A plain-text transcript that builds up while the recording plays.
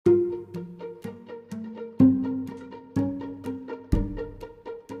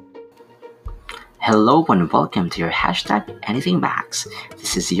Hello and welcome to your hashtag Anything Max.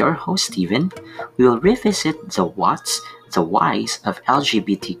 This is your host Steven. We will revisit the whats, the whys of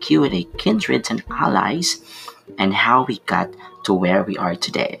LGBTQ and a kindreds and allies, and how we got to where we are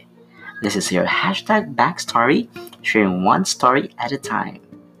today. This is your hashtag backstory, sharing one story at a time.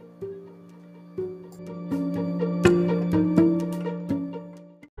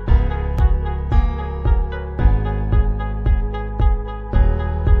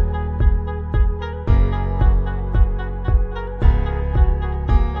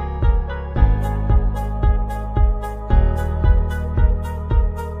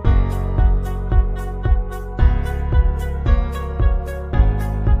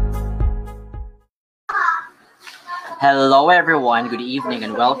 Hello, everyone. Good evening,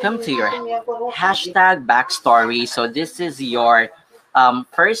 and welcome to your hashtag backstory. So this is your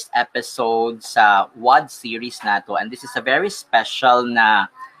first episode sa WAD series nato, and this is a very special na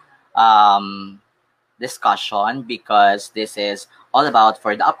um, discussion because this is all about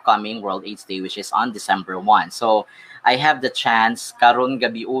for the upcoming World AIDS Day, which is on December 1. So I have the chance karon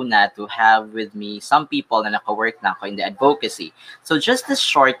gabi una to have with me some people na naka-work na ako in the advocacy. So just this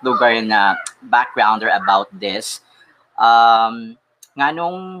short lugar na backgrounder about this.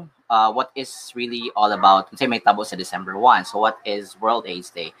 Nganong what is really all about, say may tabo sa December 1. So what is World AIDS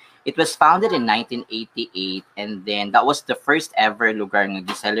Day? It was founded in 1988, and then that was the first ever lugar nga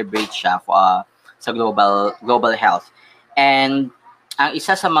gi-celebrate siya sa global health. And ang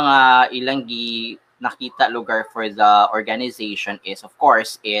isa sa mga ilang nakita lugar for the organization is, of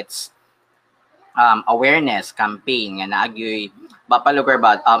course, it's awareness campaign nga naagyoy bapalugar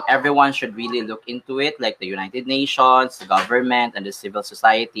ba everyone should really look into it, like the United Nations, the government, and the civil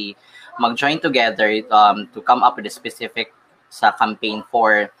society mag-join together to come up with a specific sa campaign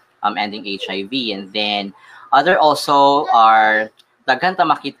for ending HIV. And then other also are daghan ta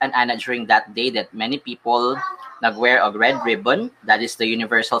makitaan ana during that day that many people nagwear a red ribbon, that is the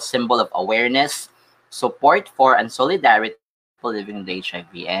universal symbol of awareness, support for, and solidarity for people living with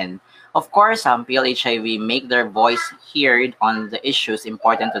HIV. And of course, PLHIV make their voice heard on the issues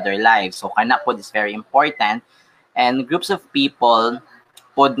important to their lives. So kana po is very important. And groups of people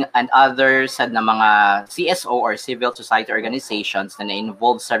and others na mga CSO or civil society organizations na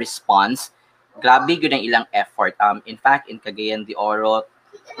involved sa response, grabe yun ang ilang effort. In fact, in Cagayan de Oro,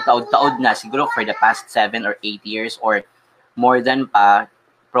 taod-taod na siguro for the past 7 or 8 years or more than pa,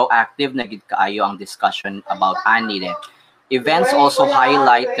 proactive na gid kaayo ang discussion about ani. Events also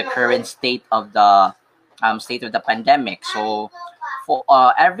highlight the current state of the pandemic. So for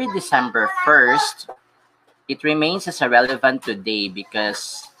every December 1st, it remains as relevant today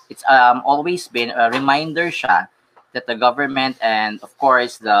because it's always been a reminder siya that the government and of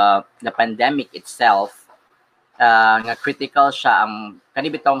course the pandemic itself nga critical siya ang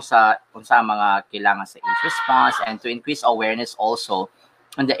kanibitong sa unsa mga kailangan sa AIDS response, and to increase awareness also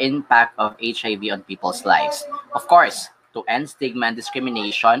on the impact of HIV on people's lives. Of course, to end stigma and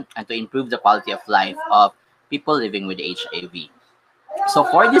discrimination, and to improve the quality of life of people living with HIV. So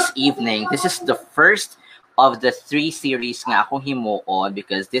for this evening, this is the first of the 3 series nga akong himuon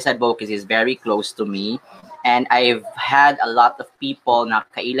because this advocacy is very close to me, and I've had a lot of people na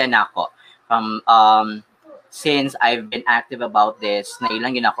kailan ako from since I've been active about this, na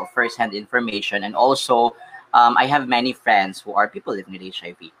ilang yun ako first-hand information, and also I have many friends who are people living with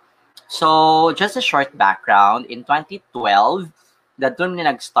HIV. So, just a short background. In 2012, doon na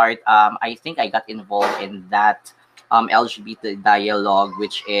nag-start, I think I got involved in that LGBT dialogue,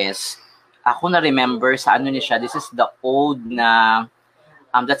 which is, ako na remember sa ano ni siya, this is the old na,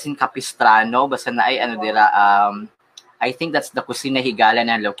 that's in Capistrano, basta na ay ano dira, I think that's the Kusina Higala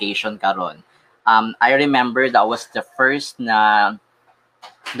na location karon. I remember that was the first time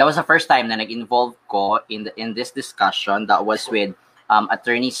na nag-involve ko in this discussion. That was with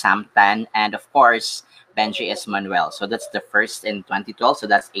Attorney Sam Tan and of course Benji S. Manuel. So that's the first in 2012. So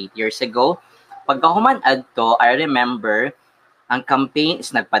that's 8 years ago. Pagkahuman adto, I remember ang campaign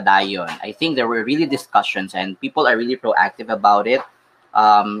is nagpadayon. I think there were really discussions and people are really proactive about it.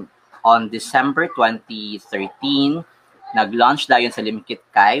 On December 2013, nag-launch dayon sa Limkit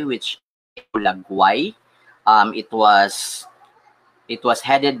Kai, which is Ulagway. It was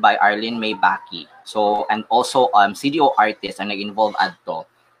headed by Arlene May Baki. So, and also CDO artists ang nag-involve adto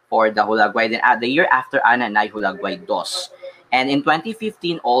for the Hulagway. Then the year after, Ananay Hulagway Dos. And in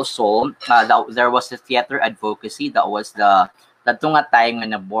 2015 also, there was a theater advocacy. That was the tunga time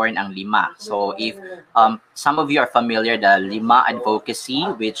na born ang Lima. So if some of you are familiar, the Lima advocacy,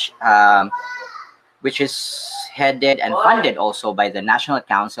 which which is headed and funded also by the National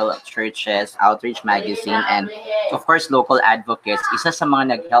Council of Churches, Outreach Magazine, and of course, local advocates. Isa sa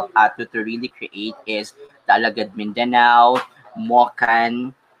mga nag-help ato to really create is the Alagad Mindanao,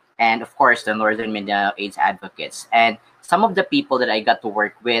 MOCAN, and of course, the Northern Mindanao AIDS Advocates. And some of the people that I got to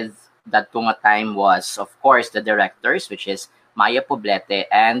work with that tunga time was, of course, the directors, which is Maia Poblete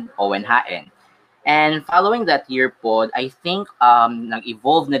and Owen. And following that year po, I think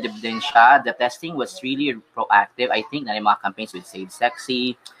nag-evolve na din siya. The testing was really proactive. I think na yung mga campaigns with Save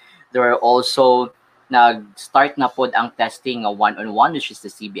Sexy. There were also nag-start na po ang testing one-on-one, which is the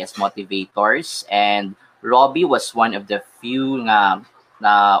CBS Motivators. And Robbie was one of the few na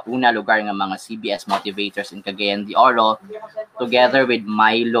una lugar ng mga CBS Motivators in Cagayan de Oro, together with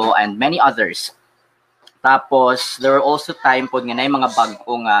Milo and many others. Tapos, there were also time po nga na yung mga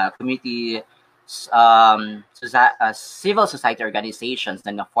bagong community civil society organizations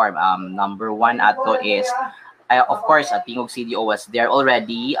na na-form. Number one ato is, of course, Tingog CDO was there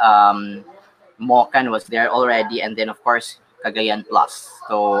already, MOCAN was there already, and then, of course, Cagayan Plus.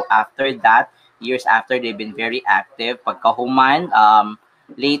 So, after that, years after, they've been very active. Pagkahuman,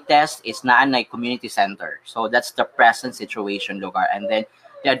 latest is Naanay Community Center. So, that's the present situation, lugar. And then,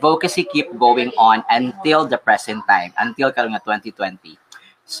 the advocacy keep going on until the present time, until karong 2020.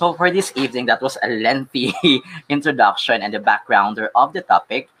 So for this evening, that was a lengthy introduction and the backgrounder of the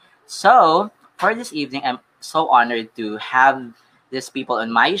topic. So for this evening, I'm so honored to have these people on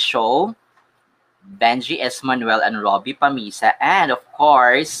my show, Benji S. Manuel and Robbie Pamisa, and of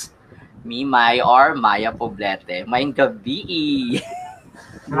course, me, Maia Poblete. Maayong gabi.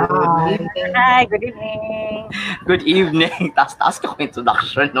 Hi, good evening. Good evening. Taas ko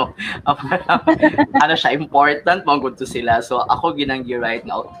introduction, no? Ano siya, important, mga good to sila. So, ako ginanggi right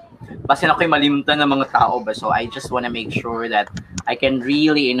now. Basin ako'y malimtan ng mga tao ba? So, I just wanna make sure that I can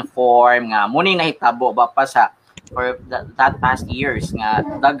really inform nga. Muna yung nahitabo ba pa sa for that past years nga.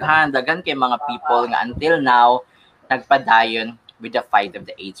 Daghan kay mga people nga until now, nagpadayon with the fight of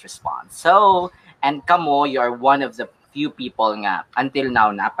the AIDS response. So, and kamo, you're one of the few people nga until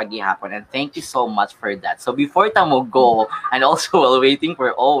now na paghihapon, and thank you so much for that. So before tamo go, and also while waiting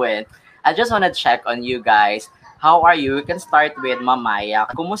for Owen, I just want to check on you guys. How are you? We can start with Maia.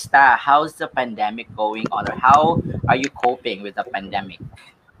 Kumusta? How's the pandemic going on, or how are you coping with the pandemic?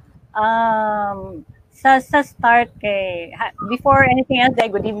 Sa start kay before anything else,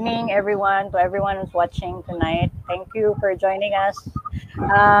 good evening everyone, to everyone who's watching tonight. Thank you for joining us.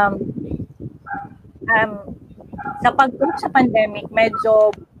 Sa pag-cope sa pandemic, medyo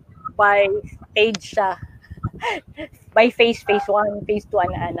by stage siya. By phase 1, phase 2,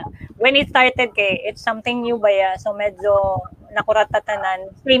 ana. When it started it's something new ba ya? So medyo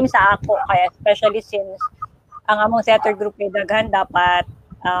nakuratatanan. Same sa ako, kaya especially since ang among theater group daghan dapat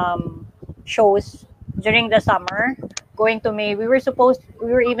shows during the summer. Going to May, we were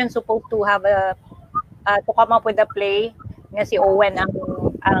even supposed to have to come up with a play nga si Owen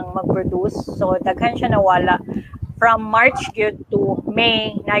ang mag-produce. So daghan siya nawala. From March gyud to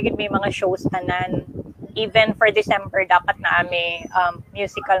May, nagid may mga shows tanan. Even for December, dapat na ami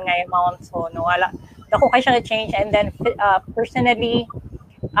musical nga amount. So nawala. Dako kay siya change. And then personally,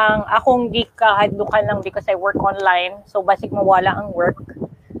 ang akong di kahadlukan lang because I work online. So basic mawala ang work.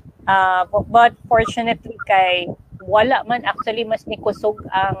 But fortunately kay wala man, actually mas nikusog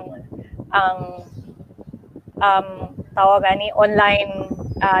ang tawag ani online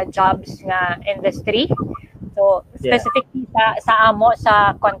jobs nga industry. So specifically sa amo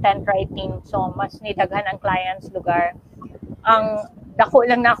sa content writing, so mas nidaghan ang clients lugar. Ang dako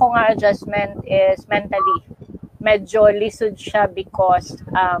lang na ako nga adjustment is mentally. Medyo lisod siya because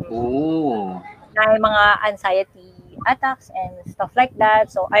na mga anxiety attacks and stuff like that.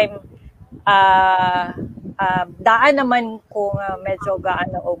 So I'm daan naman ko nga medyo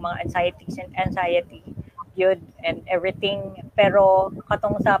gaano og mga anxiety yun and everything, pero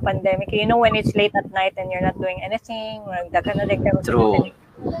katong sa pandemic, you know, when it's late at night and you're not doing anything, daghan na like true.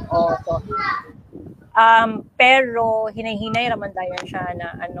 So pero hinay-hinay raman dayon siya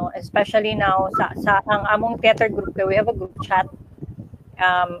na especially now sa ang among theater group, we have a group chat,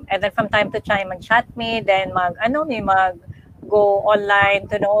 and then from time to time mag-chat me, then mag go online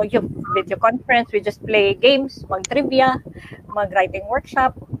to know yung video conference, we just play games, mag-trivia, mag-writing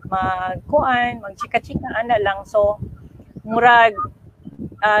workshop, mag-chika-chika, lang. So, murag,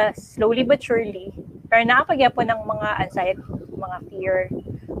 slowly but surely, pero nakapagyapo ng mga anxiety, mga fear,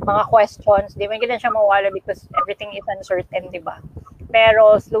 mga questions, di man gila siya mawala because everything is uncertain, di ba?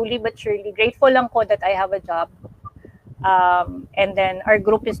 Pero slowly but surely, grateful lang ko that I have a job. And then our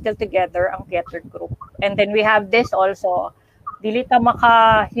group is still together, ang theater group. And then we have this also, dili ta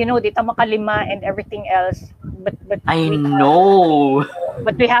maka, di ta makalima and everything else. But I know.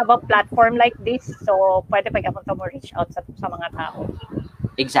 we have a platform like this, so pwede pa gyapon ta mo reach out sa mga tao.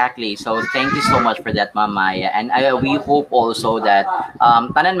 Exactly. So thank you so much for that, Ma'am Maya. And we hope also that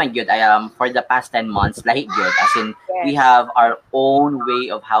tanan man gyud for the past 10 months lahi gyud, as in we Yes. have our own way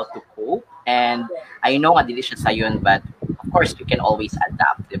of how to cope, and I know nga dili siya sayon, but of course we can always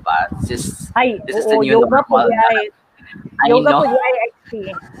adapt, di ba? Ay, This is the oo, new yoga po normal. di ay. I Yoga know. po di ay XP.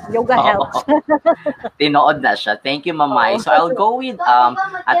 Yoga helps. Tinood na siya. Thank you, Mamay. Oo. So I'll go with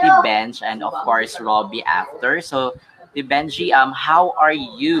Ate Benj and of course Robbie after. So Ate Benji, how are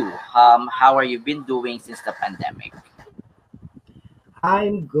you? How are you been doing since the pandemic?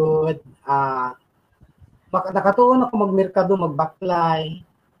 I'm good. Nakatuon ako magmerkado, magbaklay.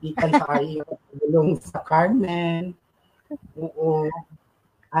 Ikan sa kayo, bulong sa Carmen. Oo.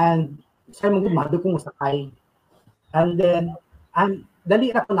 And siya magumado kong masakay. And then,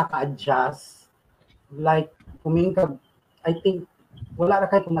 dali na ako naka-adjust. Like, kumingkag, I think, wala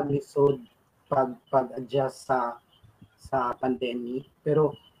na kayo naglisod pag-adjust sa pandemic.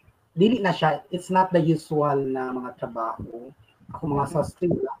 Pero, dili na siya, it's not the usual na mga trabaho. Ako mga sa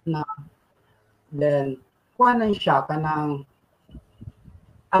street na, then, kuha na siya kanang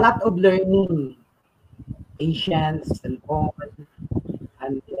a lot of learning, patience and all,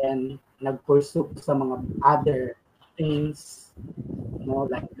 and then nag-pursue sa mga other things,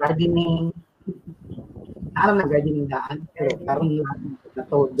 like gardening. Alam na gardening daan, pero karon lang na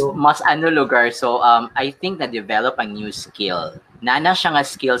todo. Mas lugar, so I think na-develop ang new skill. Nana siya nga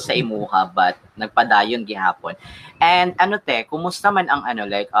skill sa imuha, but nagpadayon gihapon. And kumusta man ang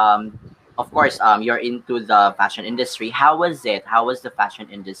of course, you're into the fashion industry. How was it? How was the fashion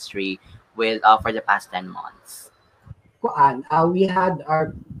industry with for the past 10 months? We had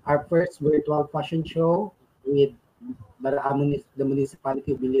our first virtual fashion show with the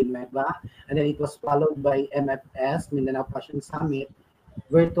municipality of Villanueva, and then it was followed by MFS, Mindanao Fashion Summit.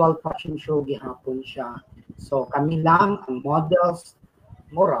 Virtual fashion show gihapon siya. So kami lang ang models,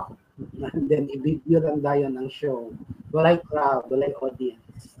 mura. And then i-video lang dayon ang show. Walay crowd, walay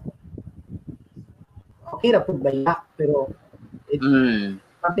audience. Okay ra pud baya, pero it's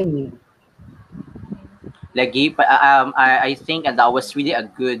something new. Lagi, I think that was really a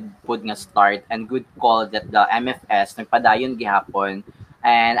good pud nga start and good call that the MFS nagpadayon gihapon.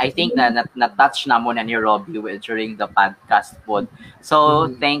 And I think na-touch na mo na ni Robbie during the podcast pod. So,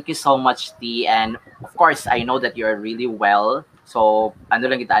 thank you so much, T. And of course, I know that you're really well. So, lang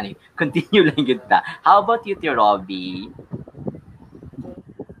kita continue lang kita. How about you, T. Robbie?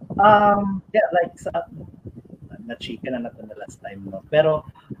 Yeah, like na-chika na natin the last time, no? Pero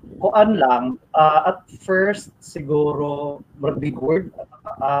kuan lang, at first siguro big word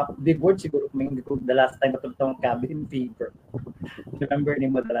siguro kung the last time itong cabin fever. Remember ni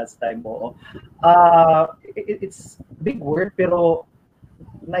mo the last time mo? It's big word, pero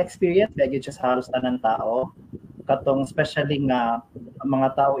na-experience lagi just halos tanang tao. Katong especially nga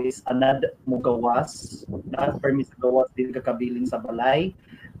mga tao is anad mo gawas, na permis gawas din kakabiling sa balay.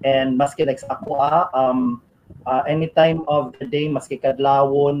 And maski like sa ako, any time of the day, maski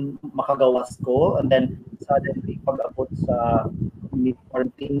kadlawon, makagawas ko. And then, suddenly, pag-abot sa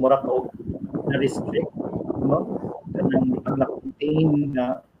mid-quarantine, mura ko na-restrict, no? Kanang pag-na-contain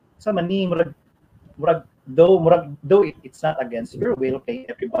na, sa mani, murag, though it's not against your will, kay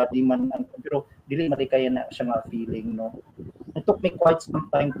everybody man, pero dili matikaya na siya nga feeling, no? It took me quite some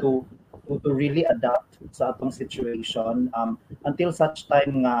time to really adapt sa atong situation until such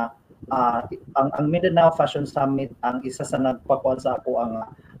time nga ang Mindanao Fashion Summit ang isa sa nagpakuan sa ako ang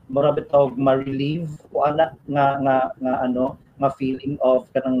marabitog ma-relieve ko ana nga feeling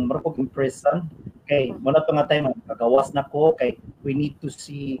of kanang marapog impression kay muna to nga time kagawas na ko kay we need to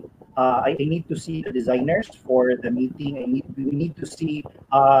see I need to see the designers for the meeting. We need to see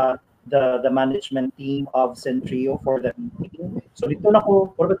the management team of Centrio for the meeting. So dito na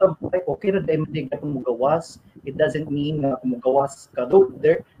ko, okay na dahil matig na mugawas. It doesn't mean na mugawas ka. Though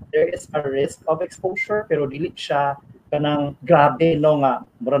there is a risk of exposure, pero dili siya kanang grabe, no nga,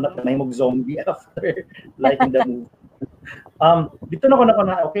 mura na may zombie after, like in the movie. Dito na ko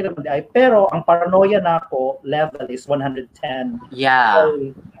na okay naman ay, pero ang paranoia na ako level is 110. Yeah.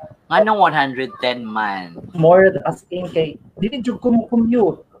 Anong 110 man? More as in kay, dili jud ko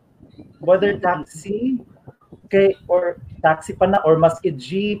commute. Whether taxi kay or taxi pa na or maski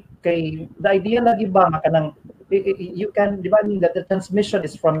jeep kay the idea lagi ba kanang you can di ba that the transmission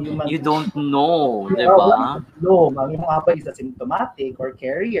is from human. You don't know, di ba? No, ang imong abay is asymptomatic or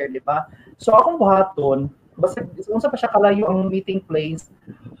carrier, di ba? So akong buhaton basta unsa pa siya kalayo ang meeting place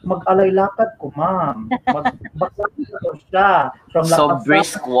mag-alay lakad ko, ma'am. Magsakit ko siya from So lapasa.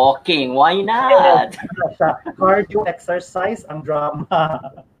 brisk walking, why not? Cardio exercise ang drama.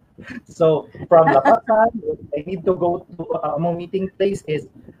 So from Lapasan, I need to go to among meeting place is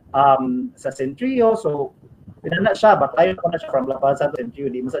sa Centrio. So pinana siya, batayon ko na siya from Lapasan to Centrio,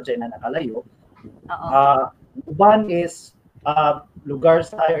 di mo sa dyan na nakalayo. One is lugar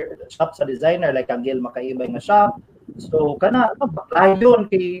sa shop sa designer like ang Gil makaibay nga shop. So kana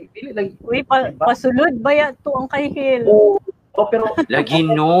baklayon kay dili like Uy, pasulod ba ya to ang kay Hill? Oh, pero Lagi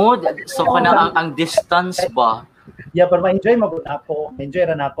no. So kana ang distance ba? yeah, pero ma-enjoy magud ako. Enjoy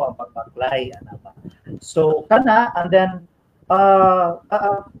ra nako ang pagbaklay ana ba. So kana and then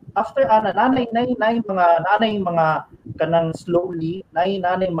after nanay mga kanang slowly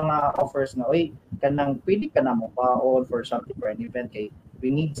nanay mga offers nga oy kanang pwede ka na mo paon for something for an event kay we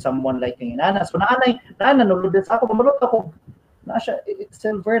need someone like yung inana. So nanay nulod sa ako mamulot ako na siya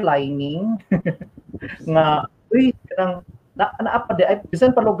silver lining nga uy kanang naapa di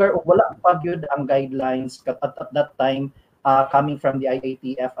bisan pa lugar o wala pa gyud ang guidelines at that time coming from the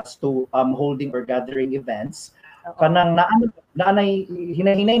IATF as to holding or gathering events. Kanang naanay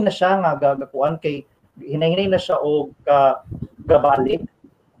hinahinay na siya nga gagakuan kay hinahinay na siya og gabalik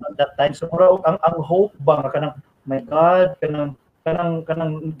at that time. So ang hope ba nga kanang my God kanang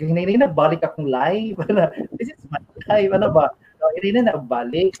hinahinay na balik akong live. This is my life ano ba? Hindi na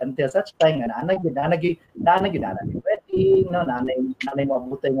nagbalik until such time nga naanay wedding, no, naanay mo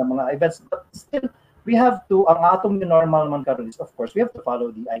abutay nga mga events. But still, we have to, ang atong normal man karon is, of course, we have to follow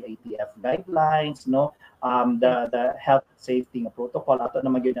the IATF guidelines, no, the health safety nga protocol. Ato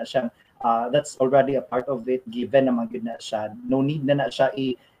naman yun na siya, that's already a part of it, given naman yun na siya. No need na siya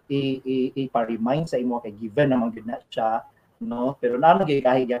i-remind sa imo kay given naman yun na siya. No, pero naman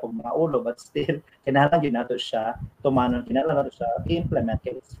gihigya kog mga ulo, but still kinahanglan gyud nato siya tumanon, kinahanglan nato siya i-implement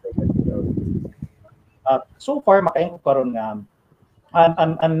kay it's so far makain ko karon nga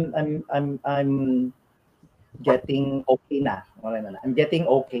I'm getting okay na. I'm getting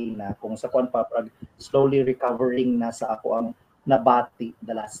okay na kung sa kuan pa slowly recovering na sa ako ang nabati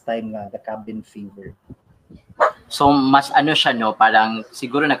the last time nga the cabin fever. So mas ano siya no, parang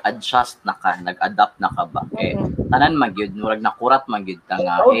siguro nag-adjust na ka, nag-adapt na ka ba? Eh tanan magyud murag nakurat magyud ka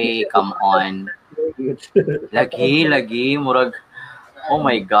nga. Hey, come on. Lagi murag oh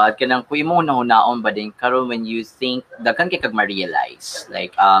my God, kanang kuy mo nahunaon ba din karon when you think daghan kay kag ma-realize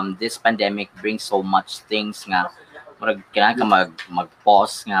like this pandemic brings so much things nga murag kailangan ka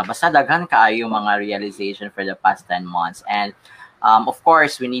mag-pause nga basta daghan kaayo mga realization for the past 10 months and of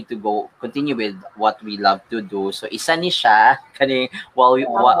course we need to continue with what we love to do. So isa ni siya kani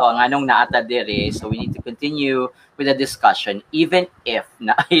nganong naata dire, so we need to continue with the discussion even if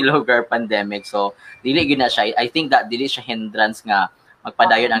na lugar pandemic. So dili gyud na siya, I think that dili siya hindrance nga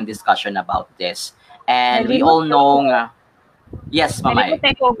magpadayon ang discussion about this. And we all know nga yes mamay.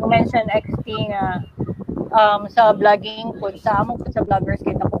 Pwede ko mention XT nga sa vlogging po sa among sa vloggers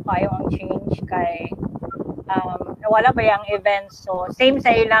kita ko kayo ang change kay wala ba yung events. So same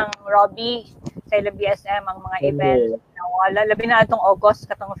sa ilang Robbie sa ilang BSM ang mga events na wala labi na atong August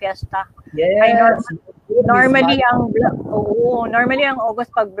katong fiesta. Yes. Normally ang August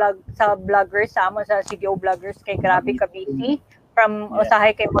pag vlog sa vloggers sa amo sa CDO vloggers kay grabe ka busy from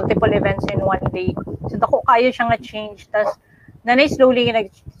usahay kay multiple events in one day. So dako kayo siya nga change tas nanay slowly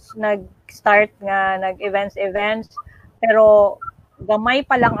nag-start nga nag-events pero gamay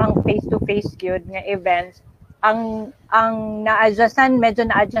pa lang ang face-to-face gyud nga events. Ang medyo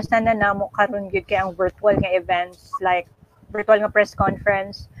na-adjustan na namo karon gyud kay ang virtual nga events like virtual nga press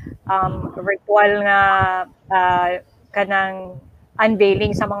conference, virtual nga kanang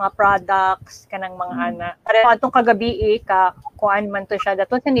unveiling sa mga products kanang mga ana. Pero atong kagabi kuan man to siya. That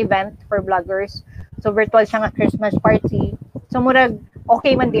was an event for vloggers. So virtual siya nga Christmas party. So murag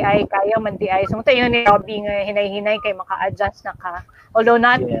okay man di ay kaya man di ay. So muto yun ni Robbie nga hinay-hinay kay maka-adjust na ka. Although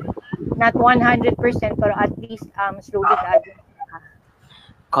not 100% pero at least slowly adjust ka.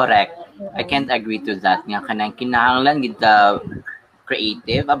 Correct. I can't agree to that. Nga kanang kinahanglan gid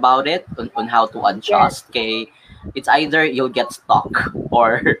creative about it on how to adjust kay it's either you'll get stuck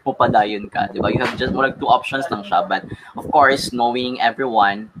or pupadayon ka, di ba? You have just more like two options lang siya. But of course, knowing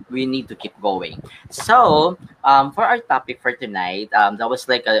everyone, we need to keep going. So, for our topic for tonight, that was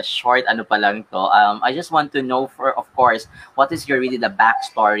like a short ano pa lang to. I just want to know of course, what is really the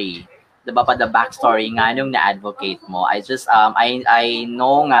backstory? Diba pa the backstory nga nung na-advocate mo? I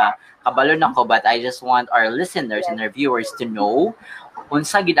know nga kabalo na ko, but I just want our listeners and our viewers to know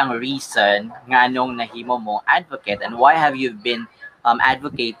unsa gid ang reason nga nung nahimo mo advocate and why have you been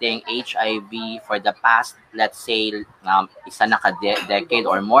advocating HIV for the past, let's say, isa na decade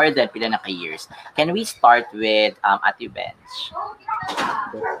or more than pila na ka-years. Can we start with Ate Bench?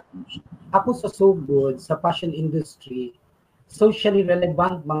 Ako sa sugod, sa fashion industry, socially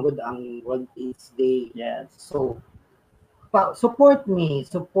relevant manggod ang World AIDS Day. Yes. So, support me,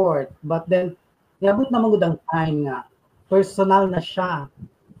 support. But then, niabot na manggod ang time nga, personal na siya.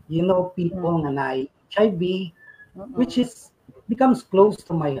 You know, people nga na HIV, which is, becomes close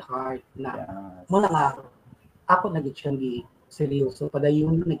to my heart na, muna nga, ako nagit siyang seryoso,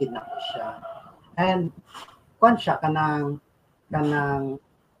 padayon na nagit na ko siya. And, kwan siya, kanang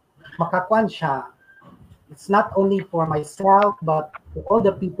makakwan siya. It's not only for myself, but to all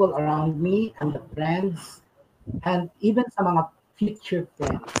the people around me and the friends, and even sa mga future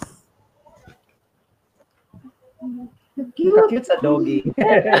friends. Cute sa doggy.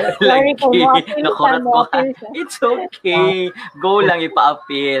 Sorry po, Nakurot ko. It's okay. Go lang,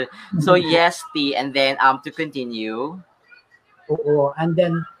 ipa-appeal. So, yes, T. And then, to continue. Oo. And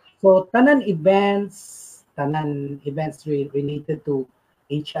then, so, tanan events related to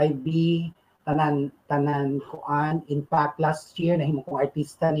HIV, tanan kuan. In fact, last year, nahimo kong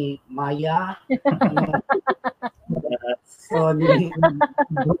artista ni Maia. So,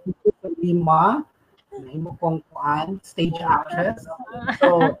 lima, nahimo kong kuan, stage actress.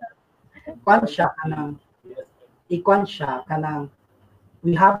 So, kuan siya kanang,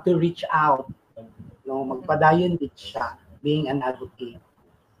 we have to reach out. No, magpadayon din siya, being an advocate.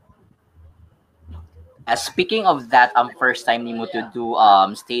 Speaking of that, first time nimo to do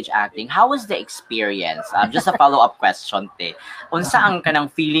stage acting, how was the experience? Just a follow-up question, te. Unsa ang kanang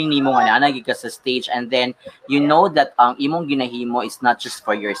feeling nimo nga naanagi ka sa stage, and then you know that ang imong ginahimo is not just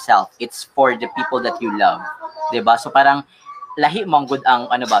for yourself, it's for the people that you love, diba? So parang lahi mong good ang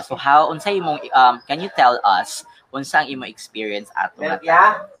ano ba? So how unsa imong can you tell us unsa ang imong experience ato nga?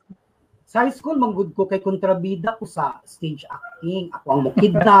 Sa high school, manggod ko kay kontrabida ko sa stage acting. Ako ang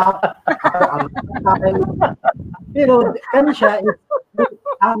nakidnap, ako ang pero kani siya,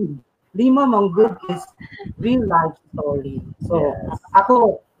 ang lima manggod is real life story. So,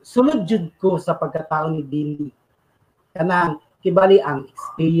 ako, sulod jud ko sa pagkatao ni Billy. Kanang, kibali ang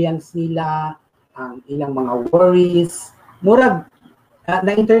experience nila, ang ilang mga worries. Murag,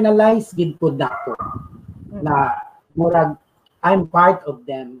 na-internalize gid po dako. Na, murag, I'm part of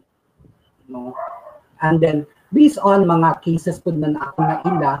them. No? And then, based on mga cases po na ako na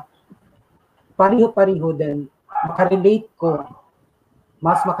ila, pariho-pariho din,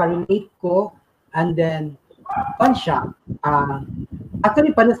 mas makarelate ko, and then, pan siya,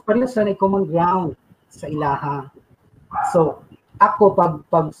 actually, pares sa common ground sa ilaha. So, ako,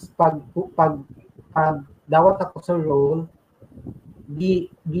 pag dawat ako sa role,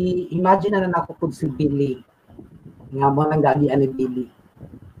 imagine na ako po si Billy, nga mo nang gali ni Billy.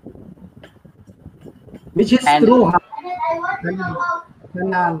 Which is true, ha?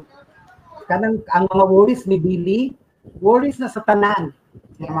 Kanang ang mga worries ni Billy, worries na sa tanan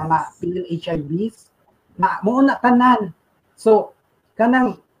ng mga PL-HIVs, na muna tanan. So,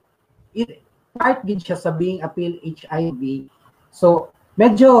 kanang part gid siya sa being a PL-HIV. So,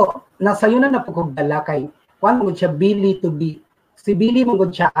 medyo nasa yun na napagkagdala kay kung mo siya Billy to be, si Billy mo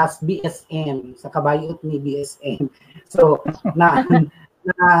siya as BSM, sa kabayot ni BSM. So,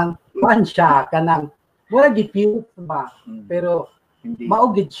 kuan siya, kanang wala gipil ba, pero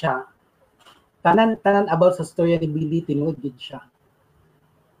maugid siya. Tanan about sa storya ni Billy, tinuod gid siya.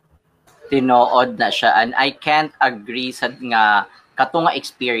 Tinood na siya, and I can't agree sa nga katunga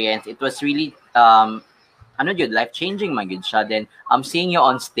experience. It was really life-changing man gid siya. Then seeing you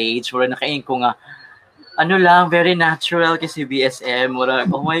on stage, wala nakain ko nga very natural kasi BSM, wala,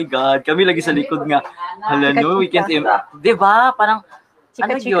 oh my God, kami lagi sa likod nga, we can't, diba, parang,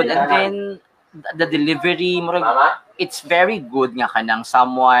 yun, and then, the delivery, it's very good nga kanang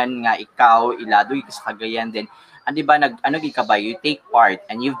someone nga ikaw iladoy sa Cagayan, then di ba you take part,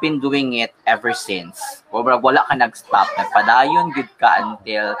 and you've been doing it ever since. Wala ka nag-stop, nagpadayon good ka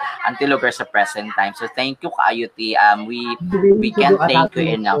until over sa present time. So thank you kaayo ti, we can't thank you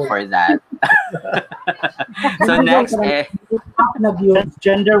enough for that. So next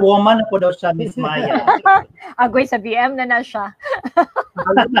gender woman ako daw siya, Miss Maia. Agoy sa BM na siya.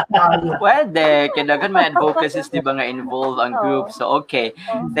 Pwede, kailangan may advocacies, di ba nga involved ang group. So okay,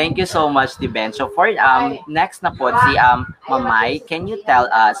 thank you so much, Ben. So for next na po si Mamay, can you tell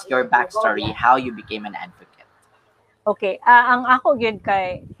us your backstory, how you became an advocate? Okay, ang ako yun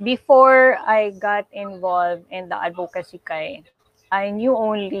kay, before I got involved in the advocacy kay, I knew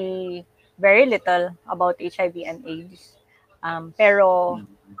only very little about HIV and AIDS. Pero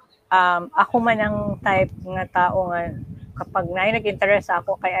ako man ang type nga tao nga kapag nag-interest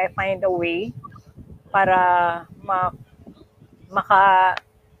ako, kaya I find a way para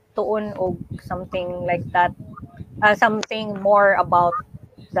makatuon og something like that, something more about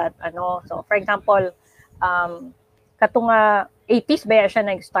that ano. So for example, katunga 80s ba siya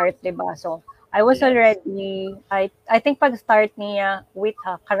nag-start, diba? So I was already, I think pag start niya, wait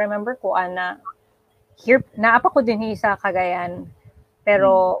ha, ka-remember ko ana, here, naapa ko din sa Cagayan,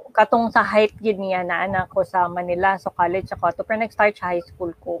 pero katong sa height gid niya na anak ko sa Manila, so college ako to, pero nag-start sa high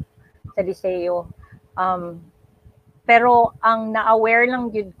school ko sa Liceo. Pero ang na-aware lang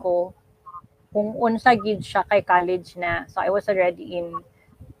gid ko kung unsa gid siya kay college na. So I was already in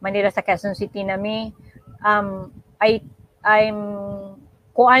Manila sa Quezon City na mi. I'm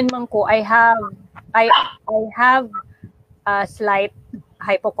kuan man ko, I have a slight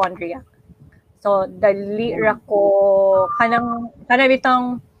hypochondria. So dali ra ko kanang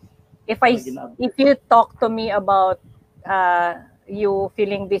bitang if you talk to me about you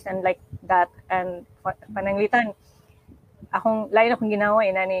feeling this and like that and pananglitan akong lain akong ginawa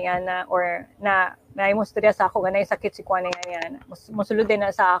inani ana or na mo istorya sa ako ganay sakit si kuan nga niya mosulod din na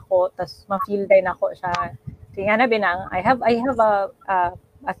sa ako tas ma-feel din ako siya tinga na binang I have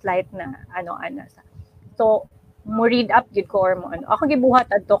a slight na ana so mo read up gid ko or mo ako gibuhat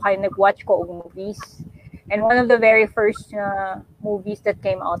adto kay nag-watch ko og movies, and one of the very first movies that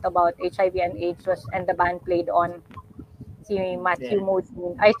came out about HIV and AIDS was And the Band Played On, si Matthew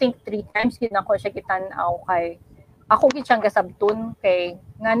Modine. I think 3 times gid nako siya gitan-aw kay ako gid siyang gasabton kay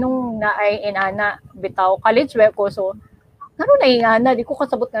nganong naay inana bitaw college web ko, so ngano na ingana di ko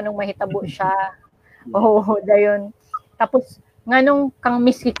kasabot nganong mahitabo siya. Dayon tapos nganong kang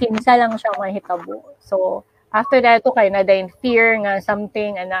miskikinsa lang siya mahitabo. So after that to kay na dayon fear nga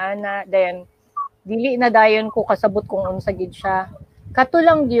something ana then dili na dayon ko kasabot kung unsa gid siya. Kato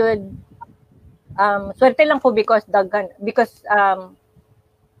lang gyud swerte lang ko because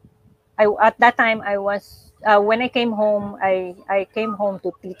I at that time I was when I came home I came home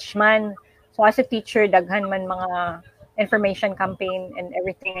to teach man. So as a teacher daghan man mga information campaign and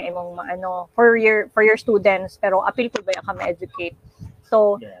everything imong for your students, pero apil ko ba ka ma-educate.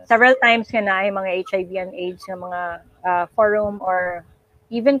 So, several times nga na ay mga HIV and AIDS nga mga forum or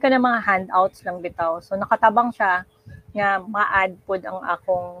even ka na mga handouts lang bitaw. So, nakatabang siya nga ma-add pod ang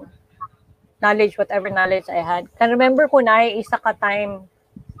akong knowledge, whatever knowledge I had. Can remember ko na isa ka time,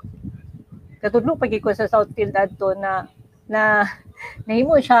 katudlo pagi ko sa Southfield adto na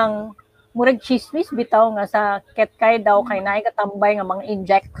nahimo siyang murag chismis bitaw nga sa ketkay daw kay naay katambay nga mga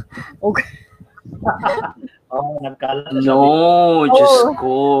inject og nagkalat no, Diyos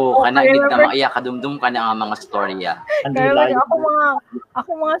ko. Kanang gid ka maiya kadumdum ka na nga mga storya. Ako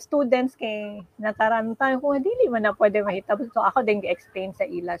mga students kay nataranta ko dili man na pwede mahitabo. So ako din gi-explain sa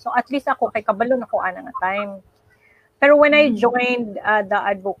ila. So at least ako kay kabalo na ko ana nga time. Pero when I joined the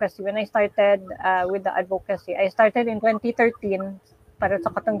advocacy, when I started with the advocacy, I started in 2013 para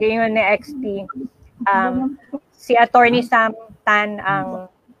sa katunggihan ni XT. Si Attorney Sam Tan ang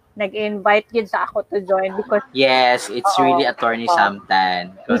nag-invite gid sa ako to join because yes, it's really Attorney Sam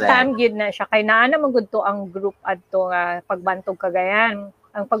Tan. Correct. Sam gid na siya kay naa naman gud to ang group adto nga Pagbantog Cagayan.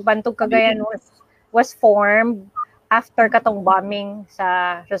 Ang Pagbantog Cagayan was formed after katong bombing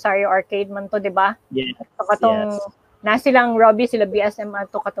sa Rosario Arcade man to, di ba? Yes. So katong na silang Robbie, sila BSM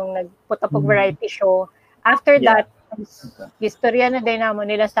adto katong nagputa pag variety show. After that, istorya na din namo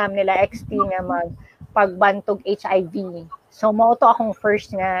nila Sam nila XT nga pagbantog HIV. So mao to akong first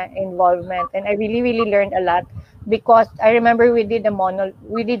nga involvement, and I really learned a lot because I remember we did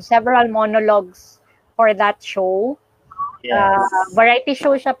several monologues for that show. Variety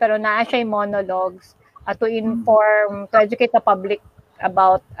show siya pero naa siya monologues to inform, to educate the public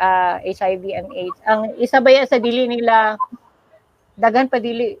about HIV and AIDS. Ang isa ba sa dili nila dagan pa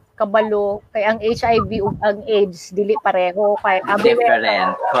dili kabalo kay ang HIV ug ang AIDS dili pareho kay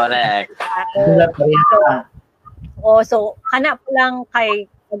different. Correct. So hanap lang kay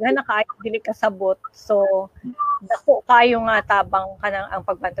paghanap ka dili kasabot. So dako kayo nga tabang kanang ang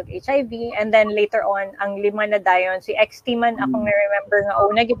pagbantog HIV, and then later on ang lima na dayon si XT man akong na-remember nga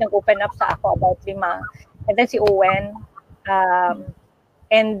una gid nag-open up sa ako about lima, and then si Owen,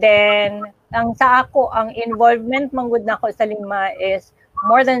 and then ang sa ako ang involvement manggod nako sa lima is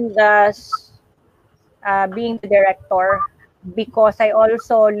more than just being the director, because I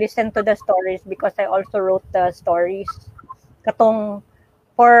also listened to the stories, because I also wrote the stories. Katong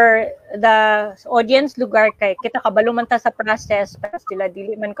for the audience lugar kay kita kabalo man ta sa process pero sila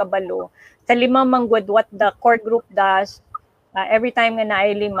dili man kabalo. Sa lima manggod what the core group does every time nga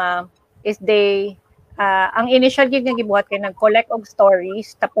naay lima is they ang initial gig nga gibuhat kay nag-collect og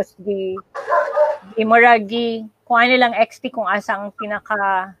stories tapos imoragi kung ano lang XT kung asa ang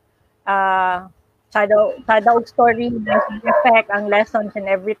pinaka sada og story, ang effect, ang lessons and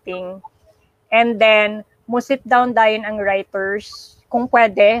everything. And then mo sit down dayon ang writers, kung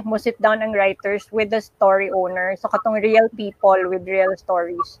pwede mo sit down ang writers with the story owner, so katong real people with real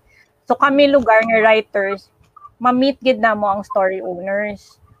stories. So kami lugar nga writers, ma-meet gid na mo ang story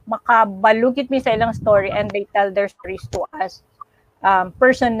owners, makabalugid mi sa ilang story and they tell their stories to us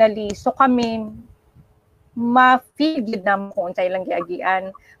personally. So kami ma-feel gid na mo kung sa ilang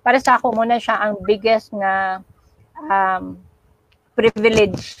giagian. Para sa ako mo na siya ang biggest nga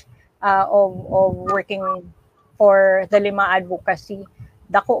privilege of working for the Lima advocacy.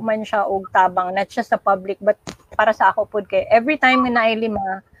 Dako man siya og tabang not just sa public but para sa ako pud kay every time nga naay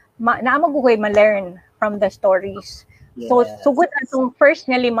Lima naamagukoy ma-learn from the stories. So sugod atong first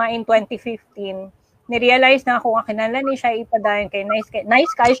nga Lima in 2015, ni-realize na ako nga kinahanglan ni siya ipadayon kay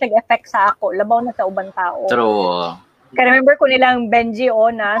nice kay siya effect sa ako labaw na sa ubang tao. True. Kaya remember ko nilang Benji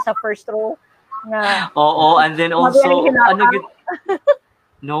na sa first row nga. Oo, and then also ano gid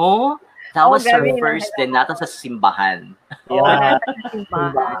no? That was her first din nata sa simbahan. Yeah.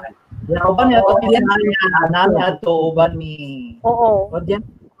 Simbahan. Yeah, uban niya to niya to uban ni. Oo. Yes.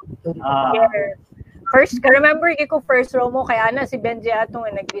 Yes. First, remember ko first row mo kay ana si Benji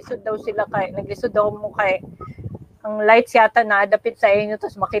atong naglisod daw mo kay ang lights yata na dapit sa inyo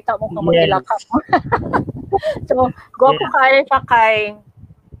tapos makita mo kung magilaka mo. So, go ko kaya siya kay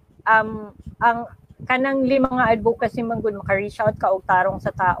ang kanang limang nga advocacy man gud maka-reach out ka og tarong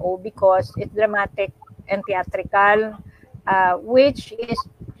sa tao because it's dramatic and theatrical, which is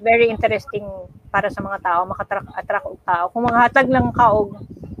very interesting para sa mga tao, maka-attract og tao. Kung maghatag lang ka og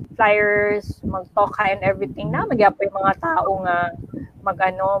flyers, mag-talk ka and everything, na magyapon yung mga tao nga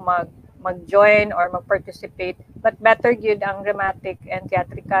mag-join or mag-participate. But better yun ang dramatic and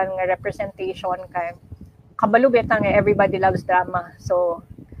theatrical nga representation kay kabalo betang everybody loves drama. So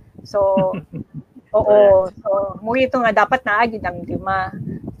oo. So, muli ito nga, dapat naagid ang Lima.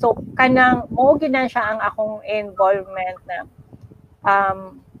 So, kanang, moogid na siya ang akong involvement na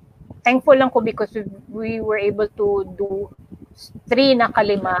thankful lang ko because we were able to do 3 na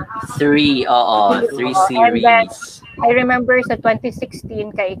kalima. 3 series. And then, I remember sa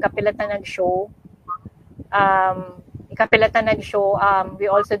 2016, kay Ikapilatan nag-show,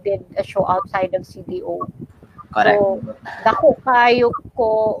 we also did a show outside of CDO. Correct. So, dako kayo ko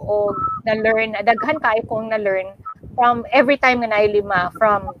o na-learn, daghan kayo kong na-learn from every time na Lima,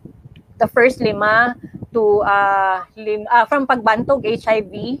 from the first Lima to from pagbantog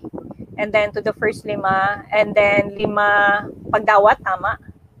HIV and then to the first Lima and then Lima pagdawat, tama?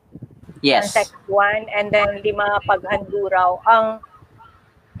 Yes. Ang second one and then Lima paghanduraw. Ang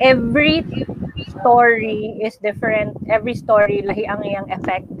every story is different. Every story lahi ang iyang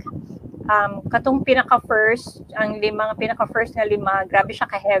effect. Katong pinaka-first nga Lima, grabe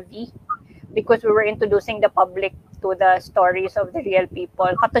siya ka-heavy because we were introducing the public to the stories of the real people.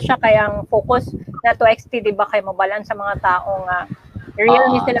 Kato siya kayang focus na to XT, di ba, kay mabalan sa mga tao nga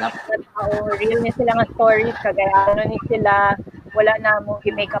real ni sila mga tao, real ni sila nga stories, kagaya ano ni sila, wala na mong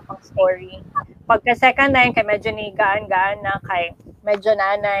i-make up ang story. Pagka second na yun, kay medyo ni gaan-gaan na, kay medyo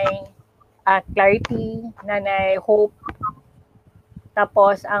nanay clarity, nanay hope.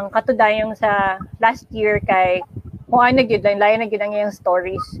 Tapos, ang katudayong sa last year kay kung ano gyud lain na gyud ang iyang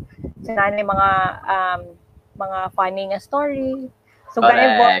stories. Sa nanay mga funny nga story. So,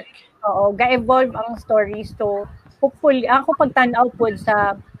 ga-evolve ang stories. So, hopefully, ako pagtanaw po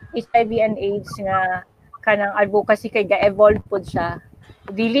sa HIV and AIDS nga kanang advocacy kay ga-evolve po siya.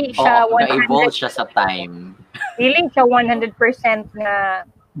 Dili siya 100%. Ga-evolve siya sa time. Dili siya 100% na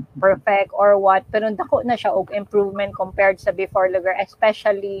perfect or what, pero dako na siya og improvement compared sa before lugar,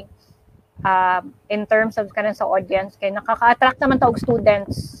 especially in terms of kanang sa audience kay nakaka-attract naman ta og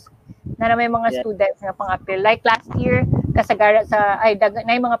students na may mga students nga pang-appeal like last year kasagara sa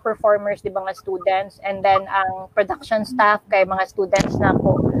na mga performers di ba nga students and then ang production staff kay mga students na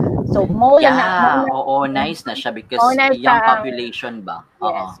ko. So mo nice na siya because young population ba.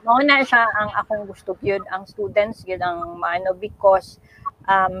 Yes, mo na siya ang akong gusto gyud ang students gyud ang maano because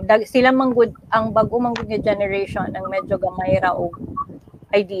sila manggod ang bago manggod nga generation ang medyo gamay ra og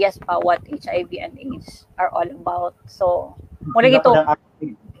ideas pa what HIV and AIDS are all about. So mo gito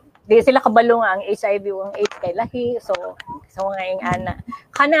di sila kabalo nga ang HIV ang AIDS kay lahi, so mga ingana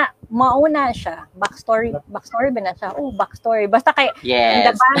kana mauna siya backstory ba na siya backstory basta kay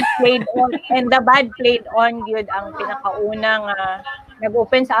yes. and the bad played on yun ang pinakaunang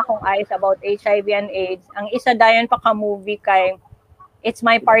nag-open sa akong eyes about HIV and AIDS. Ang isa dayon pa ka movie kay It's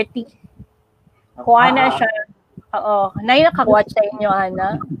My Party. Kuha na siya. Oo. Nakaka-watch sa inyo,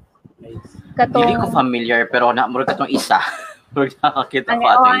 Ana. Dili ko familiar pero murag katong isa. Murag nakakita ko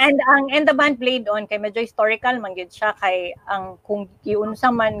ato isa. And the band played on kay medyo historical man gyud siya kay ang kung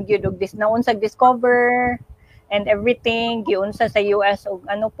giunsa man gyud og naunsag discover and everything giunsa sa US og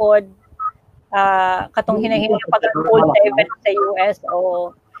ano pod katong hinahinga pag-unfold sa event sa US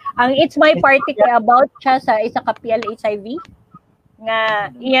o ang It's My Party kay about siya sa isa ka PLHIV nga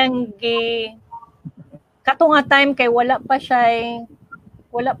iyang kato nga time kay wala pa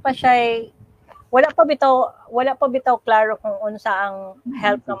bitaw klaro kung unsa ang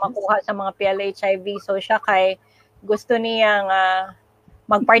help na makuha sa mga PLHIV. So siya kay gusto niya nga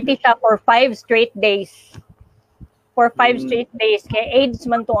magparty siya for 5 straight days. For 5 straight days. Kay AIDS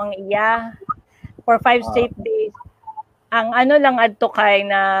man to ang iya. For 5 straight days. Ang ano lang adto kay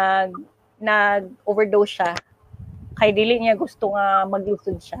nag-overdose siya. Kay dili niya gusto nga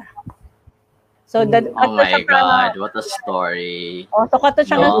maglisod siya. So oh my God, what a story. So kato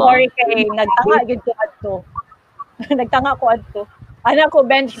siya nga story kay nagtanga gyud ko adto. Nagtanga ko adto. Ana ko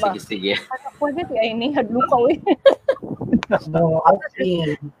bench ba? Sige. Ano ko dito ay ni hadlukaw eh. No, I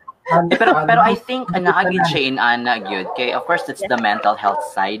think pero I think naagid siya in ana gyud kay of course that's the mental health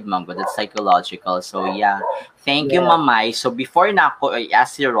side man but it's psychological. So yeah, thank you Mamay. So before na ako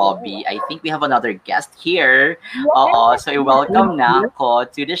ask si Robbie, I think we have another guest here. So welcome na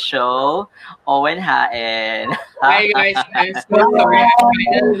ako to the show, Owen Haen. Hi guys, I'm so sorry.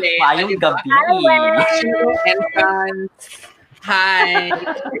 Mayong gabi. Hi.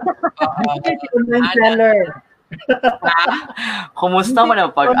 Kumusta mo na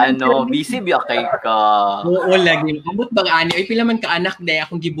pag busy ba kay ka? Oo, lagi. Ambot bang ani? Ay, pila man ka anak day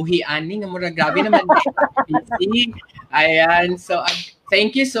akong gibuhi ani nga mura grabe naman. Busy. Ayan. So,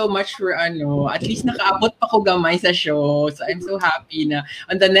 thank you so much for at least nakaabot pa ko gamay sa show. So, I'm so happy na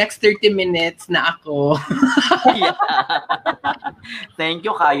on the next 30 minutes na ako. Yeah. Thank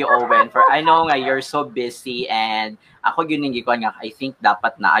you kayo, Owen, for I know nga you're so busy and ako yun yung gikuan nga, I think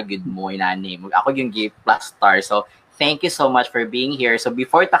dapat naagid mo inani. Ako yung give plus star. So, thank you so much for being here. So,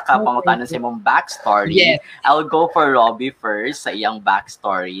 before pangutanon sa imong backstory, yes. I'll go for Robbie first sa iyang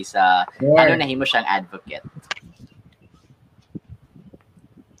backstory sa nahimo siyang advocate.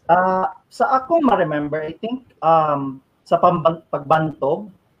 Sa ako ma-remember, I think sa pagbantog,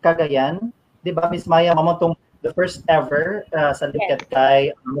 Cagayan, di ba, Miss Maia, mamotong the first ever sa Liket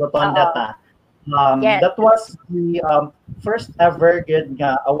kay Rotonda ta. That was the first ever good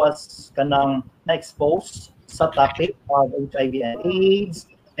nga I was kanang na-expose sa topic of HIV and AIDS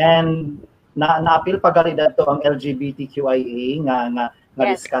and na-appeal pagalidad to ang LGBTQIA nga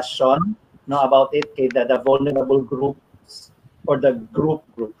discussion about it kay the vulnerable groups or the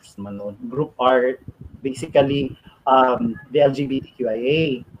groups man no. Group are basically the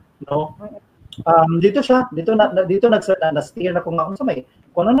LGBTQIA dito nag-steer na ko nga sa may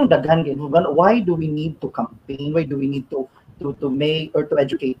kung ano nang daghan why do we need to campaign, why do we need to make or to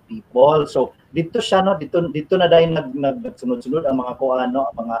educate people. So dito na dahil nagsunod-sunod ang mga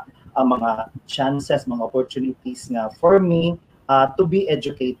ang mga chances, mga opportunities nga for me to be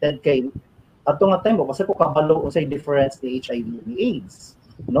educated kay ato nga time kasi ko kabalo sa difference ni HIV and AIDS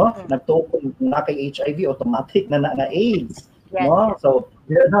nagtuo na kay HIV automatic na AIDS. Yes. So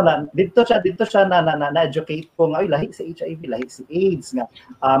dito siya na educate ko nga lahi sa HIV, lahi sa AIDS nga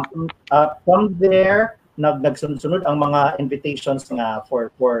from there nagsunod ang mga invitations nga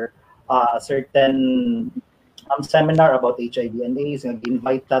for a certain seminar about HIV and AIDS nga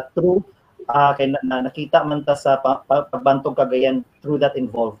invite ta through kay nakita man ta sa pagbantog Cagayan through that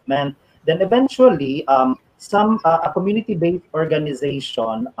involvement. Then eventually a community-based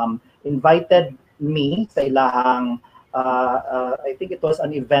organization invited me sa ilahang I think it was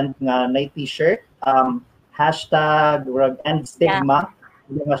an event nga na t-shirt hashtag end stigma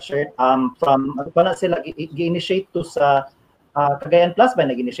nga shirt from sila gi-initiate to sa Cagayan Plus ba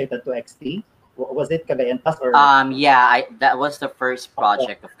nag-initiate to XT? Was it Cagayan Plus or that was the first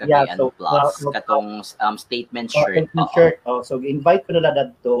project of Cagayan Plus katong statement shirt. So gi-invite ko nila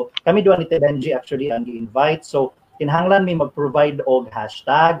dadto. Kami duha ni Benji actually ang gi-invite. So kinahanglan mi mag-provide og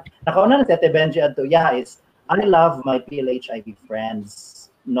hashtag. Nakauna na si Benji adto is I love my PLHIV friends.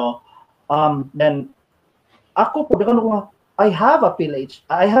 Then ako po I have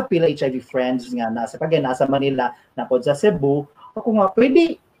PLHIV friends nga nasa Manila na po sa Cebu. Ako nga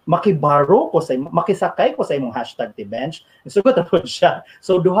pwede makibaro ko makisakay ko sa imong hashtag ti bench. Sugot po siya.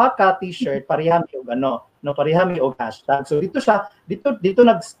 So duha ka t-shirt parehami og parehami og hashtag. So dito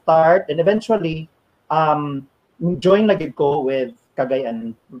nag-start and eventually join na gid ko with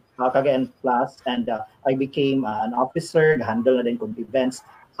Cagayan Plus and I became an officer, handle na din kong events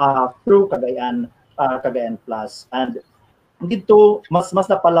through Cagayan Plus and dito mas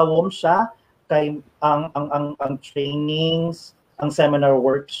napalawom siya kay ang trainings, ang seminar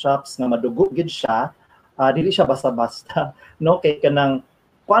workshops nga madugo gid siya, dili siya basta-basta, no? Kay kanang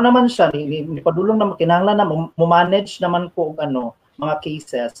kuan naman siya ni padulong na kinahanglan na mo manage naman ko og mga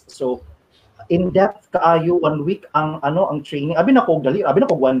cases. So in depth kaayo 1 week ang training. Abi na ko dali, abi na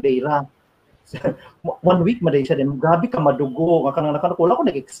ko 1 day ra. 1 week maday siya din. Grabe ka madugo. Nga kanang wala ko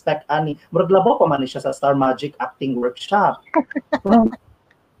nag-expect ani. Murag labaw pa man siya sa Star Magic acting workshop.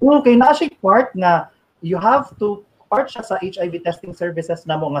 Okay, na siya part nga you have to part siya sa HIV testing services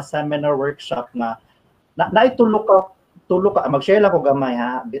na mo nga seminar workshop nga naitulo ka mag-share lang ko gamay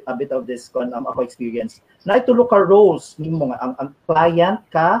ha a bit of this ako experience. Naitulo ka roles nimo nga ang client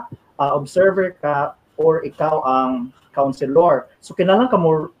ka, observer ka, or ikaw ang counselor. So kinahanglan ka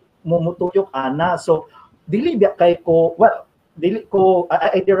mo mutuyok ana. So dili kay ko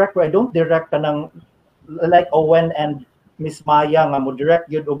I direct or I don't direct ka ng like Owen and Miss Maia nga mo direct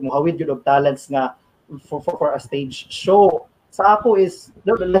yun og muhawid yun og talents nga for a stage show. Sa ako is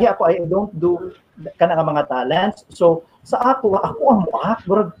lahi ako I don't do kana nga mga talents. So sa ako ang muak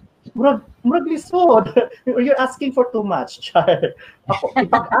murag lisod. You're asking for too much, Char. Ako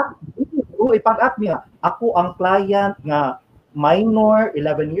ipag-act niya. Ako ang client nga minor,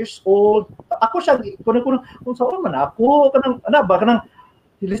 11 years old. Ako siya kung saan man ako kanang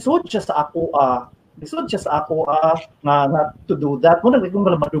lisod siya sa ako nga to do that. Muna kung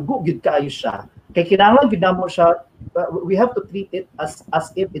madugo gid kaayo siya. Kay kinahanglan gid namo siya, we have to treat it as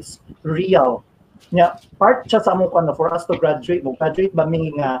if it's real. Nya part siya sa amo for us to graduate ba may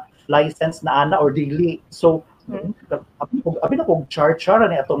nga license na ana or dili. So abi na kog char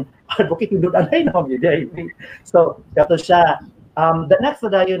ni atong advocate dud anay na gid. So kato siya. The next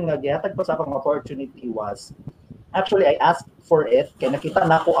na dayon nga gihatag pa sa akong opportunity was actually I asked for it kay nakita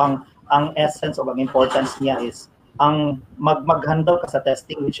nako ang essence of ang importance niya is ang mag-handle ka sa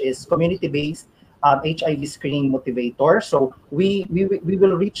testing, which is community-based HIV screening motivator. So we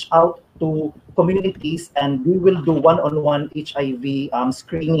will reach out to communities and we will do one-on-one HIV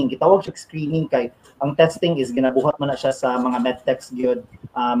screening. Gitawag siya screening kay ang testing is ginabuhat man na siya sa mga medtechs gyud,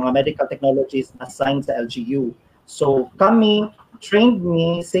 mga medical technologies assigned sa LGU. So kami trained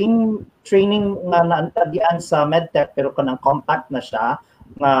me same training nga naantadian sa medtech pero kanang compact na siya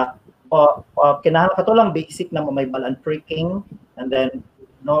nga kinahanglan ka to lang basic na may balan pricking and then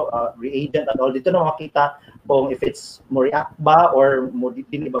reagent and all dito na makita kung if it's mo react ba or mo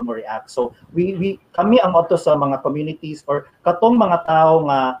dili ba mo react. So kami ang auto sa mga communities or katong mga tao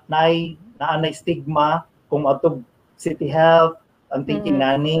nga naanay stigma kung atog city health ang thinking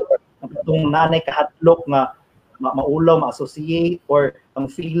nani or katong nanay kahatlok nga maulaw ma-associate or ang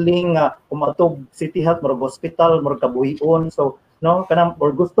feeling nga kung atog city health mo hospital mo kabuhion. So no kanang or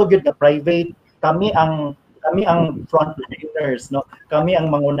gusto gyud ka private, kami ang frontliners, no, kami ang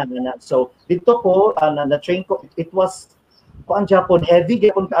manguna-una. So dito ko na train ko, it was kuan Japon heavy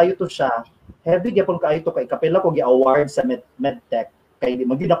gyapon kaayo to siya, heavy gyapon kaayo to kay kapila ko gi-award sa medtech kay di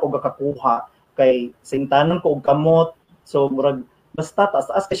magid ako gakakuha kay singtanan ko og kamot. So murag basta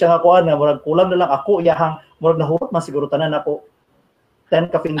taas kay siya nga kuan nga murag kulang na lang ako iyahang murag nahurot man siguro tanan ako 10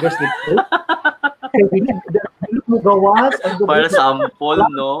 ka fingers dito. Mo gawas para sample,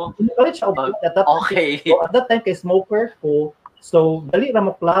 no? Okay. So at that time kay smoker ko, so dali ra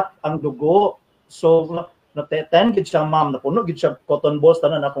mo clot ang dugo. So na 10 gid siya ma'am, napuno gid siya cotton balls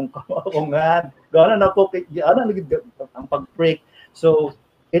tanan akong ngad. Gana na ko kay ana gid ang pag-break. So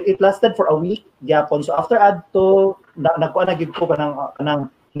it lasted for a week gyapon. So after adto nagkuan na gid ko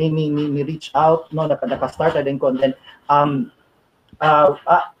kanang ni reach out no naka-start din ko and then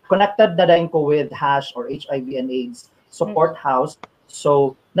connected na din ko with HASH or HIV and AIDS support house.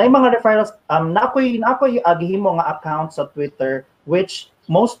 So na mga referrals na ako'y gihimo nga account sa Twitter which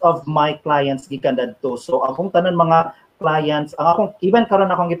most of my clients gikan dadto. So akong tanan mga clients ang akong even karon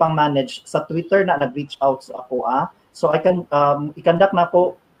akong gipang manage sa Twitter na nag-reach out sa ako so I can i-conduct na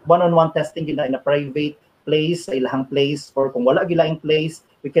ko one-on-one testing gina in a private place sa ilahang place or kung wala gilaing place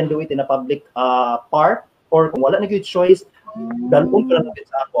we can do it in a public park or kung wala na gyud choice dalpon ko lang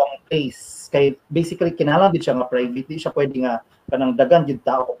sa ako ang place kay basically kinahanglan gid siya nga private, di siya pwede nga kanang dagan gid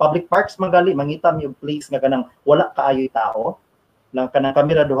tao. Public parks magali mangita mi og place nga kanang wala kaayoy tao lang kanang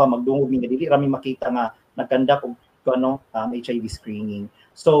kamera duha magdungog mi dili ra mi makita nga nagkandak og HIV screening.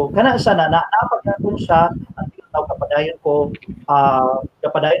 So kana siya napagyapon siya ang tinatawag kapadayon ko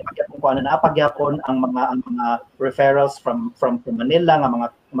napagyapon ang mga referrals from Manila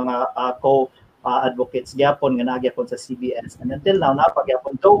nga mga advocates gyapon nga nagyapon sa CBS and until now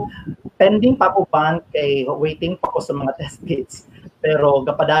napagyapon though pending pa ko ban kay waiting pa ko sa mga test kits pero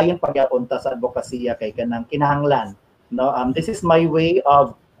gapadayon pagyapon ta sa advokasya kay kanang kinahanglan no. This is my way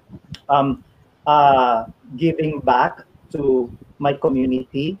of giving back to my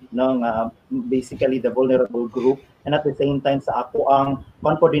community, no, basically the vulnerable group, and at the same time sa ako ang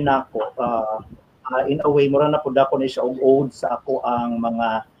konpo din ako, in a way mura na pud ako ni siya og ode sa ako ang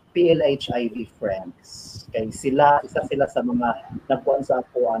mga PLHIV friends. Kay isa sila sa mga nagkuan sa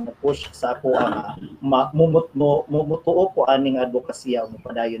ako, nag-push sa ako ang mumutuo ko aning advokasya,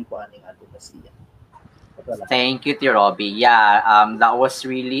 mupadayon ko aning advokasya. Thank you, Tio Robbie. Yeah, that was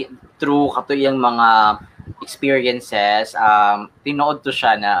really true kato yung mga experiences. Tinood to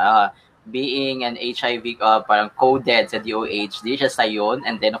siya na being an HIV parang coded sa DOH, di siya sayon,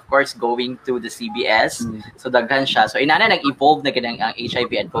 and then of course going to the CBS, so daghan siya. So inana nag-evolve na ganang ang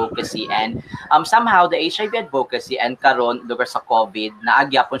HIV advocacy, and somehow the HIV advocacy and karon lugar sa COVID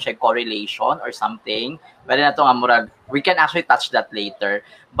naagyapon siya correlation or something. Pero na to nga murag we can actually touch that later.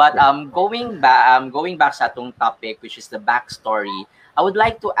 But going back sa atong topic, which is the backstory, I would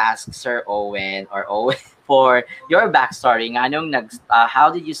like to ask Sir Owen or Owen for your backstory.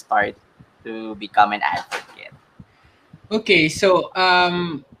 How did you start to become an advocate? Okay, so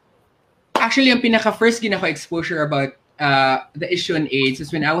actually ang pinaka-first ginako exposure about the issue on AIDS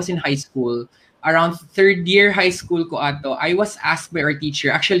is when I was in high school. Around third year high school ko ato, I was asked by our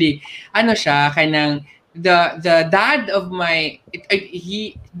teacher. Actually, ano siya, kanang the dad of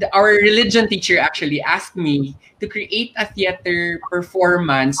our religion teacher actually asked me to create a theater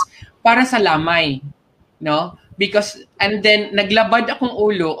performance para sa lamay, no? Because, and then naglabad akong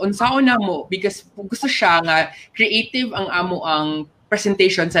ulo unsaon na mo, because gusto siya nga creative ang amo ang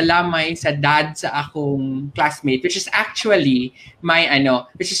presentation sa lamay sa dad sa akong classmate, which is actually my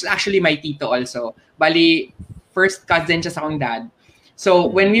tito also. Bali first cousin siya sa akong dad. So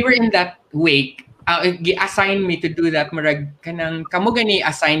when we were in that wake, gi-assign me to do that, murag kanang kamo gani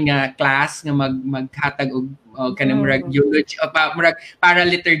assign nga class nga maghatag og kanang murag eulogy, murag para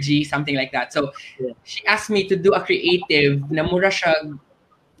liturgy, something like that. So she asked me to do a creative na mura siya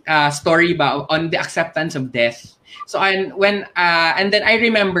story ba on the acceptance of death. So and then I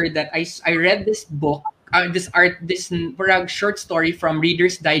remember that I read this book, this murag short story from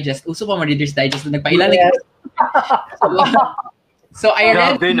Reader's Digest. Uso pa mo Reader's Digest na nagpailan. So I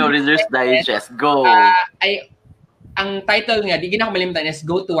read Reader's Digest. Go. Ang title nga, di gina ko malimutan, is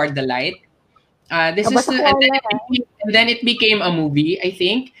Go Toward the Light. This is and then it became a movie, I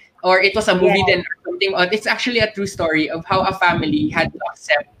think, or it was a movie then or something. It's actually a true story of how a family had to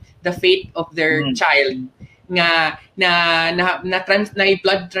accept the fate of their child nga na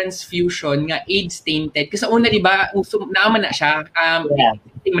blood transfusion nga AIDS tainted. Kasi una di ba naaman na siya,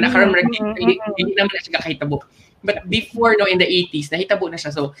 hindi naman na siya kakahitabo. But before, no, in the 80s, nahitabo na siya.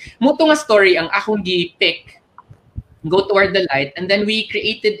 So, muto nga story ang akong gi-pick, Go Toward the Light, and then we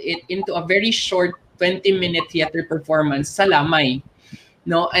created it into a very short 20-minute theater performance sa Lamay.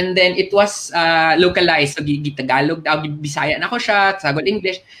 No? And then it was localized. So, Tagalog, Bisaya na ako siya, Sagol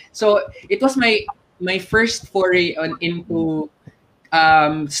English. So, it was my first foray into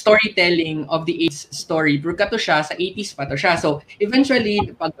storytelling of the AIDS story. Pero to siya, sa 80s pa to siya. So, eventually,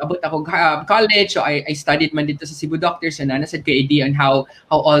 pag abot ako college, so I studied man dito sa Cebu Doctors, and nasad ko idea on how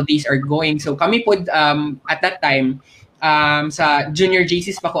all these are going. So, kami po, at that time, sa junior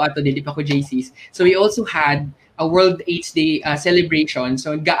JCs pa ko ato, dili pa ko JCs. So, we also had a World AIDS Day celebration.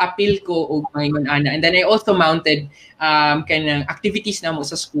 So, ga-appeal ko og mga ana. And then, I also mounted kanang activities na mo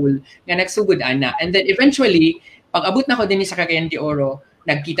sa school nga nagsugod ana. And then, eventually, pag abot na ko din sa Cagayan de Oro,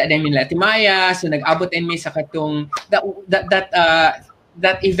 nagkita din nila ti Maia, so nag-abot din mi sa katong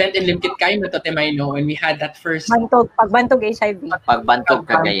that event in Limkit Kayo na to Temayno when we had that first pagbantog HIV. Pagbantog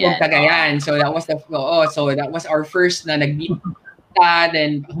Cagayan. So that was our first na nag-meet.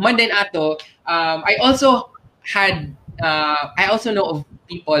 Then human din ato, I also know of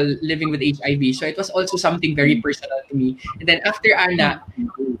people living with HIV, so it was also something very personal to me. And then after Ana,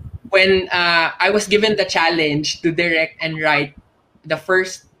 when I was given the challenge to direct and write the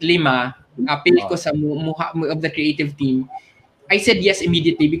first lima, appeal ko sa of the creative team, I said yes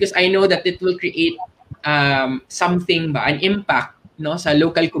immediately because I know that it will create something ba, an impact, no, sa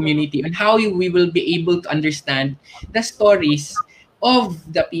local community and how we will be able to understand the stories of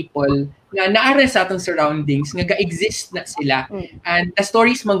the people nga naara sa atong surroundings nga ga-exist na sila. And the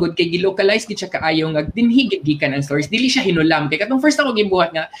stories man good kay gilocalize gid siya kaayo nga dinhi gigikan ang stories, dili siya hinulam kay katong first ako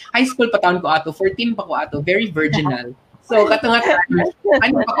gibuhat nga high school pa taon ko ato, 14 pa ko ato, very virginal. So katong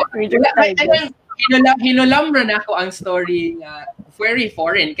ano pa ko hinulam ra na ako ang story nga very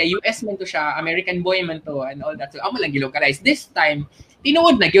foreign kay US man to siya, American boy man to and all that. So amo lang gilocalize. This time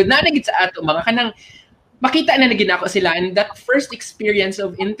tinuod na gyud na gid sa ato mga kanang makita na naginako sila, and that first experience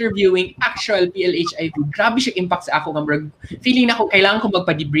of interviewing actual PLHIV, grabe siya impact sa ako. Feeling na ako, kailangan ko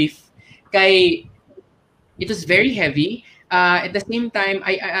magpa-debrief Kay it was very heavy. At the same time,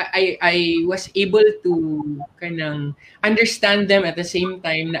 I was able to kanang understand them at the same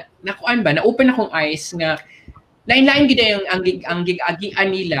time na kuan ba, na open akong eyes nga lain-lain gid ang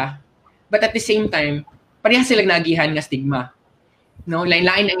gig-agian nila, but at the same time pareha silang naagihan nga stigma. No,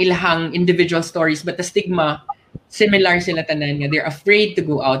 lain-lain ang ilahang individual stories, but the stigma similar sila tanan nga. They're afraid to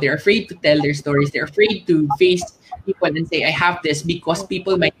go out, they're afraid to tell their stories, they're afraid to face people and say I have this because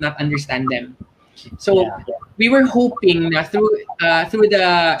people might not understand them. So we were hoping na through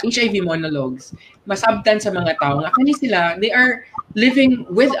the HIV monologues, masabtan sa mga tao nga kani sila, they are living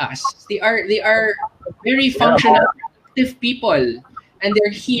with us. They are very functional, active people, and they're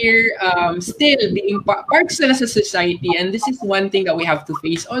here still being part sila sa society. And this is one thing that we have to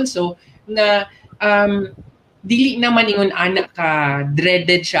face also, na dili naman ingon anak ka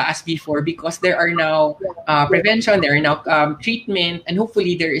dreaded siya as before, because there are now prevention, there are now treatment, and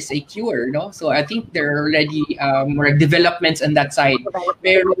hopefully there is a cure, no? So I think there are already more developments on that side.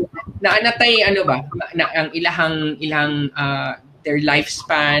 Pero naanatay ano ba na ang ilahang their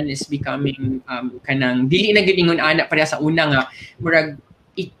lifespan is becoming kanang dili na gid ingon anak para sa una nga murag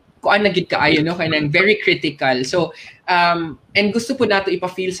kuan na gid kaayo, no, kanang very critical. So and gusto po nato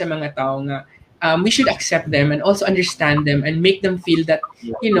ipa-feel sa mga tao nga we should accept them and also understand them and make them feel that,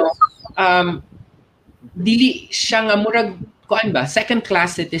 you know, dili siya nga murag kuan ba second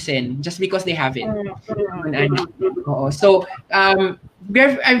class citizen just because they have it. So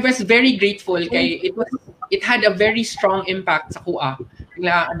I was very grateful kay it had a very strong impact sa kuha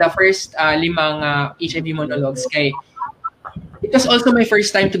the first limang HIV monologues, kay it was also my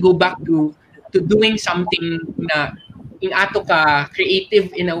first time to go back to doing something na in ato ka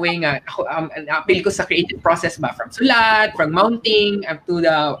creative in a way nga ako appeal ko sa creative process ba, from sulat, from mounting up to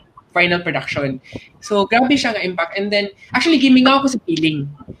the final production. So grabe siya nga impact, and then actually gimingaw ko sa feeling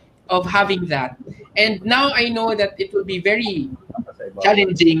of having that, and now I know that it will be very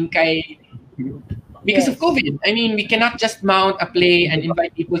challenging kay because of COVID. I mean, we cannot just mount a play and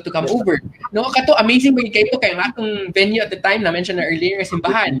invite people to come over. No, kato amazing ba kay ito kay atong venue at the time na mention na earlier nga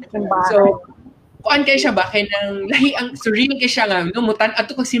simbahan. So kuan kay siya ba kay nang lahi ang surreal kay siya nga no mutan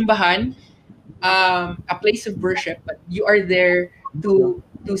ato kag simbahan, a place of worship, but you are there to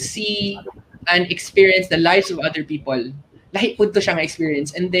see and experience the lives of other people. Lahi pud to siya nga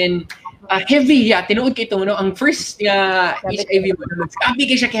experience, and then heavy tinuod kay ito no ang first nga HIV monologues. Abi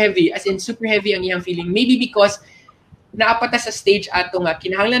kay siya heavy, as in super heavy ang iyang feeling, maybe because naapata sa stage ato nga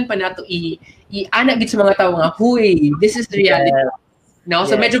kinahanglan pa nato i-ana gid sa mga tawo nga huy, this is the reality. No,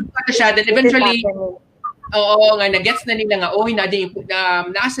 so medyo bata siya, then eventually nga na-gets na nila nga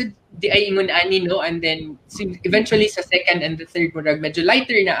nasa di ay ingon ani, no, and then eventually sa second and the third murag medyo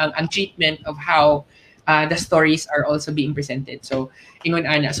lighter na ang treatment of how the stories are also being presented. So ingon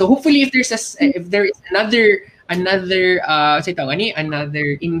ana, so hopefully if there is another another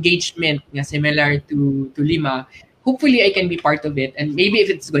engagement nga similar to Lima, hopefully I can be part of it, and maybe if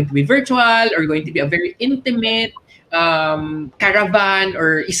it's going to be virtual or going to be a very intimate caravan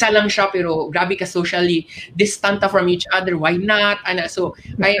or isa lang siya pero grabe ka socially distant from each other, why not? So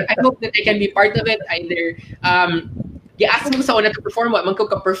I hope that I can be part of it, either i-ask mo sa una to perform, man ko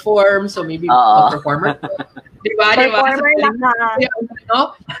ka-perform, so maybe a performer. Diba? Performer lang ka.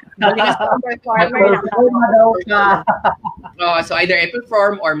 No? Performer lang ka. So either I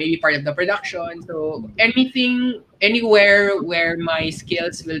perform or maybe part of the production. So anything, anywhere where my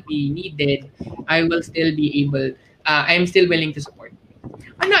skills will be needed, I will still be able, I'm still willing to support.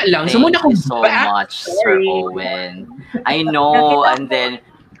 Ano lang, Thank you so much, Sir Owen. I know, and then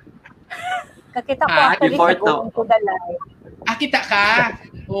kakita ko actually sa Going to the Light. Kita ka?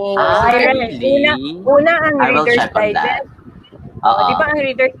 Oh, really? Una ang I will Reader's check on that. Digest. Di ba ang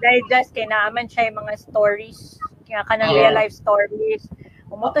Reader's Digest, kinaaman siya yung mga stories, kaya kanang real life stories.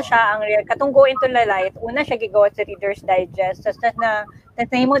 Umuto siya ang real, katong Going to the Light, una siya gigawa sa Reader's Digest, tapos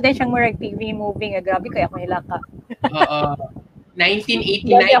mo din siyang murag TV movie nga, grabe kaya ako hilaka. 1989.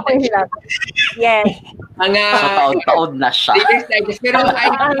 Grabe ako hilaka. Yes. Mga so taod na siya. Reader's Digest. Pero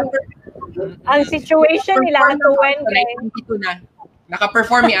ang situation nila ato when 92 na.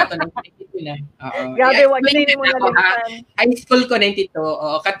 Naka-perform niya ato 92 na. Grabe, wag na mo na. High school ko 92.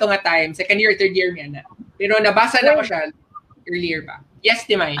 Kato nga time, second year, third year niya na. Pero nabasa na ko siya earlier pa. Yes,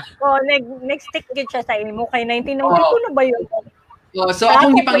 Timay. Next stick gid siya sa imo kay 1992 na ba yun? So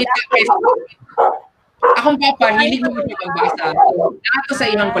akong gipangita kay akong papa hilig mo siya pagbasa. So nato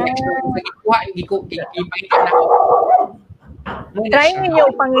sa iyang collection, gikuha gipangita na ko. Try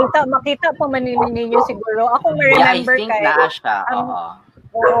ninyo pangita, makita pa man ninyo siguro. Ako ma-remember I think na siya.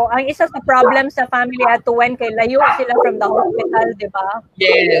 Ang isa sa problem sa family at when kay layo sila from the hospital, di ba?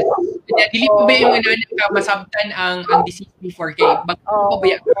 Yes. Dili pa ba yung inaanap ka masabtan ang disease before kay bago pa ba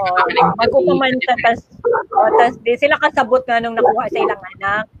yung bago pa man sa tas di sila kasabot nga nung nakuha sa ilang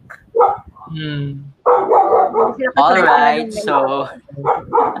anak. All right, so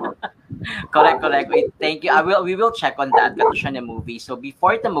correct. Wait, thank you. We will check on that. Kato siya na movie. So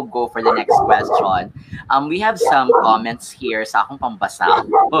before to go for the next question, we have some comments here sa akong pambasa.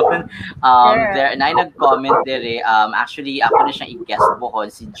 There na nag-comment dire. Actually ako na siyang i-guest buhon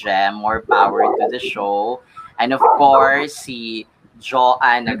si Jem. More power to the show. And of course si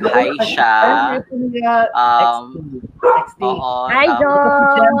Joanne nag-hi siya. Hi Jo.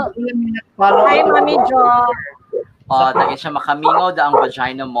 Hi Mami Jo. Dahil siya makamingaw ang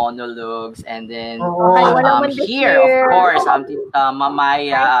vagina monologues, and then here of course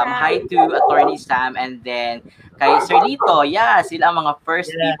Maia, hi to Attorney Sam, and then kay Sir Lito, sila ang mga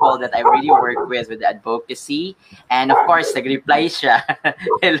first people that I really work with the advocacy, and of course nag-reply siya.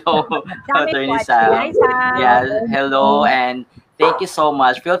 Hello Attorney Sam. Hello, and thank you so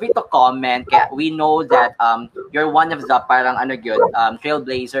much. Feel free to comment. We know that you're one of the parang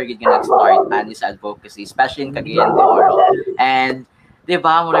trailblazer you're gonna start on this advocacy, especially in Cagayan de Oro. And di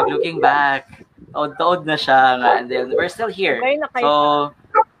ba, looking back, taod na siya nga, and then we're still here. So,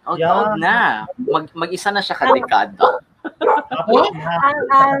 taod na. Mag-isa na siya kadekada.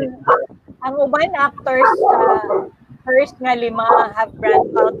 Ang uban actors first nga 5 have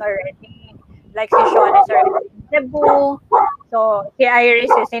branched out already. Like si Sean is already in Cebu. So, si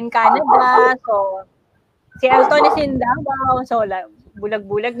Iris is in Canada. So, si Elton is in Davao. So,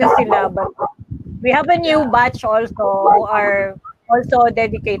 bulag-bulag na sila. But we have a new batch also who are also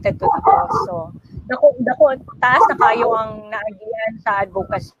dedicated to the cause. So, taas na kayo ang naagian sa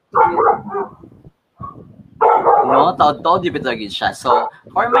advocacy. No, taod-taod di bitagin siya. So,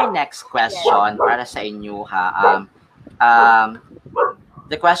 for my next question, para sa inyo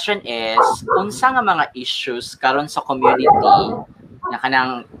the question is, unsa nga mga issues karon sa community na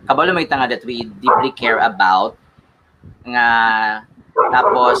kanang kabalo may tanga that we deeply care about nga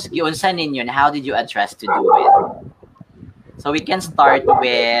tapos giunsa ninyo and how did you address to do it? So we can start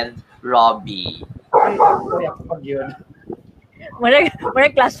with Robbie.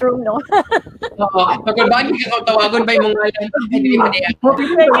 Mura classroom, no? Oo. Pagkabagi ka tawagon ba yung mga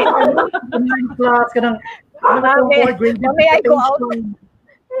class ka ng may I go out?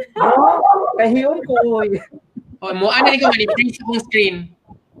 Kahiyon ko. Mo ana ko man-freeze akong screen.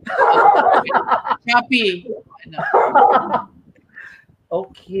 Shopee.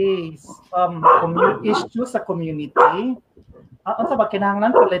 Okay. Issue sa community. Ano ba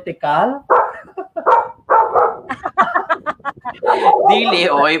kinahanglan political? Dili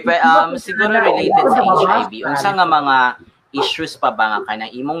siguro related sa HIV. Unsa nga mga issues pa ba nga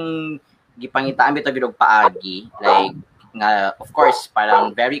kanang imong gipangitaan bitaw gid og paagi, like nga of course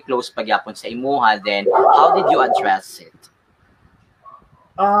parang very close pagyapon sa imuha, then how did you address it?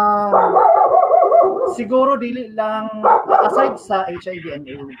 Siguro dili lang aside sa HIV and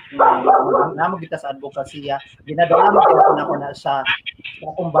AIDS namo kita sa advokasya, ginadala mo kay na sa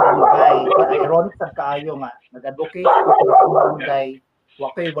akong barangay. Ironic sad kaayo nga nag-advocate ko sa akong barangay,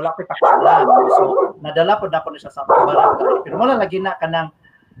 wala ko'y pakialam. So nadala po na siya sa akong barangay, pero wala lagi na kanang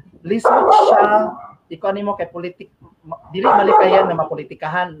lisod siya. Ikaw animo kay dili malikayan na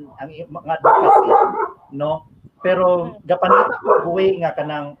mapolitikahan ang mga advocacy, no? Pero gapanita ko way nga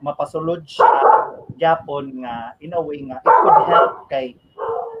kanang mapasulod siya gyapon nga in a way nga it could help kay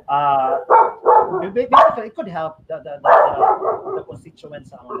it could help the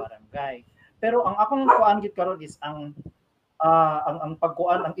constituents sa mga barangay. Pero ang akong kuan gid karon is ang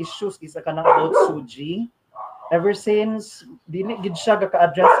pagkuan ang issues is kanang about SUGI. Ever since dili gid siya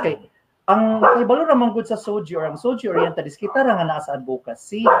ka-address kay ang nakahibalo ramang good sa SOGI or ang SOGI oriented kita ra nga naa sa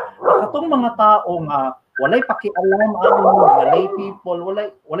advocacy. Katong mga tao nga walay pakialam ani mga lay people,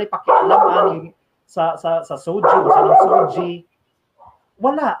 walay pakialam ani sa SOGI o sa SOGI.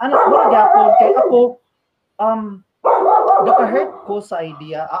 Wala gyapon kay ako gaka-hurt ko sa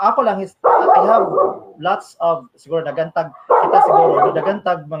idea. Ako lang I have lots of siguro dagantag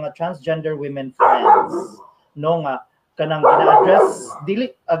mga transgender women friends no nga kanang gina-address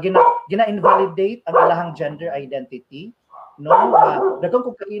dili gina-invalidate ang ilahang gender identity, no? Daghang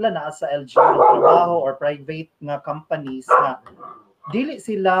kog kaila na sa LGU trabaho or private nga companies nga dili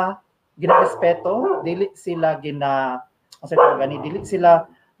sila gina-respeto, dili sila dili sila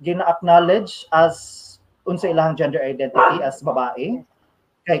gina-acknowledge as unsa ilahang gender identity as babae.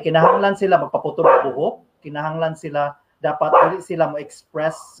 Kay kinahanglan sila magpaputol og buhok, kinahanglan sila dapat dili sila mo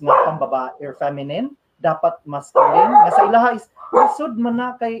express nga pambabae or feminine, dapat masculine nga sa ilaha is lisod man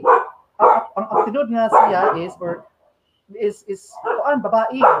na kay ang tinod nga siya is or is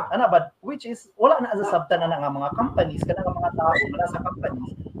babae ana ba, which is wala na sa sabtan na nga mga companies kana nga mga tao na sa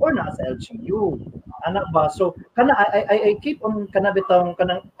companies or na sa LGU ana ba. So kana I keep on kana bitong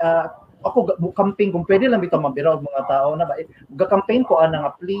kanang ako campaign kung pwede lang bitaw mabira og mga tao na ba ga-campaign ko ana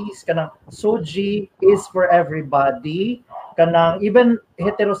nga please kanang Soji is for everybody, kanang even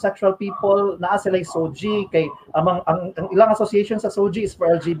heterosexual people naa sila Soji kay ang ilang association sa Soji is for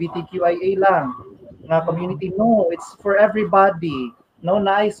LGBTQIA lang nga community. No, it's for everybody. No,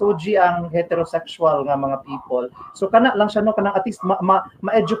 naay Soji ang heterosexual nga mga people. So kana lang siya no kanang at least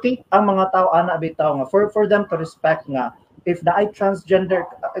ma-educate ang mga tao ana bitaw nga for them to respect nga if naay transgender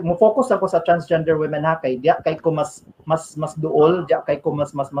mo focus ako sa transgender women ha kay diya kay ko mas duol diya kay ko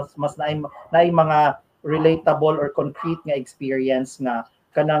mas naay mga relatable or concrete nga experience nga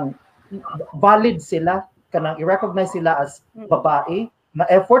kanang valid sila, kanang i-recognize sila as babae na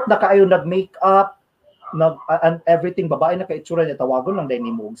effort na kaayo nag-make up and everything, babae na kaitsura niya tawagon lang dahil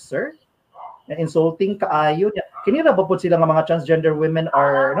ni mo sir na insulting kaayo niya kini ra ba pud sila nga mga transgender women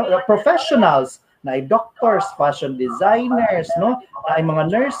are professionals na ay doctors, fashion designers, no, na ay mga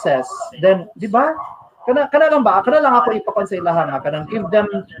nurses, then di ba kana lang ako ipakon sa ilahan nga kanang give them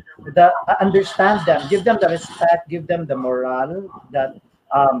the understand them, give them the respect, give them the moral that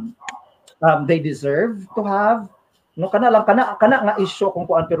they deserve to have, no, kana nga issue kung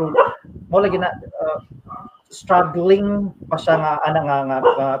kuan pero mo lagi na struggling pa siya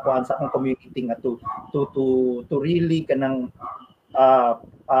nga kuan sa akong community nga to really kanang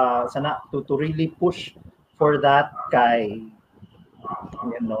sana to really push for that kay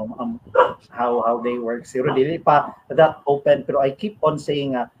how they work zero dili pa that open pero I keep on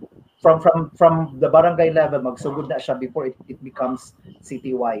saying from the barangay level magsugod na siya before it becomes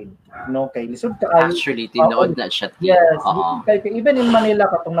citywide, no, kay lisod ka actually tinood na siya. Yes, kay even in Manila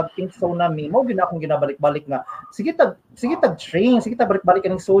katong nag-think tsunami mo gina akong ginabalik-balik nga sige tag train, sige tag balik-balik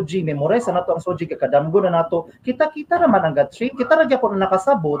kaning Soji, memorize na nato ang Soji kakadamgo na nato, kita raman ang train, kita ra gyapon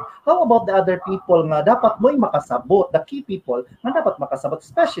nakasabot. How about the other people nga dapat mo'y makasabot, the key people nga dapat makasabot,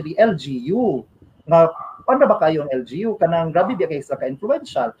 especially LGU nga paano ba kayo ang LGU kanang grabe biya kay sa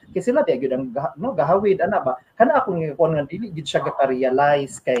ka-influential kay sila biya gyud ang gahawid ana ba kana akong ngikon nga dili gid siya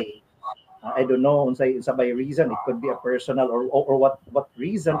ga-realize kay I don't know unsay by reason, it could be a personal or what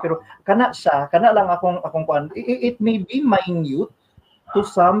reason pero kana lang akong kuan it may be minute to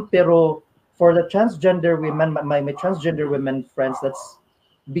some pero for the transgender women my transgender women friends that's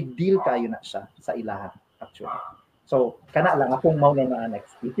big deal kayo na siya sa ilaha actually. So, kana lang akong mauna na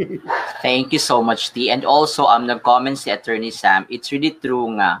next. Thank you so much, T. And also, nag-comment si Attorney Sam, it's really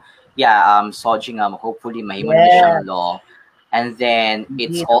true nga, Soji nga, hopefully mahimo na siyang law. And then,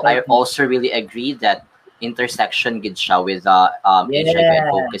 I also really agree that intersection gid siya with HIV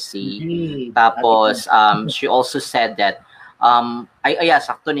advocacy. Tapos, she also said that,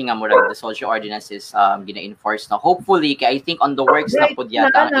 sakto ni nga murag the social ordinance is gina-enforce na. Hopefully, kay I think on the works na pud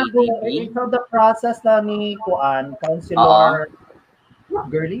yata ang ADB. So the process na ni Kuan, Councilor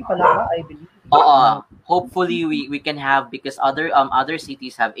Girly pala I believe. Hopefully we can have because other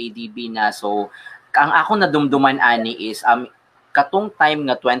cities have ADB na. So ang ako nadumduman ani is katong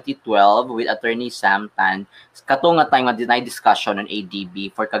time nga 2012 with Attorney Sam Tan, katong nga time nga deny discussion on ADB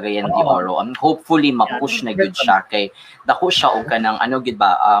for Cagayan de Oro. Hopefully mapush na gud siya kay dako siya og kanang gid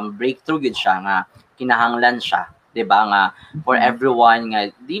ba breakthrough gid siya nga kinahanglan siya, 'di ba nga for everyone nga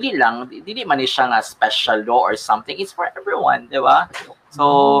dili man ni siya nga special law or something, it's for everyone, 'di ba?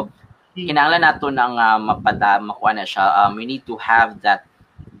 So kinahanglan nato nang makuha na siya. We need to have that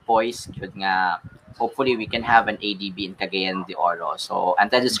voice gud nga hopefully we can have an ADB in Cagayan de Oro. So,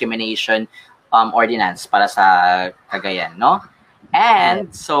 anti-discrimination ordinance para sa Cagayan, no? And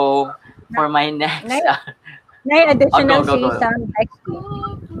so, for my next... May additional si Sam XP.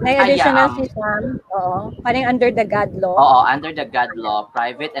 May additional si Sam. Parang under the GAD law. Under the GAD law,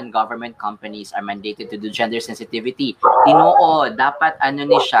 private and government companies are mandated to do gender sensitivity. Tinoo, dapat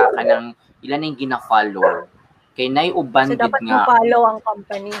ni siya, kanang ilan yung gina-follow. Kay naiuban so, dapat ma-follow ang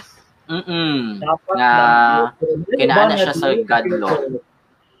companies. Nga kinahanglan siya sa GAD law.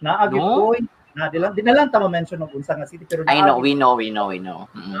 Naagid ko di na lang tama mention ng unsa nga city pero I know, we know.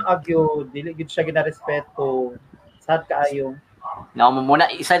 Naagyo dili gid siya gina-respeto. Sad kaayo. No, muna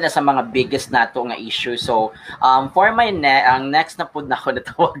isa na sa mga biggest nato nga issue. So, for my ang next na pud nako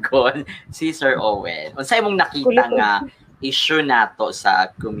natawagon si Sir Owen. Unsa imong nakita nga issue nato sa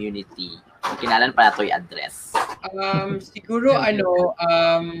community? Kinalan pa nato i-address. Siguro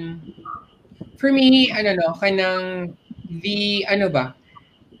for me kanang the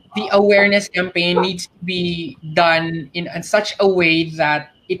awareness campaign needs to be done in such a way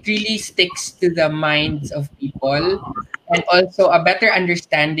that it really sticks to the minds of people, and also a better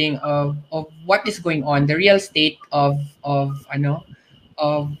understanding of what is going on, the real state of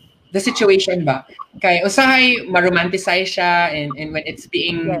the situation ba. Kay usahay maromanticize siya, and when it's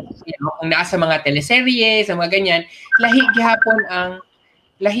being, Yes. kung nasa mga teleserye, sa mga ganyan, lahi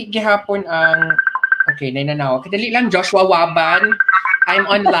gihapon ang okay, nainanaw. Kadali lang, Joshua Waban, I'm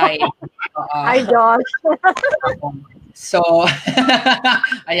online. Hi, Josh. So,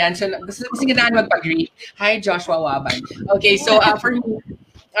 ayan. So, gusto ganaan magpag-greet. Hi, Joshua Waban. Okay, so for me,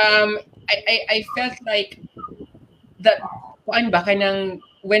 I felt like that, kuan ba, kanang,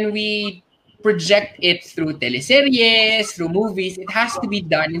 when we project it through teleseries, through movies, it has to be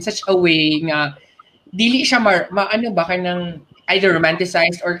done in such a way nga, dili siya ano ba, kanang, either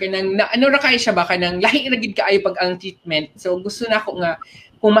romanticized or kanang, ano ra kayo siya ba, kanang, lahi ra gid kaayo pag ang treatment. So, gusto na ko nga,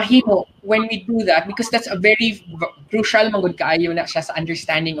 kung mahimo when we do that, because that's a very crucial manggod kaayo na siya sa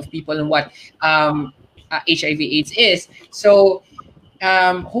understanding of people and what HIV/AIDS is. So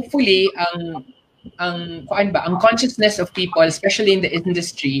hopefully ang kuan ba, ang consciousness of people, especially in the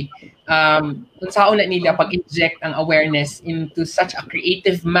industry, kung saan na nila pag-inject ang awareness into such a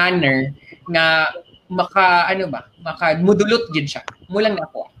creative manner nga maka mudulot gid siya. Mulang na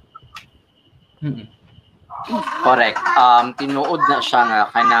ako. Correct. Tinuod na siya nga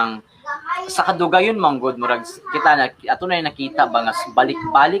kanang sa kadugayon manggod murag kita na ato na nakita ba nga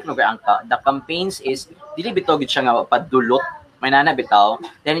balik-balik no ang the campaigns is dili bitaw gid siya nga padulot may nana bitaw,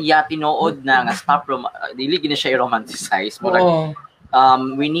 then tinuod na nga stop dili gid siya i-romanticize murag.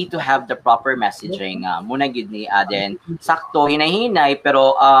 We need to have the proper messaging muna gid ni then sakto hinay-hinay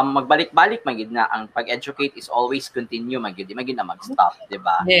pero magbalik-balik magid na ang pag-educate is always continue magid di magid na mag-stop, di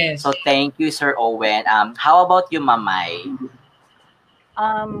ba? Yes. So thank you Sir Owen. How about you Mamay?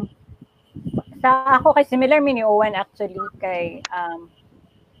 Sa ako kay similar mi ni Owen actually kay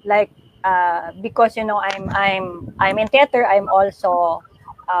like because you know I'm in theater, I'm also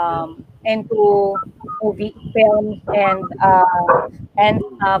into movie films and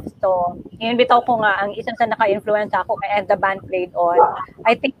stuff. So, yun bitaw ko nga ang isang sa naka-influence ako and the band played on.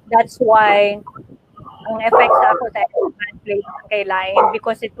 I think that's why ang effects ako sa band played on kay Line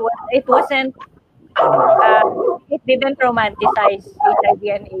because it wasn't it didn't romanticize HIV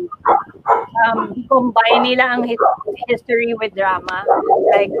and AIDS. Combine nila ang history with drama,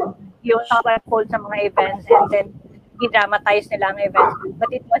 like yung tungkol sa mga events and then i-dramatize nila ang events, but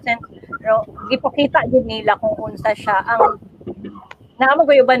it wasn't gipakita din nila kung unsa siya ang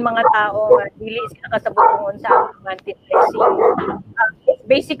naamaguyuban mga tao dili sila kasabot kung unsa ang romanticizing. It's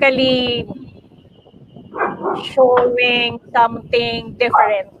basically showing something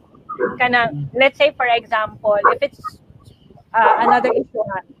different. Let's say for example, if it's another issue,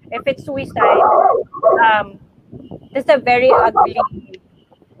 if it's suicide, it's a very ugly,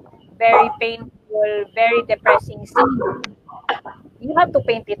 very painful, very depressing scene. You have to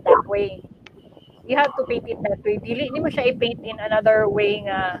paint it that way. Dili mo siya i-paint in another way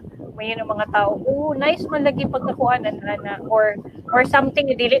nga may yung mga tao, nice man lagi pagkakuan na or something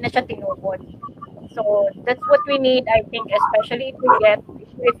dili na siya tinuod. So that's what we need, I think, especially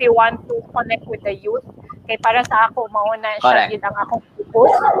if you want to connect with the youth. Kay para sa ako mauna siya yun ang akong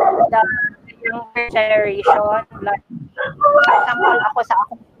focus, the younger generation. Like, for example, ako sa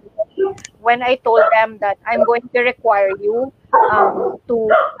akong when I told them that I'm going to require you to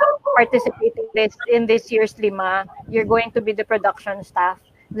participate in this year's Lima, you're going to be the production staff.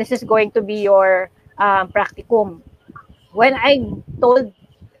 This is going to be your practicum. When I told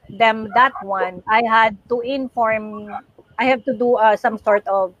them that one, I had to do some sort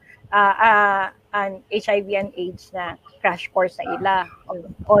of an HIV and AIDS na crash course sa ila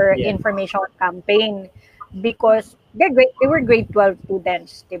or information campaign because they were grade 12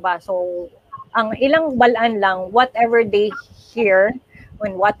 students, diba? So, ang ilang balaan lang, whatever they hear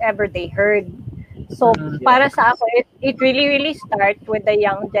and whatever they heard. So, para sa ako, it really starts with the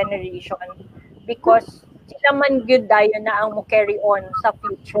young generation because sila man good dayo na ang mo carry on sa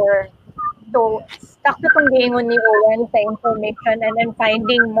future. So, sakto itong giingon ni Owen sa information and then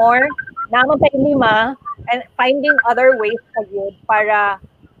finding more, naman tayo lima, and finding other ways pa yun para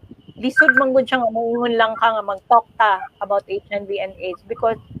lisod man gud siya nga moingon lang ka nga mag-talk ta about HIV and AIDS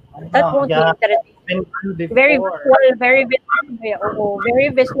because that won't be interesting. Very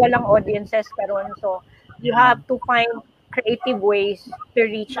visual ang audiences karon, so you have to find creative ways to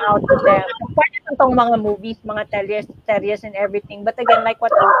reach out to them. Pwede itong mga movies, mga series and everything, but again, like what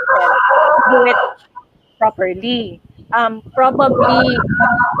I said, do it properly. Probably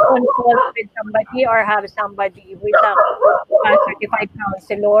consult with somebody or have somebody with a certified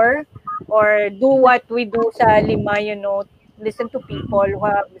counselor or do what we do sa Lima, listen to people who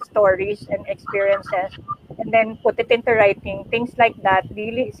have stories and experiences and then put it into writing, things like that.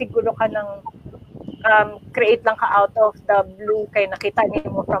 Dili siguro ka ng create lang ka out of the blue kay nakita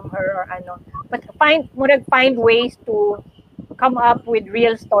nimo from her or ano. But find ways to come up with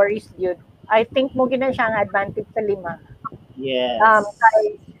real stories, dude. I think mo gina siya ang advantage sa lima. Yes.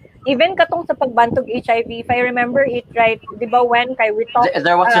 Even katong sa pagbantog HIV, if I remember it right, di ba when kay we talked...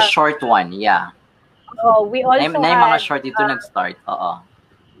 There was a short one, yeah. Oh, we also na yung mga short dito nag-start, oo.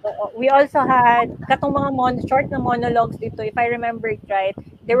 We also had katong mga short na monologues dito, if I remember it right,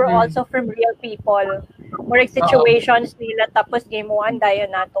 they were also from real people. More situations nila, tapos game one, dayo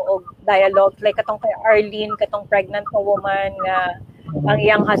nato og dialogue. Like katong kay Arlene, katong pregnant na woman nga ang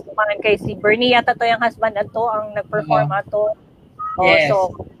iyang husband, kay si Bernie yata to yung husband ato ang nag-perform ato. Yes.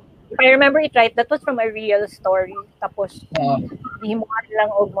 So, if I remember it right, that was from a real story. Tapos, himuan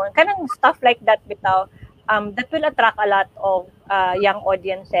lang og mo. Kanang stuff like that bitaw, that will attract a lot of young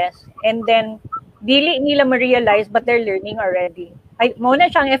audiences. And then, dili nila ma-realize but they're learning already. Ay,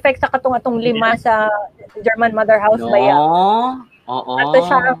 muna siyang effect sa katong-atong lima sa German Mother House Maia. Oo. Ato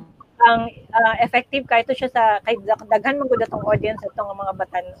siya ang effective kay ito siya sa kay daghan man gud atong audience atong mga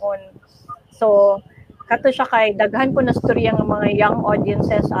batanon. So, kato siya kay daghan ko na storya ng mga young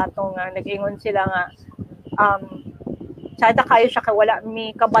audiences atong nag-ingon sila nga sada kayo siya kay wala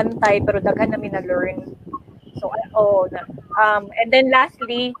mi kabantay pero daghan na mi na learn. So and then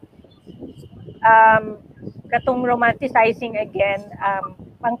lastly katong romanticizing again,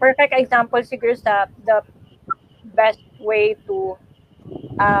 ang perfect example siguro sa the best way to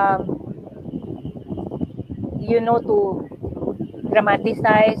to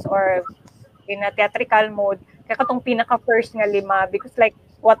dramatize or in a theatrical mode, kaya katong pinaka-first nga lima, because like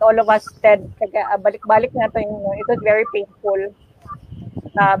what all of us said, balik-balik na ito, it was very painful.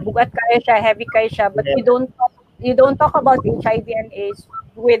 Bugat kayo siya, heavy kayo siya, but you don't talk about HIV and AIDS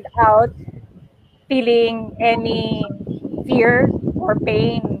without feeling any fear or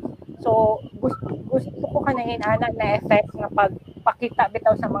pain. So, gusto ko kanahin na effect na pagpakita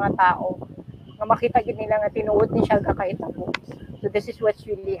bitaw sa mga tao, na makita gid nila nga tinuod ni siya kakaitabo. So, this is what's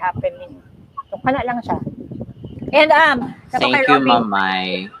really happening. So, kana lang siya. And thank you,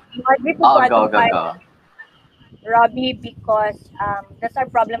 Mamay. Go. Robbie, because that's our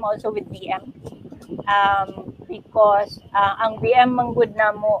problem also with BM. Because ang BM manggod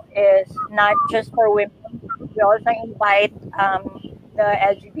namo is not just for women. We also invite the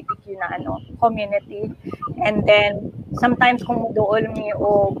LGBTQ na community. And then sometimes kung dool mi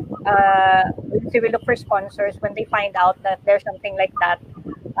o we look for sponsors when they find out that there's something like that.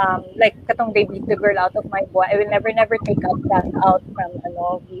 Like katong they beat the girl out of my boy, I will never take that out from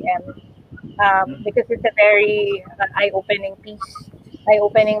BM, because it's a very eye-opening piece,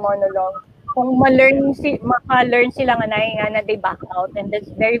 eye-opening monologue. Kung maka-learn sila nga na they back out, and that's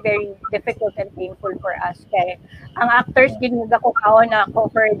very very difficult and painful for us. Kaya ang actors ginuga ko na for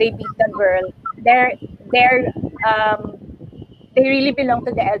they beat the girl, they really belong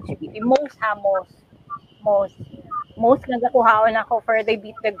to the LGBT. Most nagakuhaon ako for they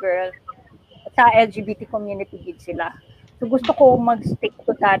beat the girl sa LGBT community gid sila. So gusto ko mag-stick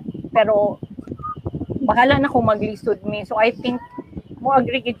to that, pero bahala na kung maglisod me. So I think mo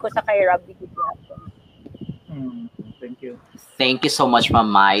agree gid ko sa kay Robbie gid yapon. Thank you. Thank you so much,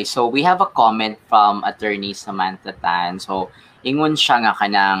 Mamay. So we have a comment from attorney Samantha Tan. So ingon siya nga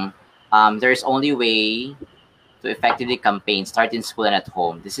kanang there's only way to effectively campaign, start in school and at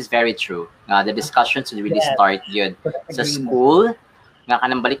home. This is very true. The discussions should really start yun sa school. Nga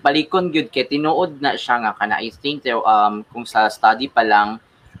kanang balik-balikon yun, kaya tinuod na siya nga kana. I think there, kung sa study pa lang,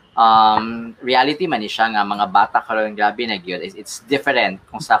 reality man siya nga mga bata karon grabe na yun. It's different.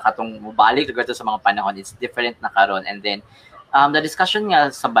 Kung sa katong mubalik regardless sa mga panahon, it's different na karon. And then, the discussion nga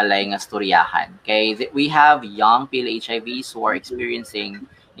sa balay nga storyahan. Okay, we have young PLHIVs who are experiencing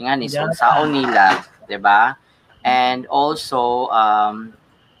nga ni saon nila, 'di ba? And also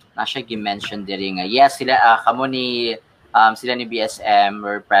na siya gi-mention diri nga yes sila sila ni BSM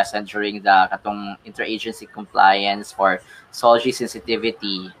were present during the katong interagency compliance for SOLG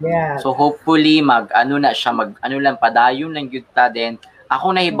sensitivity. Yeah. So hopefully lang padayon lang gyud ta. Then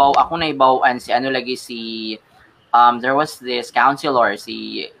ako nahibaw-an si there was this counselor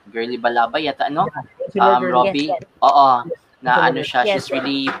si Girly Balabay yata Robbie. Oo. Na she's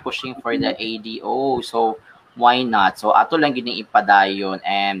really pushing for the ADO. So why not? So ato lang gid ipadayon,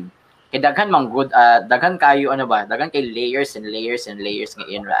 and kay daghan man good daghan kayo daghan kay layers and layers and layers nga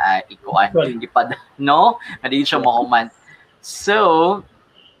hindi siya mahuman. So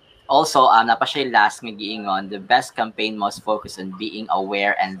also napa siya last nga giingon, the best campaign must focus on being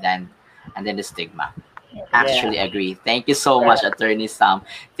aware and then the stigma. Actually agree. Thank you so much, Attorney Sam.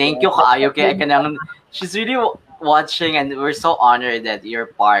 Thank you kaayo kay kanang she's really watching and we're so honored that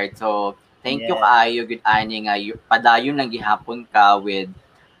you're part. So thank you Yes. kaayo good ani nga padayon nang gihapon ka with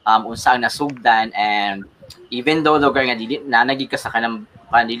unsang nasugdan and even though lugar nga dili na nagig ka sa kanang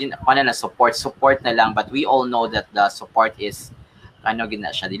dili na support na lang but we all know that the support is ano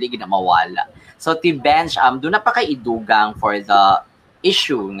gina siya dili gina mawala. So ti bench do na pa kay idugang for the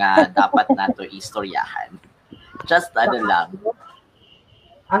issue nga dapat nato istoryahan. Just ano lang.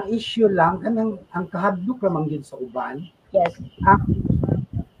 Ang issue lang kanang ang kahadlok ramang gyud sa uban. Yes.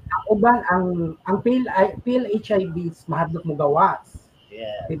 Ang uban ang PLHIVs mahadlok mo gawas.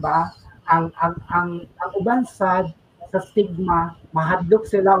 Yes. Diba? Ang uban sad sa stigma mahadlok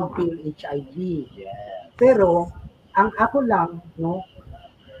sila og PLHIV. Yes. Pero ang ako lang no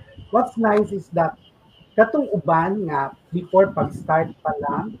what's nice is that katong uban nga before pag-start pa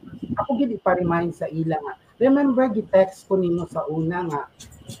lang ako gid ipa-remind sa ila nga remember gi-text ko ninyo sa una nga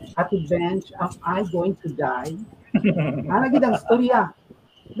Ate Bench, am I going to die? Ana gid ang storya.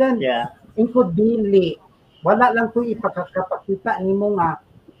 Then Yeah. ingko dili wala lang ko ipakakapakita nimo nga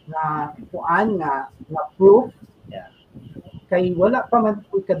kuan nga proof. Yeah. Kay wala pa man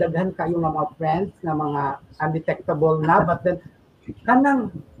ko kadaghan kayo nga mga friends nga mga undetectable na but then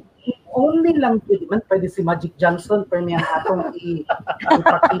kanang only lang yun, man pwede si Magic Johnson per may ang atong ipakita.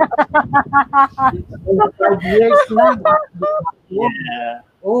 5 years na. Yeah.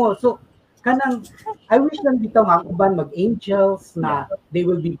 Oh, so kanang I wish lang dito nga ang uban mag-angels na they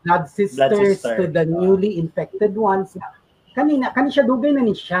will be blood sisters sister. to the newly infected ones. Kani siya dugay na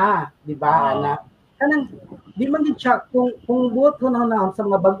ni siya, di ba? Na kanang di man gid siya kung buot ko na sa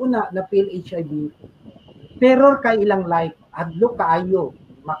mga bago na PLHIV. Terror kay ilang life, adlo kaayo,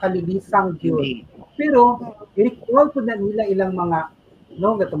 makalilisang gyud. Pero i-recall ko na nila ilang mga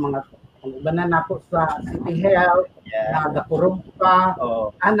no gato mga banan nako sa City Health, nagakurog pa.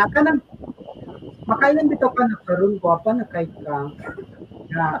 Anak kanang makailan bitaw ka na karon ko pa na kay ka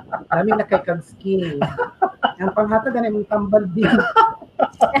na dami na kay kag skin. Ang panghatag na imong tambal din.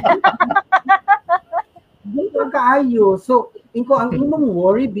 Dito kaayo. So, inko ang imong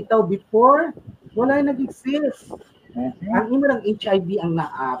worry bitaw before wala nag-exist. Ang imo lang HIV ang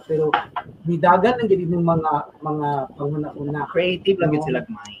naa pero bidagan ang gid mga panguna-una. Creative lang gid sila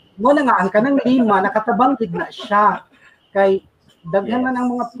kumain. Mo na nga ang kanang lima nakatabang gid na siya kay daghan man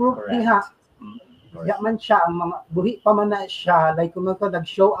ang mga proof diha. Ya man siya ang mga buhi pa man na siya like kung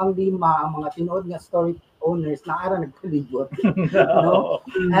nag-show ang lima ang mga tinuod nga story owners na ara nagpalibot. No?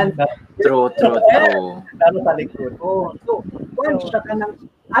 And True. Lalo sa likod. oh, so when siya kanang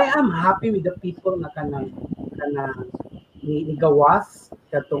I am happy with the people na kanang ni gawas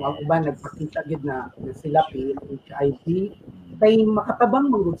katong ang uban nagpakita gid na sila HIV kay makatabang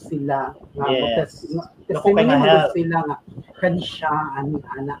mangud sila nga testimony mangud sila nga kani siya ani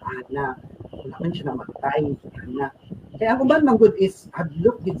ana wala man siya namatay ana kay ang uban mangud is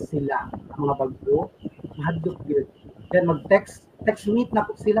hadlok gid sila ang mga bagyo hadlok gid then mag-text meet na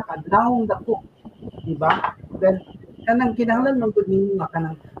po sila kadlawong dako di ba then kanang kinahanglan mangud ninyo nga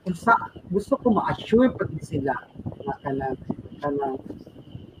kanang unsa gusto ko ma-assure pag sila nga kanang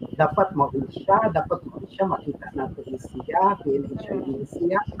dapat mo siya makita nato siya PLHIV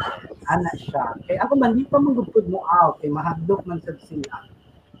siya ana siya kay ako man di pa manggugod mo out kay mahadlok man sad sila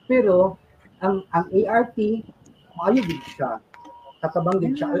pero ang ART maayo gid siya katabang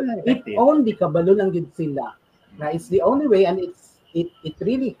gid siya if only kabalo lang gid sila na it's the only way and it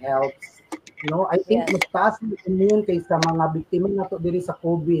really helps. No, I think mas taas ang immune kaysa mga biktima nato diri sa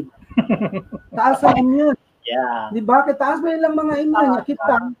COVID. Taas ang immune. Yeah. Di ba? Kaya taas ba ilang mga immune niya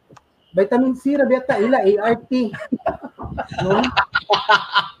kita? Vitamin C rabeta ila ART. No?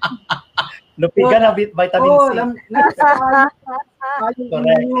 Lupigan na vitamin C. Nasa kayong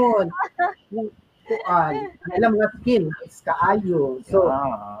immune. Kuan. Ilang mga skin is kaayo. So,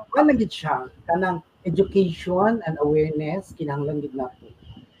 ano gid siya? Kanang education and awareness kinahanglan gid nato.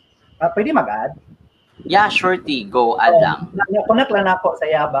 Pwede mag-add? Yeah, shorty. Go, add lang. Nakunak lang ako sa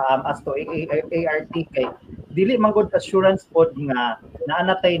yaba as to ART kay dili man good assurance pod nga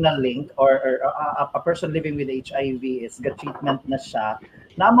naanatay na link or a person living with HIV is got treatment na siya.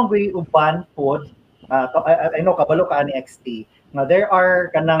 Namang gay uban pod I know kabalo ka ni XT nga there are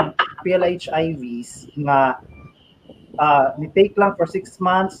kanang PLHIVs nga ni take lang for 6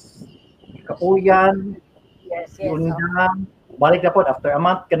 months kauyan yun balik na po after a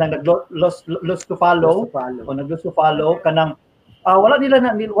month kanang lost to follow o nag-lost to follow kanang wala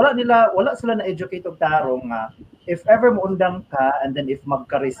sila na educate og tarong nga if ever mo undang ka and then if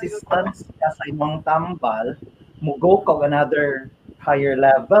magka-resistance ka sa imong tambal mo go ka another higher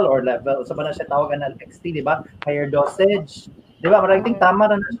level or level sa ba na siya tawag na XT, di ba? Higher dosage. Di ba? Maraming tama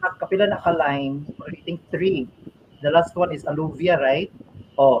na siya kapila na ka-line. I think 3. The last one is alluvia, right?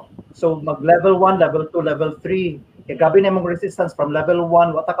 Oh, so mag level 1, level 2, level 3. Kaya gabi na mong resistance from level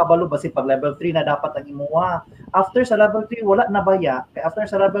 1, wata kabalo basi pag level 3 na dapat ang imuha. After sa level 3, wala na baya. Kaya after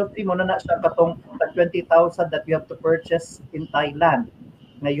sa level 3, mo na siya katong 20,000 that you have to purchase in Thailand.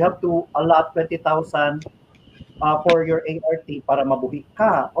 Na you have to allot 20,000 for your ART para mabuhi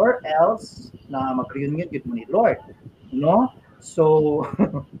ka, or else na mag-reunion yun mo ni Lord, no? So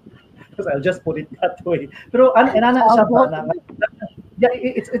I'll just put it that way. Pero inana siya pa na yeah,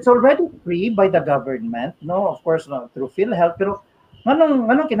 it's already free by the government, no? Of course, no, through PhilHealth, pero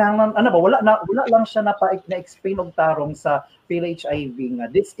anong kinahanglan, ano ba, wala lang siya na-explain og tarong sa PhilHIV nga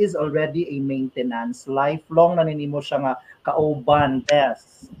this is already a maintenance, lifelong na ninimo siya nga kauban,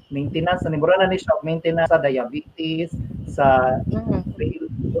 yes, maintenance na nimura na ni siya, maintenance sa diabetes, sa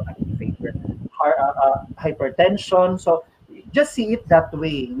hypertension. So just see it that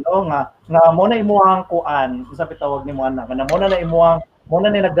way, no? Nga mo na imuhang kuan, sabi tawag ni mo ana, nga mo na imuhang, mo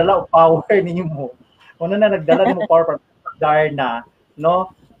na ni nagdala og power ninyo mo na nagdala nimo power para Darna, no?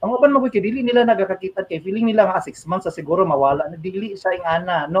 Ang uban mo dili nila nagakakita kay feeling nila nga 6 months sa siguro mawala na dili sa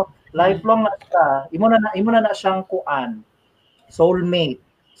ingana, no? Lifelong na siya. Imo na siyang kuan, soulmate.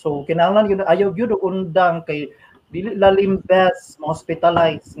 So kinahanglan yun ayaw gyud undang kay dili lalim best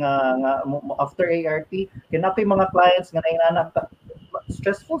hospitalize nga after ART kinapay mga clients nga nainana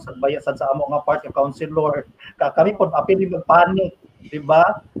stressful sa bayasan sa amo nga part ng counselor kami pod apil ni panic, di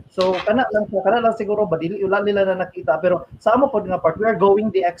ba? So kana lang siguro ba dili ulan nila na nakita, pero sa amo pod nga part we are going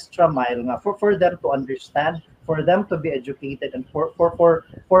the extra mile nga for them to understand, for them to be educated, and for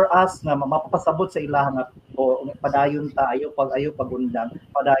us nga mapapasabot sa ilaha nga padayon ta ayo pagundang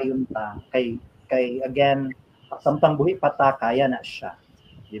padayon ta kay again samtang buhi pata kaya na siya,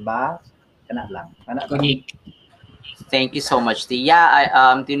 di ba? Kana lang. Thank you so much, Tia.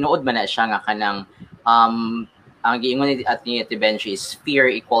 Tinuod man na siya nga kanang ang giingon ni at ni Benji is fear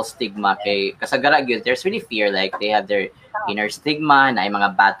equals stigma kay kasagara gyud there's really fear, like they have their inner stigma na ay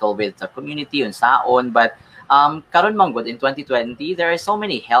mga battle with the community unsaon, but karon man gud in 2020 there are so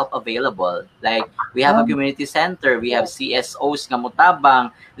many help available, like we have a community center, we have CSOs nga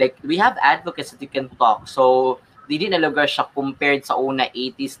mutabang, like we have advocates that you can talk. So dili na lugar siya compared sa una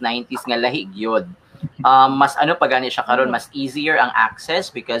 80s 90s nga lahi gyud. Mas ano pa gani siya karon, mas easier ang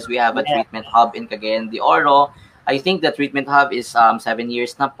access because we have a treatment hub in Cagayan de Oro. I think the treatment hub is 7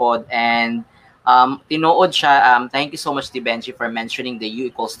 years na pod, and tinuod siya. Thank you so much to Benji for mentioning the U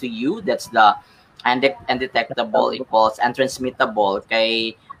equals to U. That's the undetectable equals untransmittable.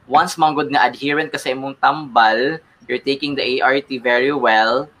 Kay once manggod nga adherent ka sa imong tambal, you're taking the ART very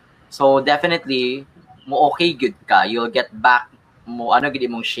well. So definitely mo okay good ka. You'll get back mo ano gid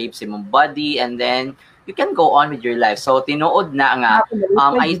imong shape sa imong body, and then you can go on with your life. So tinuod na nga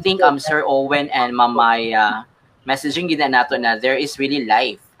I think Sir Owen and Maia messaging gid na nato na there is really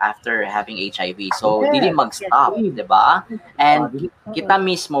life after having HIV. So dili mag-stop, di ba? And kita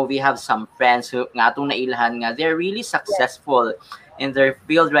mismo we have some friends who nga atong nailhan nga they're really successful in their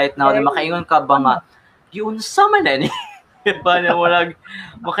field right now. Na makaingon ka ba nga yun sa man ni diba na murag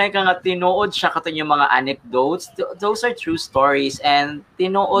makay ka nga tinuod siya kato yung mga anecdotes. Those are true stories, and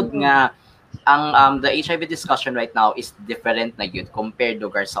tinuod nga ang the HIV discussion right now is different na yun compared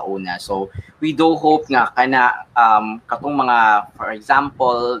lugar sa una. So we do hope nga kana katong mga, for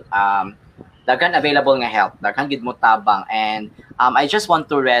example, daghan available nga help, daghan gid mo tabang. And I just want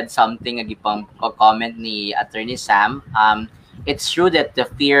to read something nga gipang comment ni Attorney Sam. It's true that the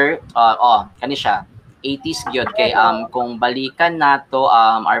fear kani siya 80s gyud kay kung balikan nato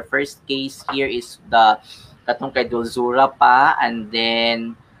our first case here is the katong kay Dulzura pa, and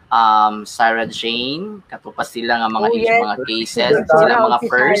then Sarah Jane kato pa sila nga mga mga cases sila mga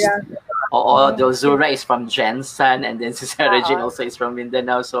first. Dulzura is from Jensen, and then si Sarah Jane also is from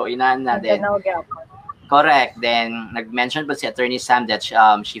Mindanao, so inana din. Correct. Then nag-mention pa si Attorney Sam that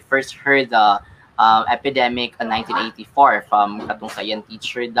she first heard the epidemic in 1984 from katong sayan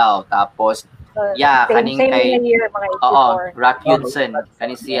teacher daw, tapos kaning kay Rock Hudson,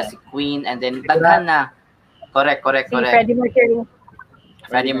 kaning siya si Queen, and then daghan na. Correct.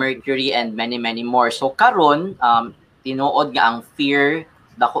 Freddie Mercury and many more. So karon tinuod nga ang fear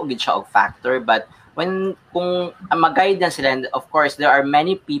dako gid siya og factor, but kung mag-guide na sila, and of course there are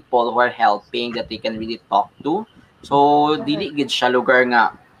many people who are helping that they can really talk to. So dili gid siya lugar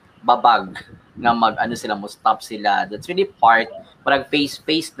nga babag nga mag-ano sila mo stop sila. That's really part parang face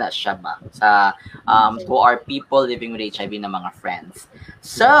na siya ba sa to our people living with HIV na mga friends.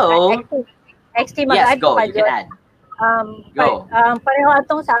 So XT yes, go, you can add. Go. Pareho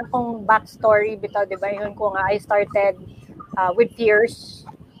atong sa akong backstory bitaw, di ba? Yun ko nga, I started with fears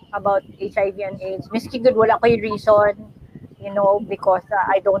about HIV and AIDS. Miski good, wala ko'y reason, because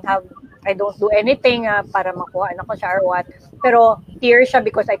I don't do anything para makuha na ko siya or what. Pero fear siya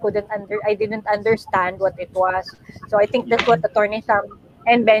because I didn't understand what it was. So I think that's what Attorney Sam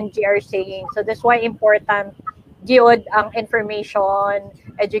and Benji are saying. So that's why important gyud ang information,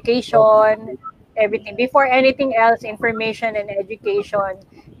 education, everything. Before anything else, information and education.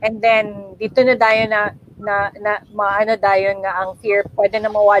 And then dito na dayon na maano dayon nga ang fear, pwede na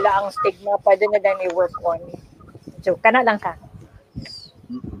mawala ang stigma, pwede na dayon i-work on. So kana lang ka.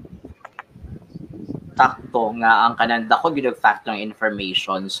 Takto nga ang kananda ko gid factor ng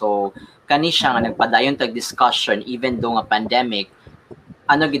information. So kani siya nga nagpadayon tag discussion even though nga pandemic,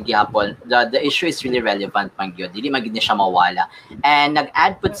 ano gid gihapon, the issue is really relevant pang gyud, dili magid niya siya mawala. And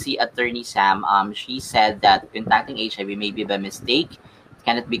nag-add pud si Attorney Sam, she said that contacting HIV may be by mistake,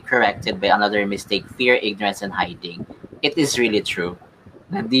 cannot be corrected by another mistake, fear, ignorance, and hiding. It is really true.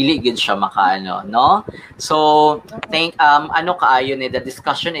 Na dili gid siya makaano, no? So ano kaayo ni the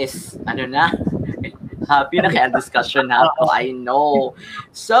discussion is happy na kaya discussion nato, I know.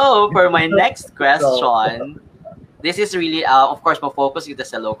 So for my next question, this is really, of course, focus dito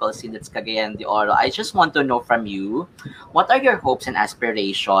sa local scene that's Cagayan de Oro. I just want to know from you, what are your hopes and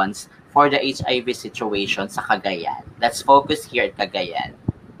aspirations for the HIV situation sa Cagayan? Let's focus here at Cagayan.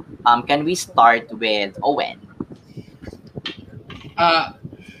 Can we start with Owen?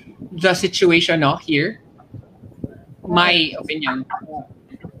 The situation here, my opinion,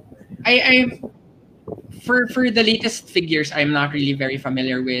 I for the latest figures, I'm not really very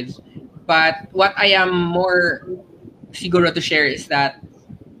familiar with, but what I am more siguro to share is that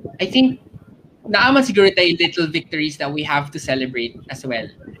I think naaman siguro tayo little victories that we have to celebrate as well.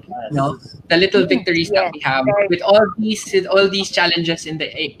 No, the little victories that we have with all these challenges in the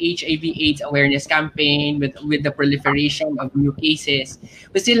HIV/AIDS awareness campaign, with the proliferation of new cases,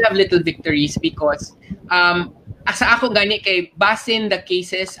 we still have little victories because sa ako gani kay basin the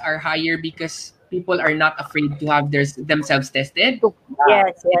cases are higher because people are not afraid to have themselves tested.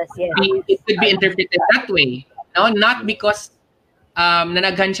 Yes. It could be interpreted that way. No, not because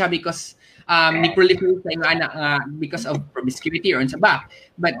nanaghan siya because ni proliferate sa yung anak because of promiscuity or unsa ba.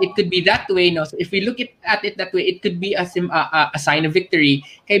 But it could be that way, no. So if we look at it that way, it could be a sign of victory.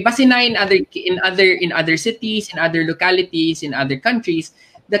 Kay basin na in other cities, in other localities, in other countries,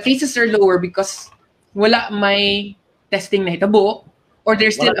 the cases are lower because wala may testing na hitabo, or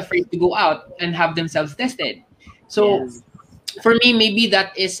they're still afraid to go out and have themselves tested. So for me, maybe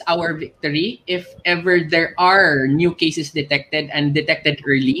that is our victory if ever there are new cases detected and detected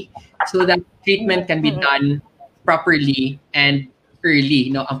early, so that treatment can be done properly and early,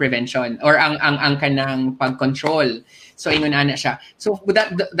 no, ang prevention or ang kanang pag-control. So ingon ana siya. So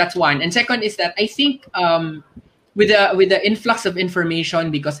that's one. And second is that I think with the influx of information,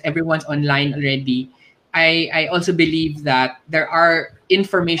 because everyone's online already, I also believe that there are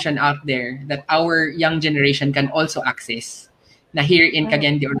information out there that our young generation can also access na here in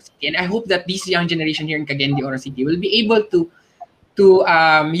Cagayan de Oro City. And I hope that this young generation here in Cagayan de Oro City will be able to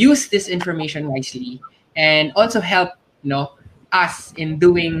use this information wisely and also help us in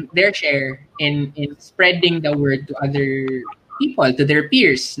doing their share in spreading the word to other people, to their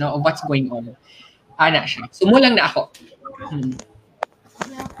peers, of what's going on. Ana siya. Sumulang na ako.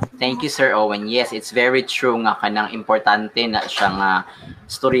 Thank you, Sir Owen. Yes, it's very true nga kanang importante na siya nga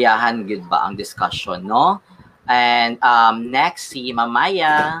storyahan gud ba ang discussion, no? And next si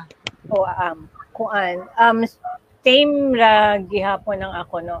Maia. Same ra gihapon ng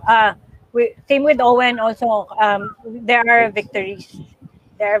ako, no. Same with Owen also. There are victories.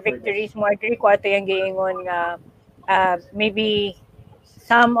 Mo agree ko ato yung giingon nga maybe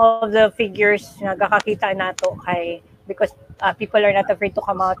some of the figures nga gakakita nato kay because people are not afraid to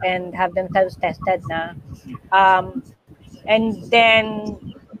come out and have themselves tested na. And then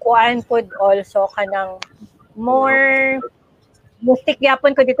kuan pud also kanang more mustik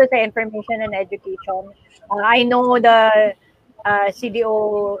yapon ko dito sa information and education. I know the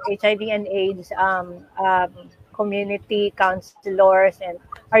CDO HIV and AIDS community counselors and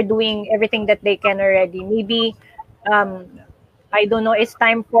are doing everything that they can already. Maybe I don't know, it's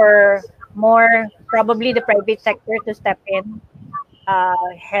time for more probably the private sector to step in,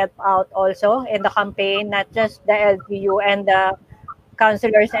 help out also in the campaign, not just the LGU and the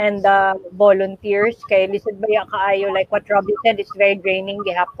counselors and the volunteers. Kay lisod ba kaayo, like what Robbie said, it's very draining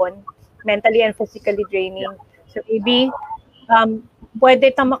gihapon, mentally and physically draining. So maybe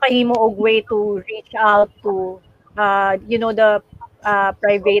pwede ta makahimo og way to reach out to the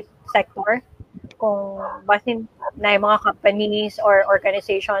private sector kung basin na yung mga companies or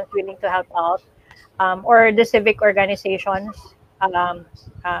organizations willing to help out, or the civic organizations.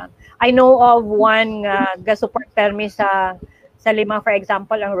 I know of one ga-support permi sa lima, for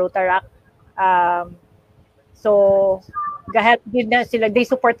example, ang Rotaract. So, gahelp din na sila, they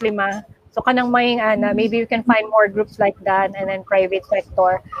support lima. So, kanang may maybe you can find more groups like that, and then private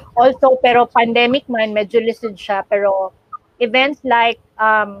sector. Also, pero pandemic man, medyo listed siya, pero events like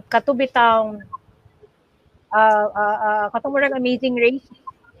katubitang katumurang Amazing Race.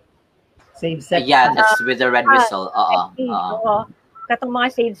 Save sex. Yeah, that's with the red whistle. Katong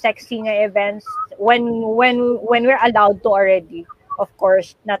mga Save Sexy nga events when we're allowed to already. Of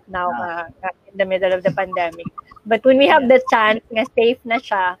course, not now in the middle of the pandemic. But when we have the chance nga safe na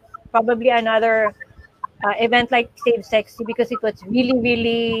siya, probably another event like Save Sexy, because it was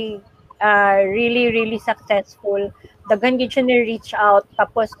really successful. Daghan gid siya ni-reach out.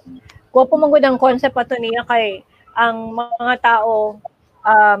 Tapos, kuha po manggod ang concept ato niya kay ang mga tao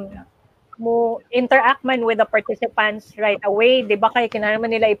mo interact man with the participants right away. Di ba kay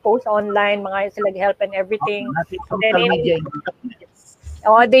kinahanglan nila i-post online, mga sila help and everything. Social media.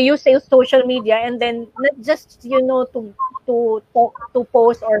 They use social media, and then not just to talk, to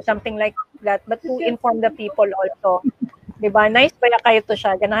post or something like that, but to inform the people also. Diba? Nice ba kayo to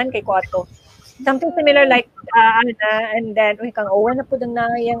siya? Ganahan kay ko ato. Something similar like and then kang Owen na po na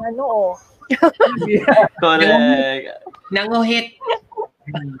yung Correct. Nanguhit.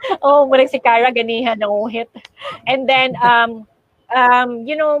 Murag si Cara ganihan nanguhit. And then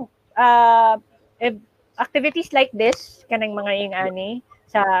activities like this kanang mga ingani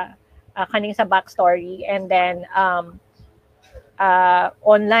sa kaning sa backstory, and then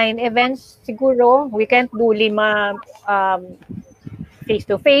online events siguro we can't do lima face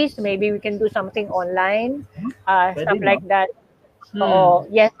to face, maybe we can do something online, stuff like that. So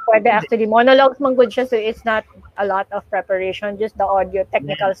yes, pwede actually monologues man good siya, so it's not a lot of preparation, just the audio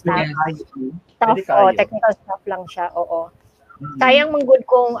technical stuff. Technical stuff lang siya. Sayang man good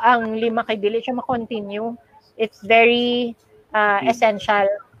kung ang lima kay dili siya ma-continue. It's very essential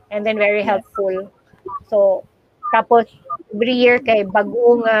and then very helpful. So tapos every year kay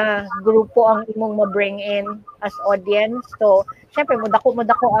bagong grupo ang imong ma-bring in as audience. So syempre mudako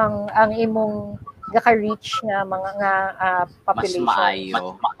ang imong gaka-reach nga mga population. Mas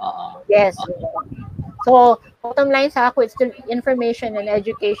maayo. Yes. So bottom line sa ako, it's still information and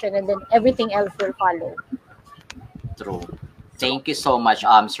education, and then everything else will follow. True. Thank you so much,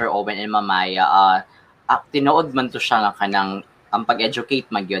 Sir Owen and Maia. Tinuod man to siya nga kanang ang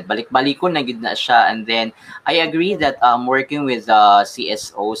pag-educate magyud. Balik-balikon na gid na siya, and then I agree that working with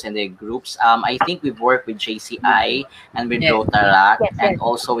CSOs and the groups, I think we've worked with JCI and with Rotaract and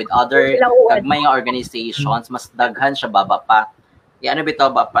also with other kagmay nga organizations. Mas daghan siya baba pa. Ano bitaw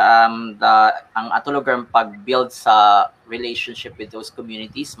ba pa ang ato lugar pag-build sa relationship with those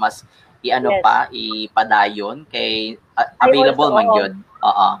communities, mas ipadayon kay available man gyud.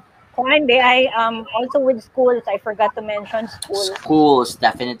 Hindi, I also with schools, I forgot to mention schools. Schools,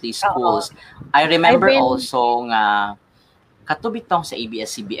 definitely schools. I remember also nga katubit tong sa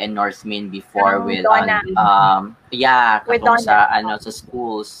ABS-CBN North Main before with Donna. katong sa sa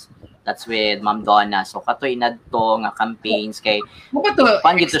schools. That's with Ma'am Donna. So katoy nadto nga campaigns kay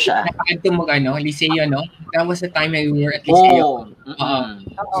pan gito siya. Nakadto mo Liceo, no? That was the time I we were at Liceo.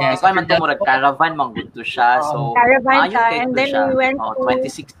 Yes, so man tumurag caravan man gito siya. So caravan siya, and then we went to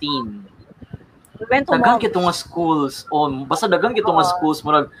 2016. We went to dagang kito nga schools. Basta dagang kito nga schools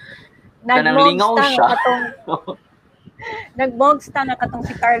murag kanang lingaw siya. Nag-mogs ta na katong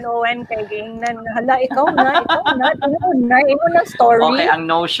si Carl Owen kay gingnan hala ikaw na imo na story. Okay, ang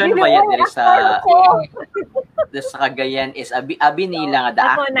notion ba yan diri sa Cagayan is abi nila nga the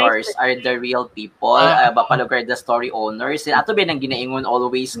actors are the real people, bapalugar the story owners. And ato ba nang ginaingon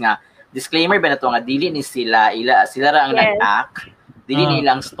always nga disclaimer ba na to nga dili ni sila ra ang nag-act, dili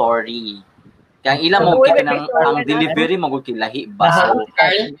nilang story. Kaya ilang mo ang delivery mo gud kilahi ba? So,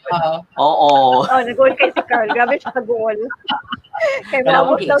 oo. Nag-goal kay si Carl. Grabe siya ka-goal. Kaya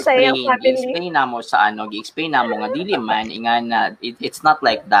mo i-explain na mo sa gi-explain na mo nga dili man ingan na it's not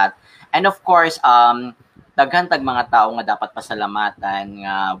like that. And of course, daghan tag mga tao nga dapat pasalamatan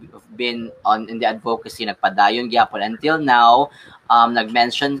nga we've been in the advocacy nagpadayon gyapon until now.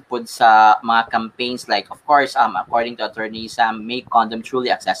 Nag-mention pud sa mga campaigns like of course according to Attorney Sam, make condom truly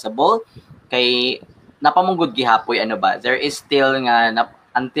accessible. Kay napamunggod gihapoy there is still nga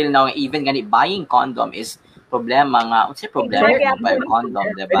until now even gani buying condom is problema nga unsay problema buy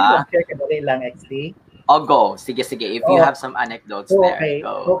condom, di ba? Lang XD. Oh, go. Sige, sige. If you have some anecdotes there, Okay.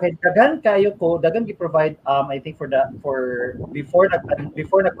 go. Okay, dagan kayo ko, dagan gi-provide I think for before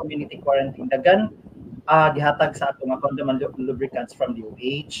na community quarantine, dagan gihatag sa ato nga condom and lubricants from the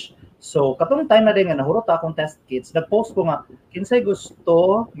OH. So katong time na din nga nahurot akong test kits, nag-post ko nga kinsay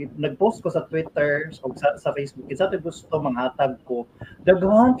gusto, nag-post ko sa Twitter o sa Facebook, kinsay gusto manghatag ko.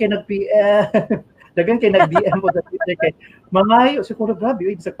 Daghan kay nag-PM. Dagan kay nag-DM mo sa Twitter kay mangayo siguro grabe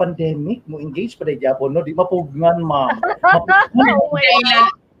sa pandemic mo engage pa dai gyapon no di mapugnan ma'am.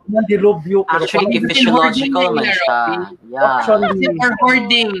 Mapugnan dilubyo pero Actually, physiological man siya. Yeah. actually For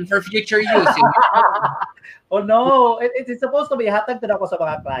hoarding for future use. oh no, it's supposed to be hatag to ako sa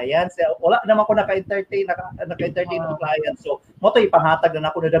mga clients. Wala naman ko naka-entertain ng clients. So mo to ipanghatag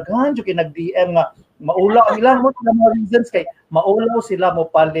na ako na daghan jud kay nag-DM nga maulaw ang ilang mo na mga reasons kay maulaw sila mo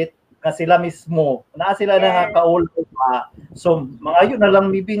palit na sila mismo. Naa sila na kaulaw pa. So, mga yun na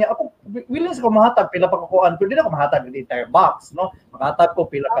lang maybe niya. Ako, willing sa kumahatag, pila pa kukuhaan. Pero hindi na kumahatag the entire box, no? Makahatag ko,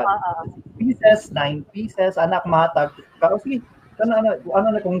 pila ka. Pieces, 9 pieces, anak mahatag. Pero sige, ano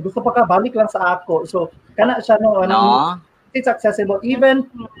na, kung gusto pa ka, balik lang sa ako. So, kana siya, no? It's accessible. Even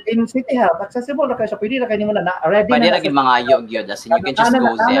in City Health, accessible na kayo siya. Pwede na kayo mo na ready Pwede na. na rin mga ayog yun. As in, you can just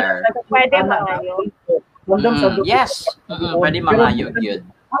go there. Pwede mga ayog. Yes. Pwede mga ayog yun.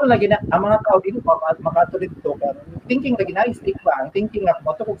 Ano lagi na ang mga tao dito makatulid to thinking lagi na stick ba ang thinking nga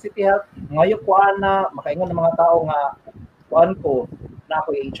mo to kung City Health ngayo ko ana makaingon ng mga tao nga kuan ko na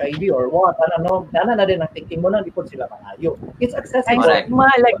ako HIV or what ano nana na din ang thinking mo na di pod sila mangayo. It's accessible. Correct.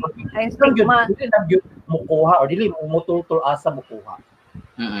 Malagi. Ay stigma. Dili lang gyud mukuha or dili mutultol asa mukuha.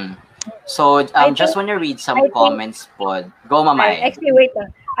 So just want to read some comments pod. Go Mamay. Actually wait.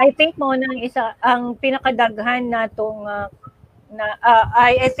 I think mo nang isa ang pinakadaghan natong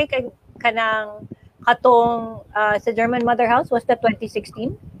I think kanang katong sa German Mother House was the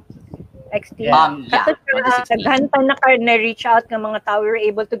 2016 XT. Yeah, 2016. Daghan pa na reach out ng mga tao. We were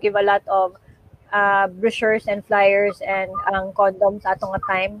able to give a lot of brochures and flyers and condoms atong nga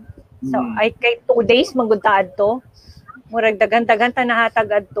time. So I kay 2 days magudtaad to. Murag daghan-daghan ta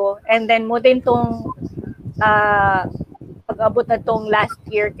nahatag adto. And then mo din tong pag-abot na tong last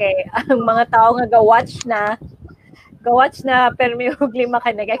year kay ang mga tao nga ga-watch na permi og lima ka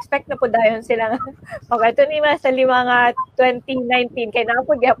nag-expect na po dayon sila nga pagkato ni sa lima nga 2019 kay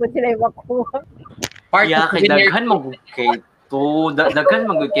napod gyapon sila makuha. Yeah, kay daghan magukay to daghan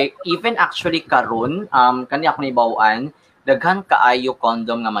magukay even actually karon kani ako nibawaan daghan kaayo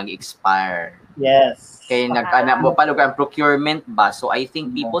condom nga mag-expire. Yes. Kay nag-ana mo pa lugar procurement ba, so I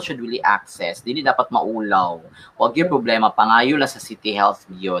think people should really access dili dapat maulaw. Wag gyud problema pangayo la sa City Health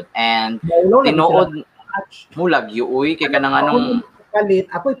gyud and tinuod mulag uy kay kanang anong palit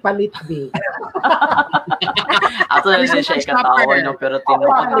ako'y palit bi. Ato na siya ikatawa no pero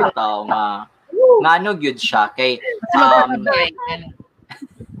tinuod bitaw nga ngano gyud siya kay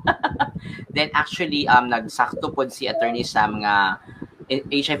then actually nagsakto pod si Attorney Sam nga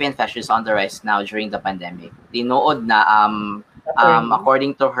HIV infection is on the rise now during the pandemic. Tinuod na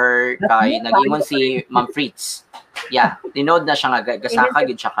according to her kay nagingon si Ma'am Fritz. Yeah, tinuod na siya nga gasaka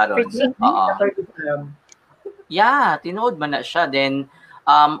gyud siya karon. Oo. Yeah, tinuod man na siya. Then,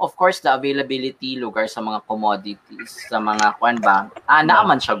 of course, the availability, lugar sa mga commodities, sa mga kuan ba,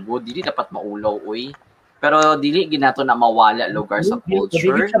 naaman siya good. Dili dapat maulaw, uy. Pero dili ginato na mawala lugar sa culture.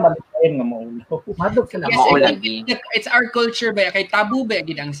 Dili siya malikain nga maulaw. Madog sila. Yes, it's our culture ba kay tabu ba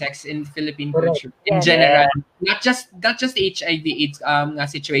gid ang sex in Philippine culture in general. Not just HIV AIDS nga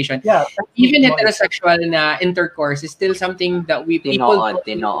situation. Yeah, even heterosexual na intercourse is still something that we people talk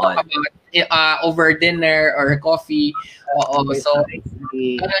about over dinner or coffee. So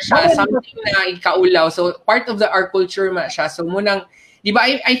ano siya, something na ikaulaw. So part of our culture ma siya. So munang di ba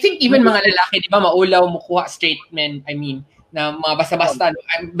I think even mga lalaki di ba maulaw mo kuha straight men, I mean na mga basta-basta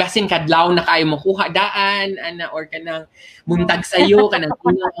basin kadlaw na kayo mo kuha daan ana or kanang buntag sayo kanang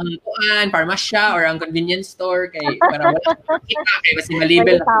ang kuan parmasya or ang convenience store kay para wala kita kay basin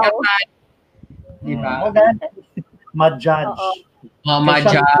malibel na katan di ba ma-judge.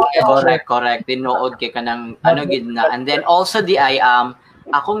 Correct. Tinuod kay kanang ano gid na. And then also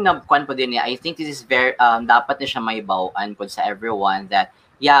akong nagkuan po din niya. I think this is very dapat na siya may bawaan po sa everyone that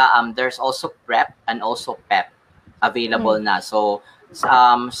there's also PrEP and also PEP available na. So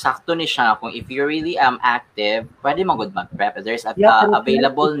sakto ni siya kung if you're really active, pwede magud mag-PrEP. There's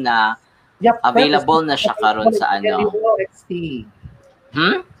available na siya karon sa ano.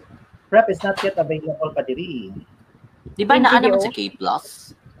 PrEP is not yet available pa diri. Di ba naa naman sa K+?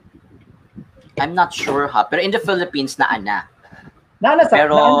 I'm not sure ha, pero in the Philippines Pero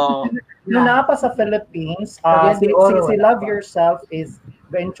nung pa sa Philippines, si Love Yourself is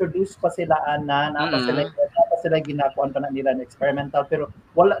ga-introduce pa sila ana, na pa sila ginakuan pa na nila na experimental, pero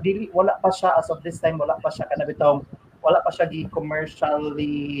wala pa siya as of this time, wala pa siya kanabitong, wala pa siya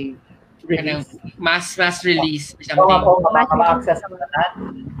commercially Kanang release. mass release or Oo, something. ma-access na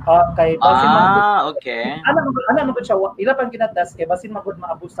kay basin okay. ano ba siya, ila pang ginatas kay basin magud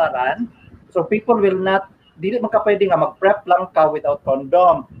maabusaran, so people will not, dili man ka pwede nga mag-prep lang ka without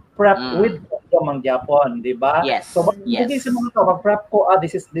condom, prep with condom ang gyapon, di ba? Yes. So hindi sa mga to mag-prep ko,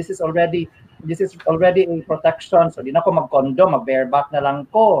 this is already a protection, so di na ko mag-condom, mag-bareback na lang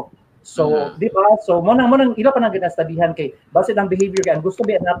ko. So, di ba? So, mo nang ila pa nang ginastudihan kay base ng behavior kay ang gusto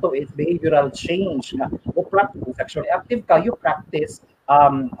biya nato is behavioral change nga. O practice sexually active ka, you practice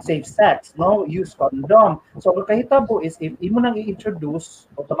safe sex, no? Use condom. So, ang kahitabo is if imo nang i-introduce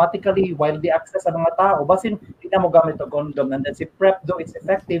automatically while the access sa mga tao, basin di na mo gamit og condom, and then si PrEP do it's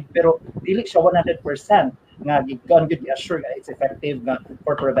effective pero dili siya 100% nga gikan gyud i-assure nga it's effective nga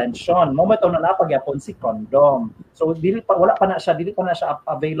for prevention. Mo na napagyapon si condom. So dili pa na siya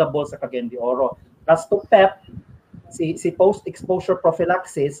available sa Cagayan de Oro. As to PEP, si post exposure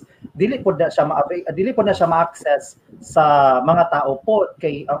prophylaxis, dili po na siya ma-access sa mga tao po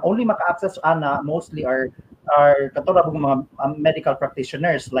kay ang only maka-access ana mostly are katulad ng mga medical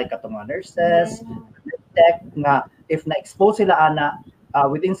practitioners like katong mga nurses, tech nga if na-expose sila ana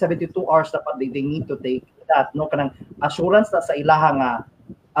within 72 hours dapat they need to take that, no, kanang assurance na sa ilaha nga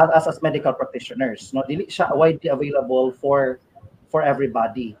as medical practitioners, no, dili siya widely available for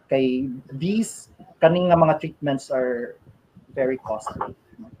everybody kay these kaning nga mga treatments are very costly,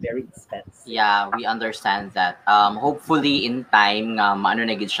 very expensive. Yeah, we understand that. Hopefully in time nga maano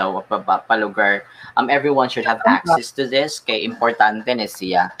na gid siya palugar. Everyone should have access to this kay importante ni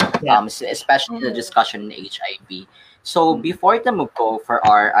siya. Especially the discussion in HIV. So before the go for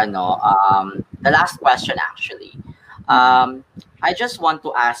our the last question actually. I just want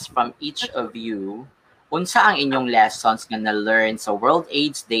to ask from each of you, unsa ang inyong lessons nga na-learn sa World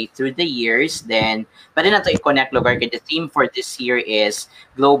AIDS Day through the years? Then, pwede na to i-connect lugar kay the theme for this year is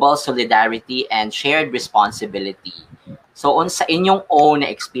global solidarity and shared responsibility. So, unsa inyong own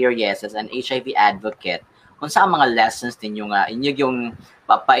experience as an HIV advocate, unsa ang mga lessons ninyo nga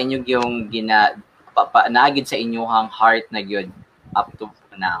inyong yung naagid sa inyong heart na gyud up to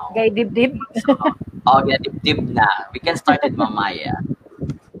now? Gay dibdib. So, dibdib na. We can start with Maia.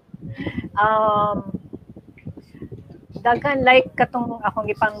 Daghan like katong akong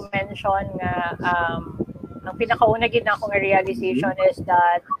ipang mention nga ang pinakauna gid na akong realization is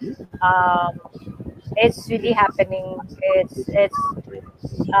that it's really happening. It's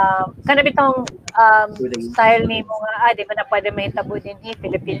kana bitong style ni mo nga di ba na pwede mahitabo din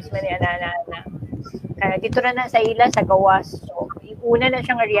Philippines man ni ana kaya dito na sa ila sa gawas. So una na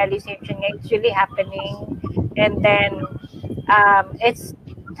siyang realization nga it's really happening, and then it's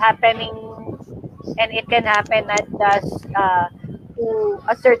happening, and it can happen not just to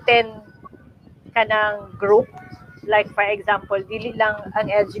a certain kanang group, like for example dili lang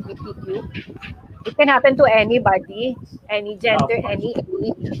ang LGBTQ, it can happen to anybody, any gender, any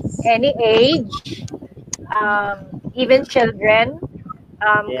age, even children.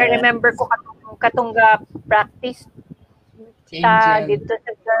 Ka remember ko katong practice ta dito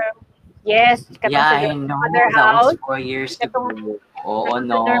sa term. Yes, katong I know. Mother That House. was 4 years Katong ago. Oo,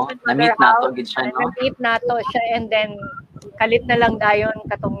 no. Na-meet nato gid siya, no? Na-meet nato siya, and then kalit na lang dayon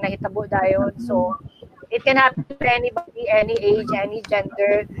katong nahitabo dayon. So it can happen to anybody, any age, any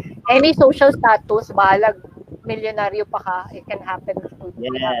gender, any social status, balag milyonaryo pa ka, it can happen to you.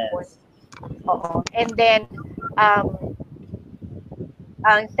 Yes. Oo. And then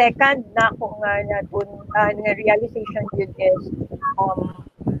ang second na ako nga realization yun is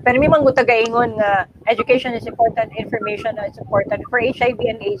pero may mga tagaingon nga education is important, information is important. For HIV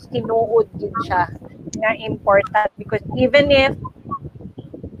and AIDS, tinuod din siya nga important, because even if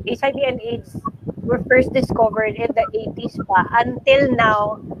HIV and AIDS were first discovered in the 80s pa, until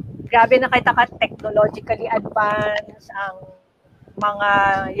now, grabe na kita ka technologically advanced ang mga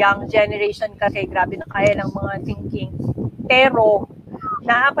young generation kasi grabe na kaya ng mga thinking. Pero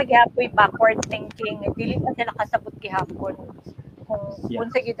naapagyapoy backward thinking, dili pa sila kasabot gihapon kung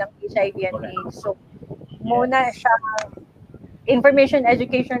sa gid ang HIV and AIDS. So muna siya information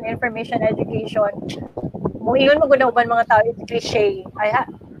education. Moingon mo gud uban mga tao, it's cliche.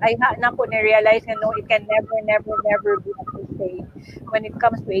 I na ko na-realize na no, it can never be a cliche when it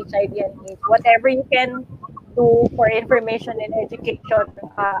comes to HIV and AIDS. Whatever you can do for information and education,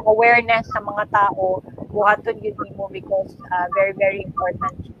 awareness sa mga tao, buhaton yun mo, because very, very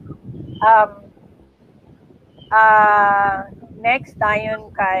important. Next, tayon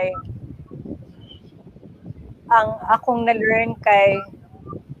kay ang akong na-learn kay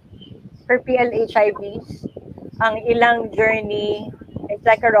for PLHIVs, ang ilang journey, it's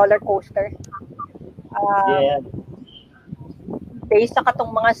like a roller coaster. Yeah. Based sa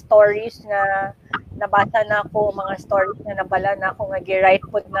katong mga stories na nabasa na ako, mga stories na nabala na ako, nga gi-write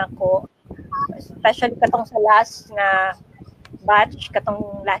pod na ako, especially katong sa last nga batch,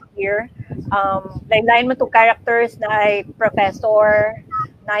 katong last year, lain-lain mo to characters na ay professor,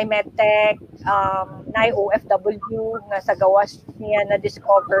 na ay medtech, na ay OFW, nga sa gawas niya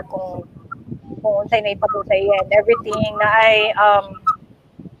na-discover kung unsay na ipabutay and everything, na ay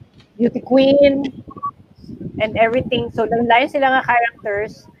beauty queen, and everything. So, lain sila nga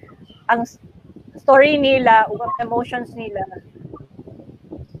characters. Ang story nila, o ang emotions nila,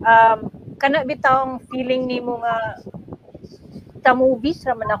 kana bitawng feeling nimo nga sa movies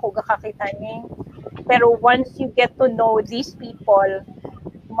raman ako gakakita ni. Pero once you get to know these people,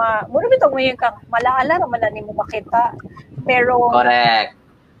 mura bitaw ngayon kang malaala raman na nimo makita. Pero Correct.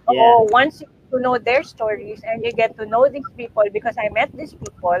 oo, once you get to know their stories and you get to know these people, because I met these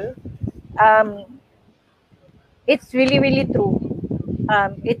people, it's really, really true.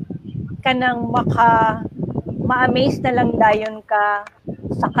 It kanang ma-amaze na lang dayon ka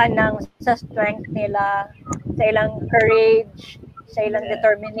sa strength nila, sa ilang courage, sa ilang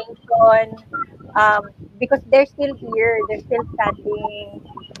determination, because they're still here, they're still standing,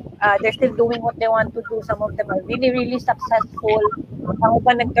 they're still doing what they want to do. Some of them are really, really successful. Ang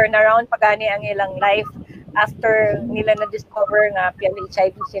uban nag-turn around pagani ang ilang life after nila na-discover nga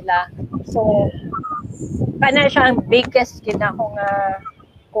PLHIV sila. So, kana siya ang biggest kinakong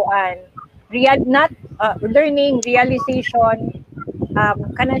kuan. Learning, realization,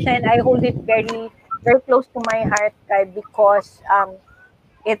 kana siya, and I hold it very, very close to my heart because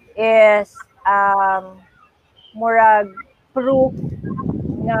it is murag proof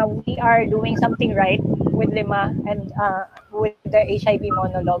na we are doing something right with Lima and with the HIV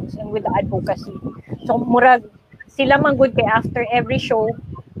monologues and with the advocacy. So murag sila man good kay after every show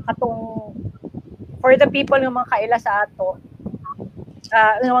katong for the people nga mga kaila sa ato,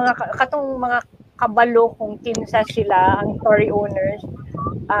 mga katong mga kabalo kung kinsa sila ang story owners,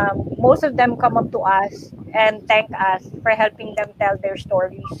 most of them come up to us and thank us for helping them tell their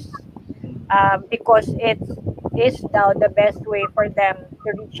stories, because it is now the best way for them to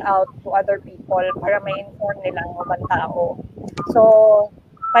reach out to other people para ma-inform nila ang mga tao. So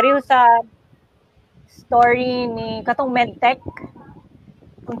pareho sa story ni katong medtech,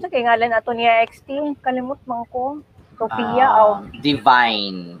 kung sa kay ngalan ato niya XT, kalimot man ko. Sophia,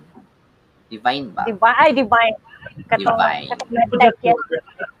 Divine. Divine ba? Divine. Divine. Katong medtech yan.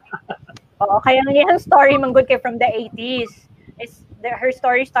 Oo, kaya nga yung story man good kay from the 80s. Her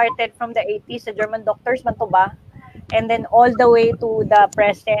story started from the 80s sa German doctors man to ba? And then all the way to the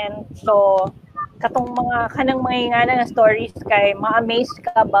present. So, katong mga kanang mga ingana nga stories kay ma-amaze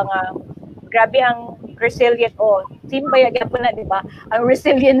ka ba nga grabe ang resilient simbaya gyapon na, di ba? Ang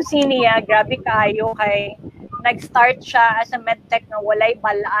resiliency niya grabe kaayo kay nag-start siya as a medtech na walay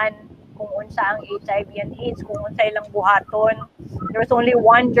balaan kung unsa ang HIV and AIDS, kung unsa ilang buhaton. There was only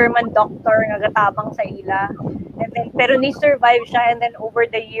one German doctor nga gatabang sa ila. And then pero ni survive siya, and then over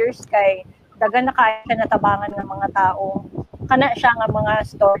the years kay dagan na kaya siya natabangan ng mga tao. Kana siya nga mga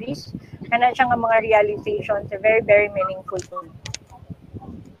stories, kana siya nga mga realizations, very, very meaningful to me.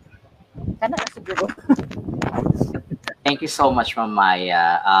 Kana siguro. Thank you so much, Ma'am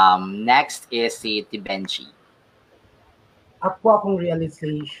Maia. Next is si Tibenchi. Akong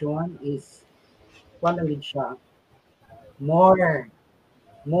realization is wala gid siya more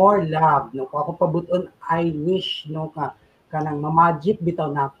love no ako pabuton. I wish no kanang ma-magic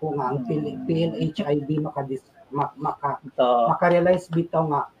bitaw nako nga ang PLHIV maka-realize bitaw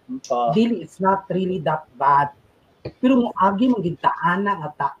nga dili, it's not really that bad, pero moagi magitaana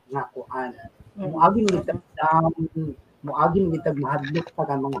nga kuan, moagi magitag mahadlok pa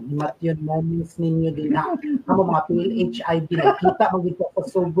ka mga himatyon moments ninyo din na kamo mga PLHIV nakita magito sa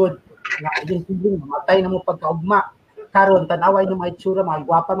sugod nga yung tubig matay na mo pagkaugma karon tanaway ng mga itsura mga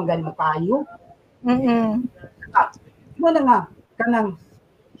gwapa magaling mo kayo. Mo na nga kanang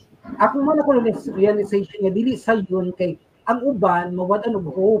ako man ako realization nga dili sa yun kay ang uban mawadan og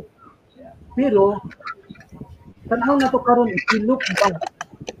hope, pero tanaw na to karon i-look back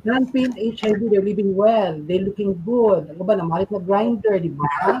non-PLHIV, they're living well, they're looking good. Ano ba, namalit na grinder, di ba?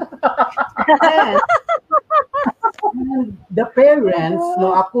 And the parents,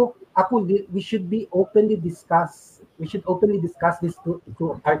 no, we should openly discuss this to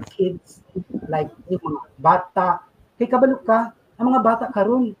our kids, like yung mga bata. Kay kabalo ka, ang mga bata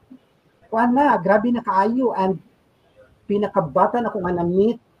karon, kuan na, grabe na kaayo, and pinakabata na kung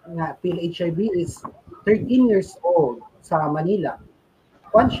na-meet nga PLHIV is 13 years old sa Manila.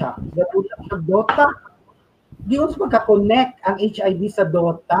 kuan siya, gatulak siya Dota. Di uns magka-connect ang HIV sa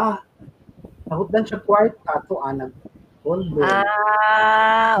Dota. Nahutdan siya kwarta to anag Goldberg.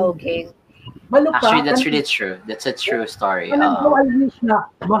 Okay. Actually, that's really true. That's a true story. Kanang I wish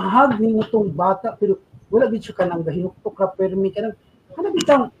na mahag ni mo tong bata pero wala gid siya kanang gahinuktok ka permi kanang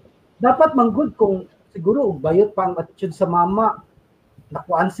bitang dapat manggod kung siguro bayot pa ang attitude sa mama.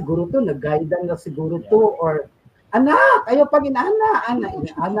 Nakuan siguro to, nag-guidan na siguro to or anak, ayaw pag inaana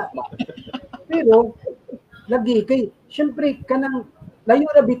ba? Pero lagi kay syempre kanang layo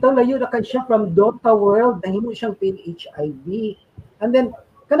na kay siya from Dota world, nahimo siyang HIV. And then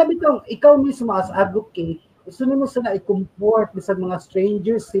kanabitong ikaw mismo as advocate, gusto nimo sana i-comfort bisan mga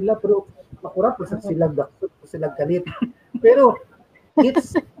strangers sila pero makurap bisan sila galit. Pero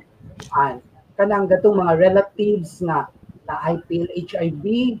it's kanang gatong mga relatives na I feel HIV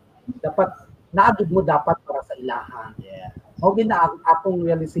dapat naagid mo dapat para sa ilaha. Yeah. O gina akong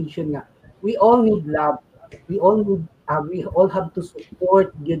realization nga we all need love. We all have to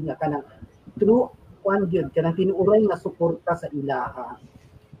support gyud nga kanang through one gyud kanang tinuuray nga suporta sa ilaha.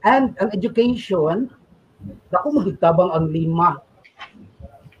 And ang education, dako magigtabang ang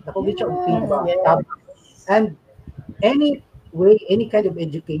 5. Dako gid siya og tabang. And any kind of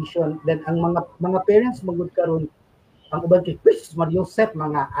education, then ang mga parents magud karon ang uban kay Chris Mariosep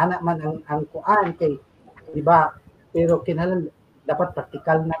mga anak man ang kuan kay di ba? Pero kinahanglan dapat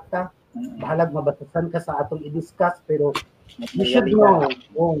practical na ta. Bahalag mabatasan ka sa atong i-discuss pero you should know.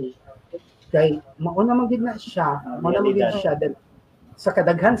 Kay mauna man gid na siya, then sa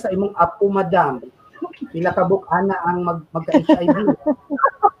kadaghan sa imong apo madam pila ka buk-ana ang magka-HIV.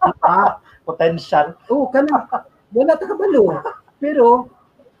 Potential. Kana wala ta kabalo. Pero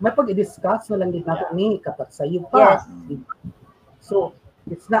may pag-i-discuss na lang din nato ni kapat sayo pa. Yes. So,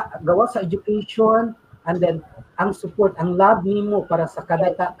 it's not gawa sa education and then ang support, ang love nimo para sa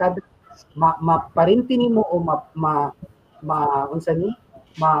kada maparinti nimo o unsa ni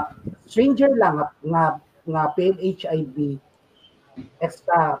stranger lang nga PLHIV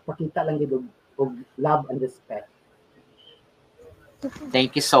extra pakita lang gid og love and respect.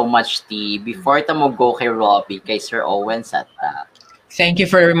 Thank you so much, T. Before ta mo go kay Robbie, kay Sir Owen sa Thank you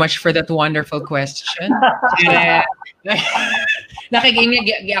very much for that wonderful question.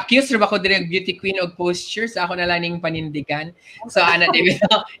 Accuse ba ko dire beauty queen og postures ako na lang ning panindigan. So ana di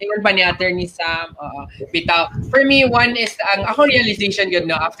bitaw ingon pa ni Attorney Sam. Bitaw. For me, one is ang ako realization good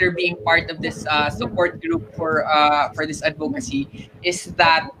no after being part of this support group for this advocacy is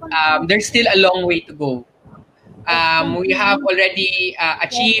that there's still a long way to go. We have already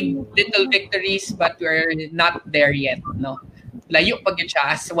achieved little victories, but we're not there yet. No. Layo pag yun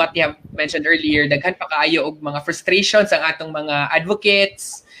siya as what you have mentioned earlier, daghan pa kaayo og mga frustrations ang atong mga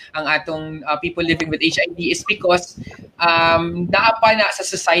advocates, ang atong people living with HIV is because naa pa na sa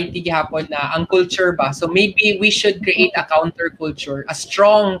society gihapon na ang culture ba. So maybe we should create a counterculture, a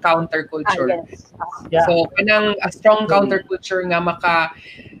strong counterculture. Yes. Yeah. So kanang a strong counterculture nga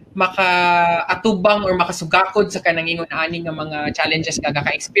maka-atubang or makasugakod sa kanang ingon ani nga mga challenges nga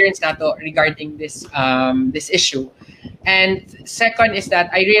ka-experience nato regarding this issue. And second is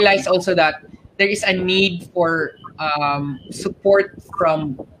that I realized also that there is a need for support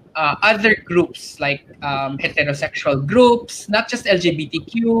from other groups like heterosexual groups, not just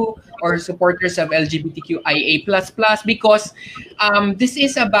LGBTQ or supporters of LGBTQIA++, because this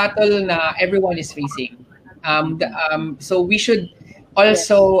is a battle na everyone is facing. So we should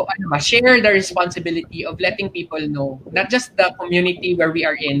also share the responsibility of letting people know, not just the community where we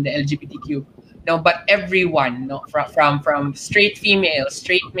are in, the LGBTQ, no, but everyone, no, from straight females,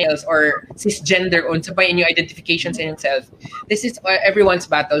 straight males, or cisgender, unsa pa inyo identifications in yourself. This is everyone's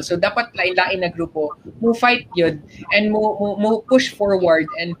battle. So dapat lain-lain na grupo mo fight yun and mo push forward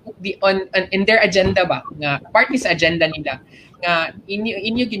and be on in their agenda ba nga part sa agenda nila nga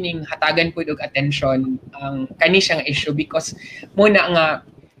inyo gining hatagan pud og attention ang kani siyang issue because muna nga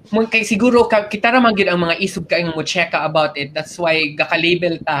kay siguro kita ra man gyud ang mga isog kay nga mo check about it. That's why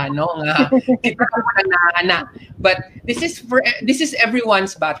gaka-label ta no nga kita ra na but this is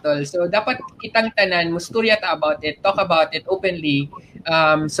everyone's battle. So dapat kitang tanan mo storya ta about it, talk about it openly,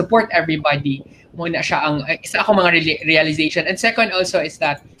 support everybody. Muna siya ang isa ako mga realization. And second also is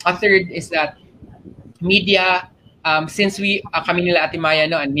that third is that media, since we kami nila Ate Maia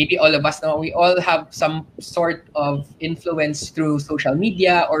no, and maybe all of us no, we all have some sort of influence through social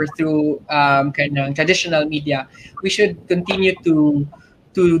media or through kanang traditional media. We should continue to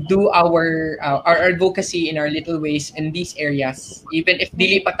to do our advocacy in our little ways in these areas, even if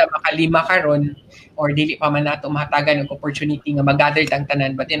dili pa ta makalima karon or dili pa man nato mahatagan ng opportunity nga mag-gather tang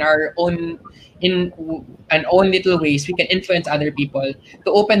tanan, but in our own little ways we can influence other people to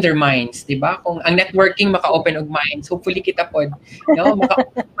open their minds, di ba? Kung ang networking maka-open og minds, hopefully kita pod no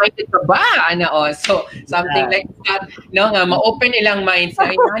maka-open ka ba ana so something like that no nga ma-open ilang minds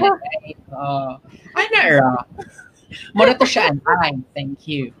na ana ra mura to siya and thank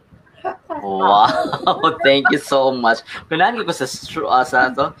you. Wow, thank you so much. Kunaan ko sa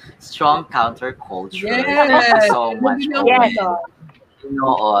strong counterculture. Yes. Thank you so much. Yes.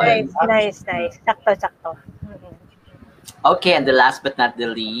 Nice. Sakto. Okay, and the last but not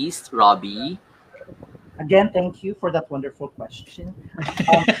the least, Robbie. Again, thank you for that wonderful question.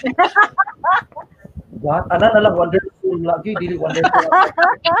 What? Ano na lang, wonderful lagi, dili wonderful.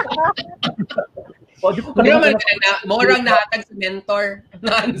 Di ko Morang nahatag sa mentor.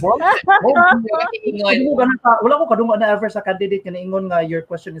 Wala ko kadungo na ever sa candidate nga ingon nga your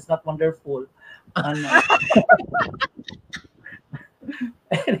question is not wonderful.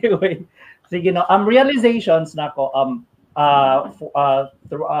 Anyway, sige no. Realizations na ko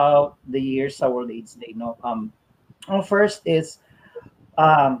throughout the years sa World AIDS Day no. Ang first is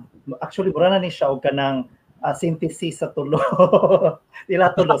actually wala na ni siya og kanang synthesis sa tulo. Dila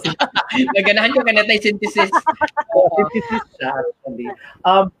tulo. Naganahan ko kanatay synthesis. Synthesis siya actually.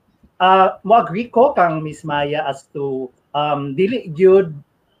 Mo agree ko kang Miss Maia as to dili gyud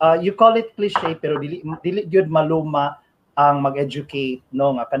you call it cliche pero dili gyud maluma ang mag-educate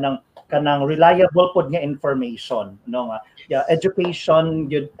no nga kanang reliable pod nga information no nga education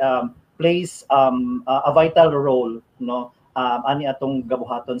gyud plays a vital role no ani atong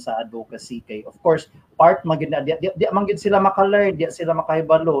gabuhaton sa advocacy kay of course part magid di manggid sila maka-learn di sila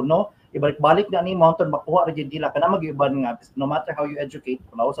makahibalo no ibalik-balik na ni mountain makuha ra gyud dila kana magiuban nga no matter how you educate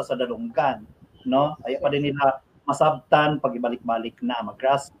kuno sa dalunggan no ay pa din nila masabtan pag ibalik-balik na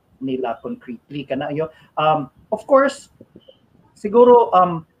mag-grasp nila concretely kana yo of course siguro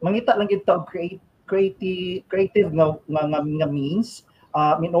mangita lang gid ta creative nga means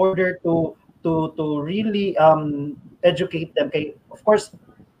in order to really educate them kay of course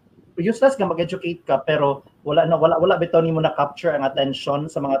useless nga mag-educate ka pero wala bitaw nimo na capture ang attention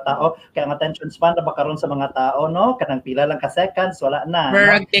sa mga tao kay ang attention span na ba karon sa mga tao no kanang pila lang ka seconds wala na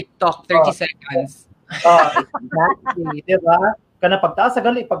no? TikTok 30 seconds exactly diba kana pagtaas sa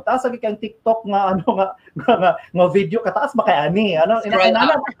kang TikTok nga nga video kataas ba kay ani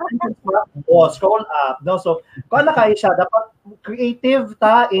scroll up no so kung kay siya dapat creative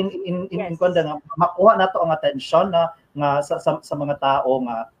ta in konda nga makuha nato ang attention na nga sa mga tao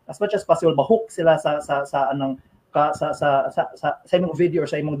nga as much as possible mahook sila sa anong sa imong video or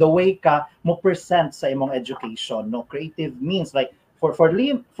sa imong the way ka mo present sa imong education no creative means like for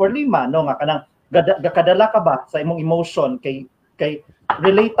lima no nga kanang gakadala ka ba sa imong emotion kay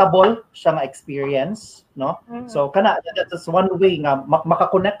relatable siya nga experience no so kana that's one way nga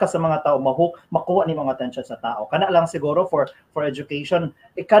makakonect ka sa mga tao makuha ni mga attention sa tao kana lang siguro for education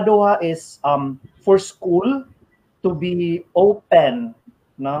ikaduha is for school to be open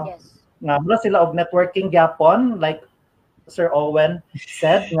no nga mula sila og networking gyapon like Sir Owen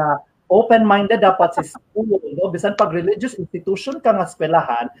said nga open-minded dapat sa school no bisan pag religious institution ka nga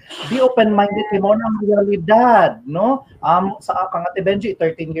eskwelahan be open-minded kay mo nang realidad no sa kang Ate Benji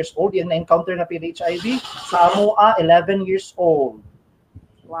 13 years old yan na encounter na PHIV sa amo 11 years old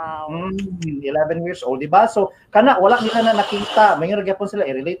wow 11 years old diba so kana wala nila na nakita mayor gyapon sila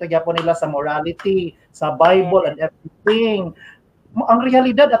i-relate gyapon nila sa morality sa Bible and everything ang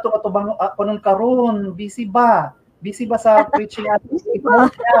realidad atong kanon karon busy ba sa preaching at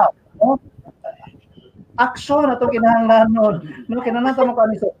action atong kinahanglanon no kinahanglan mo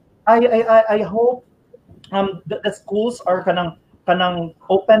kani so I hope the schools are kanang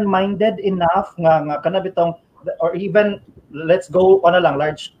open-minded enough nga kana bitong or even let's go on a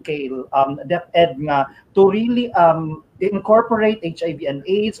large scale DepEd nga to really incorporate HIV and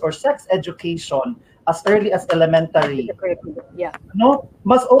AIDS or sex education as early as elementary no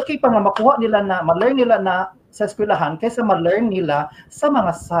mas okay pa nga makuha nila na ma-learn nila na sa eskwelahan kaysa ma-learn nila sa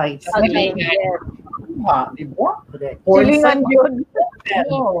mga sites. Diba? Silingan yun.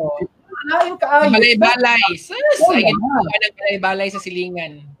 Balay-balay. Balay-balay sa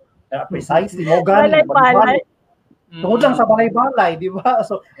silingan. Precisely. Balay-balay. Tungod lang sa balay-balay, di ba?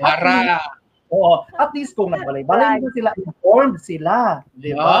 So, at least kung nagbalay-balay sila, informed sila.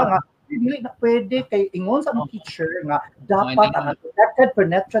 Di ba? Hindi na pwede kay ingon sa teacher nga dapat ang protected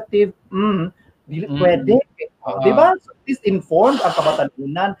penetrative dili pwede di ba so, at least informed ang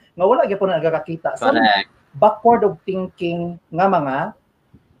kabatanunan nga wala gyapon nagakakita sa backward of thinking nga mga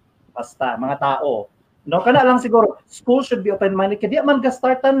basta mga tao. No, kana lang siguro, school should be open-minded. Kaya di man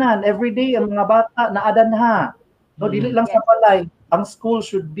ga-start tanan every day ang mga bata naadan ha. No, dili lang sa balay. Ang school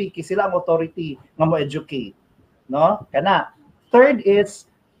should be sila ang authority nga mo educate. No? Kana. Third is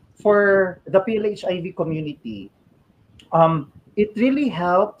for the PLHIV community. It really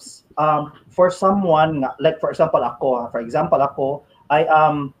helps for someone like for example ako, I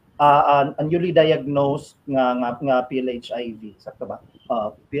am a newly diagnosed nga PLHIV. Sakto ba?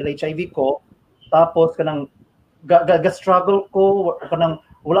 PLHIV ko. Tapos kanang struggle ko kanang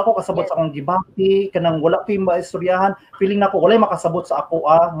wala ko kasabot sa akong gibati, kanang wala ko maistoryahan, feeling nako wala makasabot sa ako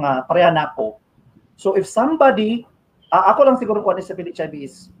nga pareha nako. So if somebody ako lang siguro kung ano sa PLHIV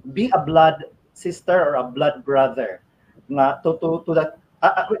is be a blood sister or a blood brother nga to that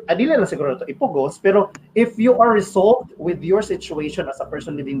adili lang siguro to ipugos, pero if you are resolved with your situation as a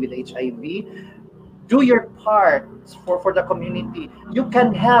person living with HIV, do your part for the community. You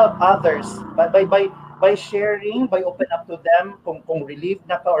can help others by sharing, by open up to them kung relieved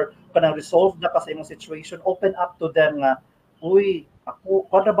na ka or kanang resolved na ka sa imong situation, open up to them nga, uy, ako,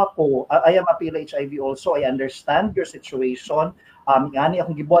 kada ba ko, I am a PLHIV also, I understand your situation. Ingani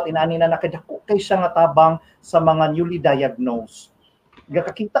akong gibuhat, inani na nakadako kay siya nga tabang sa mga newly diagnosed.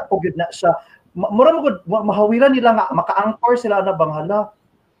 Gakakita ko gud na siya. Mura mo mahawiran nila nga, maka-anchor sila na bang hala,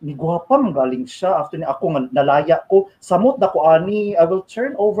 ni guwapa galing siya after ni ako nga nalaya ko samot na ko ani I will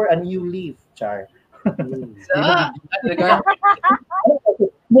turn over a new leaf char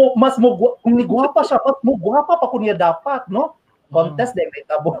mas mo kung ni guwapa siya mo guwapa pa ko niya dapat no contest din may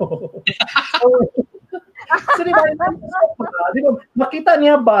tabo so di ba makita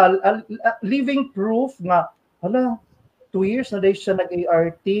niya ba living proof nga hala 2 years na dahil siya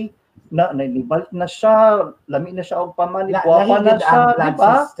nag-ART na nibalik na siya, lami na siya og pamani, guwapa na siya, di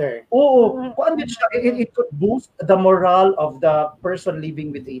ba? Oo, kuan din siya, it could boost the morale of the person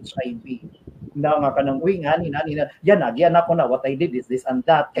living with HIV. Na nga kanang uy ngani yan ako na what I did is this and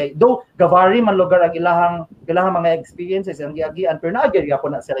that. Kay though gavari man lugar ang ilahang mga experiences ang giagian pero naagi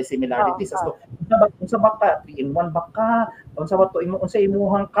ako na sila similarities so unsa ba ka 3 in 1 ba ka unsa ba to unsa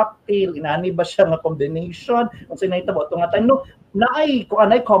imuhang cocktail inani ba siya nga combination unsa nahitabo to nga no naay ko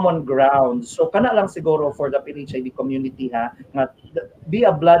anay common ground so kana lang siguro for the PLHIV community ha nga be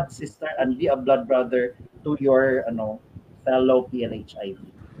a blood sister and be a blood brother to your fellow PLHIV.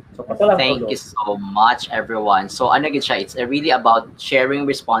 So, thank you so much, everyone. So, ano gid siya? It's really about sharing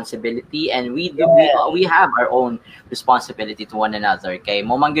responsibility, and we have our own responsibility to one another. Okay,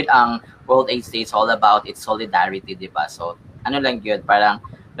 mo man gud ang World AIDS Day is all about its solidarity, di ba? So, ano lang gud, parang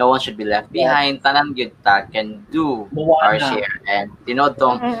no one should be left behind. Tanan gud ta can do our share, and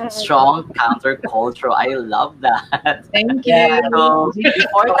tong strong counterculture. I love that. Thank you. So,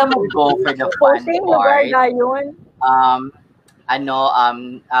 before ta go for the fun part,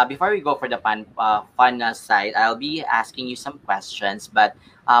 before we go for the fun side, I'll be asking you some questions, but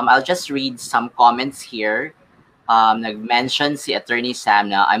I'll just read some comments here. Nag-mention si Attorney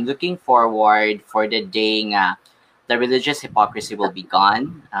Sam na I'm looking forward for the day nga the religious hypocrisy will be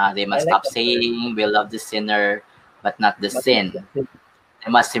gone. They must stop saying we love the sinner but not the sin.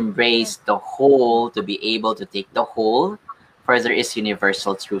 They must embrace the whole to be able to take the whole. Further is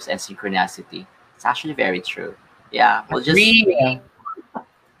universal truth and synchronicity. It's actually very true. Yeah, we'll just na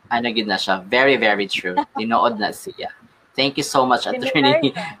siya. Very, very true. Tinood na siya. Thank you so much,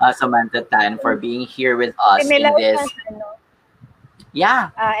 Attorney Samantha Tan, for being here with us in this.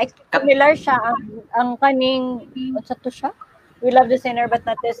 Yeah. Similar siya ang kaning unsa to siya? We love the sinner but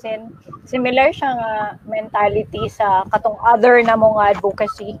not the sin. Similar siya nga mentality sa katong other na mo nga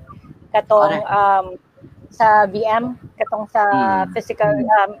advocacy katong sa VM, katong sa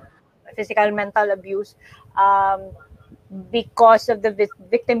physical mental abuse. Because of the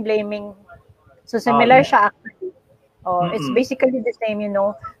victim blaming. So similar siya actually. It's basically the same,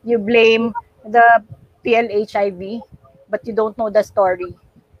 you blame the PLHIV but you don't know the story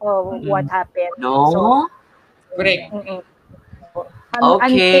of what happened. No? So, correct.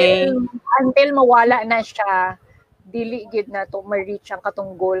 Okay. Until mawala na siya, dili gid na to ma-reach ang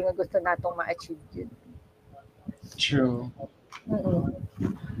katong goal nga gusto natong ma-achieve yun. True.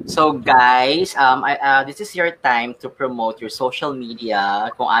 So guys, this is your time to promote your social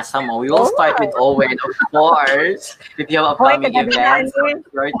media. Kung asa mo, we will start with Owen, of course. If you have upcoming events,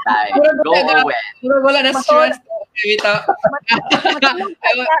 it's your time. Go, Owen. Wala na stress.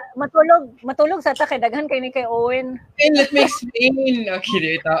 Matulog sa ta kay daghan kay ni kay Owen. And let me explain.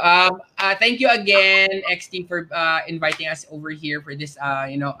 Okay, dito. Thank you again, XT, for inviting us over here for this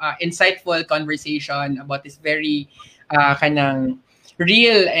insightful conversation about this very kanang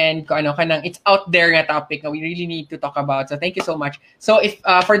real and kanang it's out there nga topic na we really need to talk about. So thank you so much. So if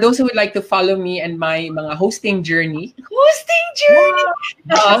for those who would like to follow me and my mga hosting journey.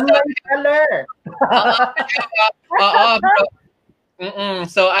 Color.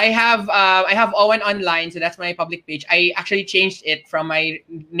 So I have Owen Online, so that's my public page. I actually changed it from my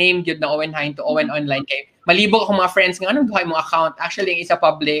name gyud na Owen Hein to Owen Online kay malibog akong mga friends nga anong duhay mo account. Actually ang isa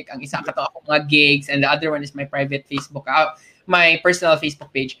public, ang isa kato ako mga gigs, and the other one is my private Facebook my personal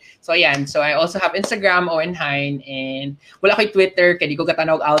Facebook page. So ayan, so I also have Instagram Owen Hein, and wala ko'y Twitter kay di ko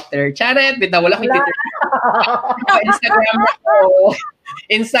katanog out there. Charet, bitaw wala ko'y Twitter.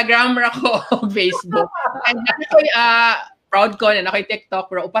 Instagram ra ko, Facebook. And ako'y proud ko na ako'y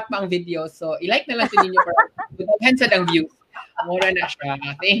TikTok pero upat pa ang video. So i-like na lang to ninyo para hansad ang views. Mura na siya.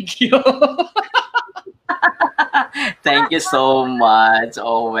 Thank you. Thank you so much,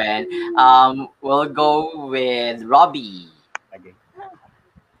 Owen. We'll go with Robbie. Okay.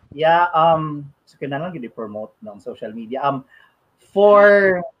 Yeah, so kailangan lang i-promote ng social media.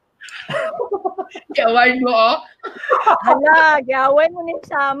 For Kawan mo, oh. Hala, gawan mo ni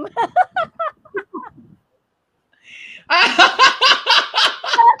Sam.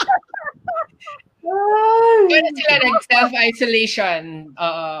 Kaya sila nag-self-isolation.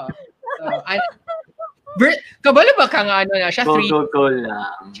 Kabalo ba ka nga na siya? Go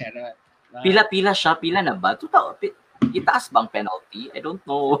lang. Charot. Pila siya? Pila na ba? Itaas bang penalty? I don't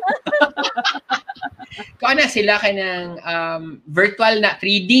know. Kung ano sila ka ng virtual na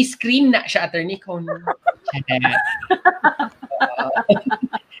 3D screen na siya, attorney ko.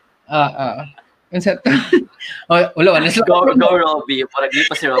 Wala na Go Robbie. Parang di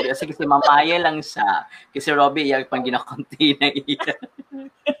pa si Robbie. Kasi Maia lang siya. Kasi Robbie, yung pang ginakonti na iya.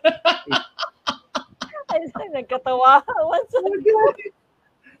 Ay, nagkatawa.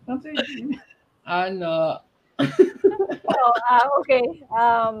 Ano? Okay.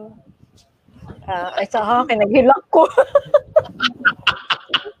 Ay, sa akin, naghilak ko.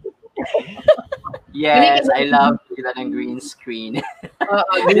 Yes, I love kita ng green screen.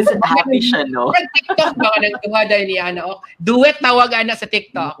 This is happy siya, no? TikTok ba ka nagtuha dahil ni Ana? Duet tawag Ana sa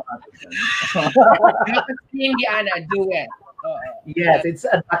TikTok. Hindi Ana, duet. Yes, it's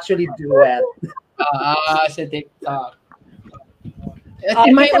actually duet. Sa TikTok.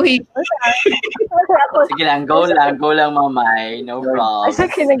 Sige lang, go lang, Mamay. No problem. Ay,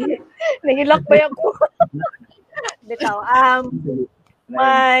 sige, nagilak pa ako. Dito,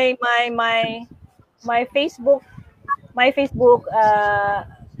 my Facebook,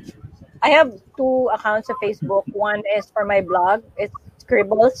 I have 2 accounts of Facebook. One is for my blog. It's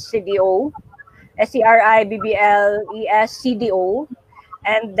Scribbles CDO, SCRIBBLES CDO,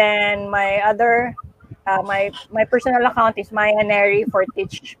 and then my other my personal account is Maia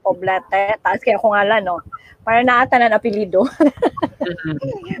Fortich Poblete. Taas kaya kung ngalan, no? Para naata na apelido.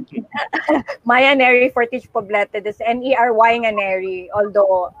 Maia Fortich Poblete. This N-E-R-Y nga Neri.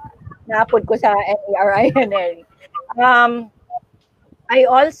 Although, naapod ko sa N-E-R-I nga Neri. I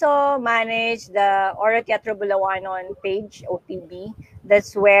also manage the Oro Teatro Bulawanon page, OTB.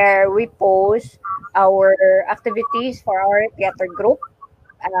 That's where we post our activities for our theater group.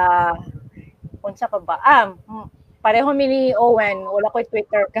 Unsa pa ba? Pareho mi ni Owen, wala ko'y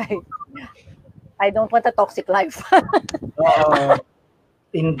Twitter kay I don't want a toxic life.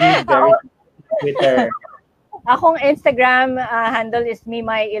 Indeed, very Twitter. Akong Instagram handle is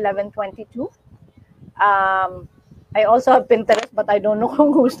mimay1122. I also have Pinterest, but I don't know kung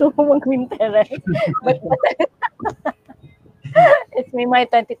gusto mo mag-Pinterest. But it's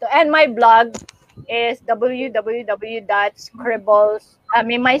mimay22. And my blog is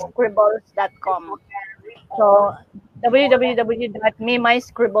www.mimayscribbles.com. So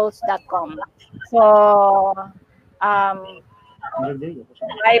www.mimayscribbles.com. So I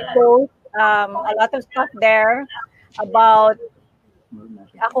post a lot of stuff there about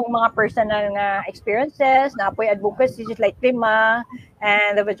akong mga personal nga experiences, na apoy advocacy just like Lima,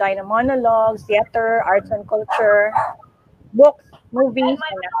 and the Vagina Monologues, theater, arts and culture, books, movies.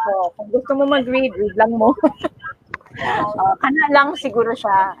 So, kung gusto mo mag-read, read lang mo. Kana lang siguro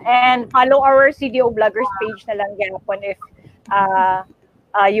siya. And follow our CDO Bloggers page na lang yapon if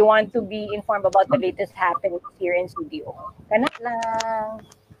you want to be informed about the latest happenings here in CDO. Kana lang.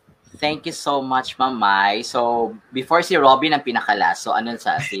 Thank you so much, Mamay. So, before si Robbie ang pinakalas, so ano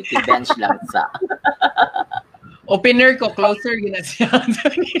sa safety bench lang sa. Opener ko, closer yun na siya.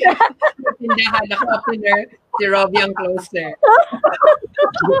 Tindahan ako opener, si Robbie ang closer.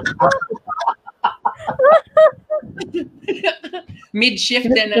 Mid-shift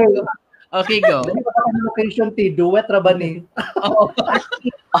din ako. Okay, go. Location T, duet ra ba ni?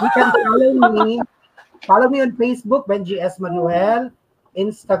 You can follow me on Facebook, Benji S. Manuel.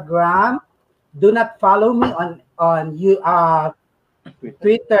 Instagram. Do not follow me on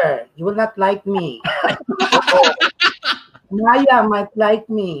Twitter. You will not like me. Maia might like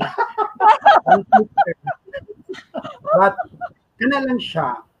me on Twitter. But kana lang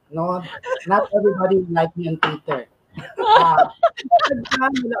siya. No? Not everybody will like me on Twitter.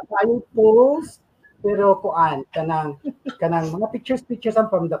 Wala tayo post, pero kuan kanang mga pictures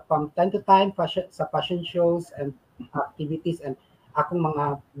from time to time sa fashion shows and activities and akong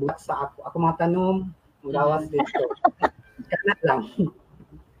mga buhat sa akong mga tanom gawas dito. Kana lang.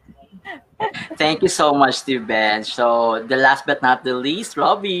 Thank you so much, Steve Ben. So, the last but not the least,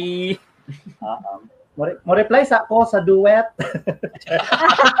 Robbie. Mo reply sa ako sa duet.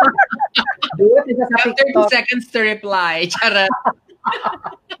 Duet isa sa After 2 TikTok. seconds to reply. Charot.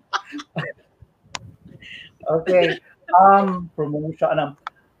 Okay. Promotion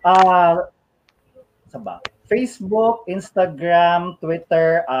saba. Facebook, Instagram,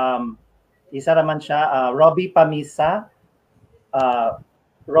 Twitter, isa raman siya, Robbie Pamisa.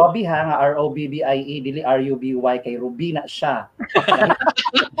 Robbie ha, nga R-O-B-B-I-E, dili R-U-B-Y, kay Ruby na siya.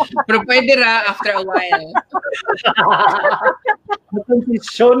 Pero pwede ra after a while.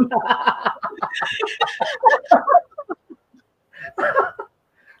 Confusion.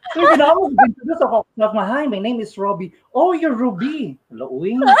 So, ginawag dito sa Koksnap, hi, my name is Robbie. Oh, you're Ruby.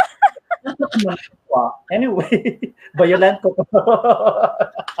 Lauwing. Anyway, violent ko.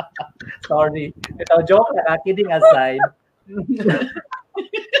 Sorry. Ito, joke na, kidding aside.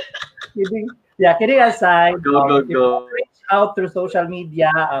 Kidding aside. Go. Reach out through social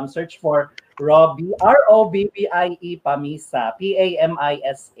media. Search for Robbie, R-O-B-B-I-E, Pamisa,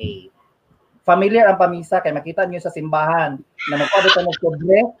 P-A-M-I-S-A. Familiar ang Pamisa, kaya makita niyo sa simbahan na magpado ka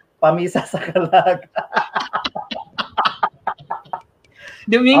magkobre, Pamisa sa kalag.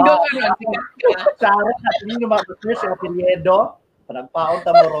 Domingo ka ron. Sarah, at hindi naman search yung apelyedo. Panagpaon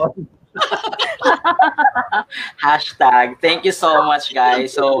ta mo ron. Hashtag. Thank you so much,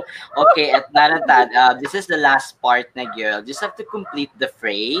 guys. So, okay, at Naratad, this is the last part na girl. Just have to complete the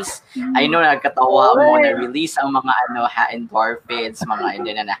phrase. I know nagkatawa mo na release ang mga endorphins, mga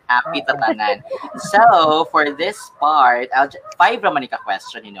hindi na happy tatanan. So, for this part, 5 raman ka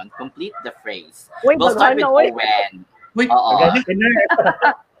question yun. Complete the phrase. We'll start with Owen.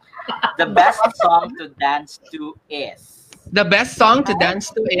 The best song to dance to is? The best song to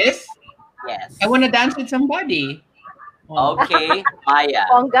dance to is? Yes. I wanna dance with somebody. Okay, Maia.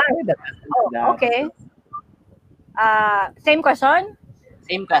 Okay. Same question?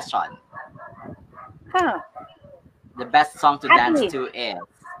 Same question. Huh. The best song to dance to is?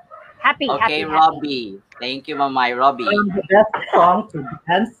 Happy. Okay, Robbie. Thank you, Mamay. Robbie. The best song to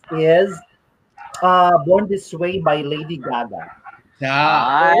dance is Born This Way by Lady Gaga.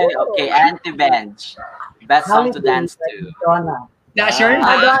 Yeah. Okay, anti-bench. Best song to dance to. Sure?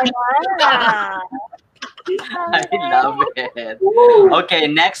 I love it.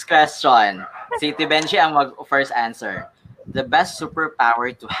 Okay, next question. Si Tibenji ang first answer. The best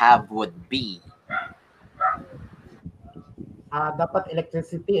superpower to have would be? Dapat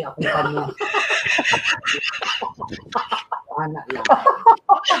electricity. Akong kanya. Anak lang.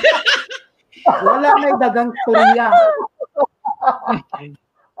 Wala may dagang turya.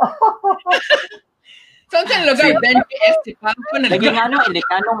 Saan sa lugar? BNPS, si Pampo na Lagi nga nung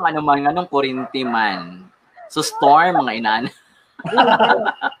ilikanong anong kurinti man. So storm, mga inan.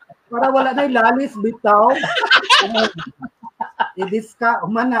 Para wala na ilalis, bitaw. Idis ka,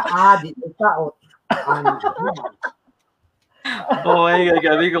 umana, dito ka, Oh my God,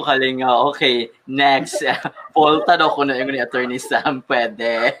 gabi ko kalinga. Okay, next. Polta daw ko na yung ni Attorney Sam.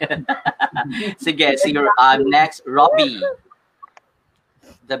 Pwede. Sige, next, Robbie.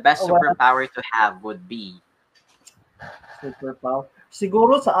 The best superpower to have would be? Superpower?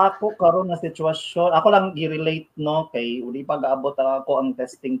 Siguro sa ako karon na sitwasyon, ako lang i-relate no kay uli pag-aabot ako ang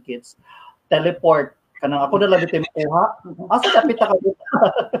testing kits. Teleport kanang ako na lang bitaw makuha. Asa dapat ka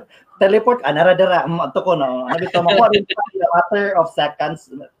teleport anara-dara ato ko no. Ano bitaw makuha rin matter of seconds.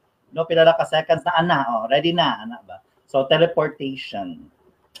 No pila ka seconds na ready na ana ba. So teleportation.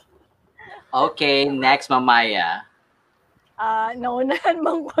 Okay, next Mamaya. Naunahan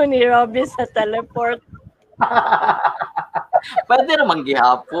man ko ni Robbie sa teleport. Pwede naman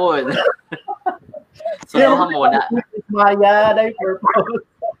gihapon. Subuhan muna. Maia, na purpose.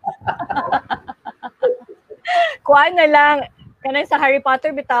 Kuha na lang. Kanang sa Harry Potter,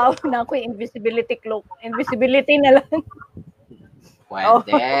 bitaw na ako invisibility cloak. Invisibility na lang.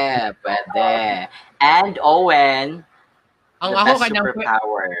 Pwede. And Owen, ang the ako best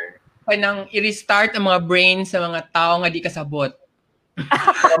superpower. Kanang i-restart ang mga brain sa mga tao nga di kasabot.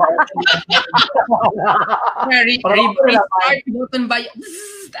 Restart button ba?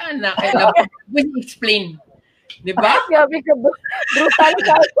 Anak, I love it. Will you explain? Di ba? Grabe ka, brutal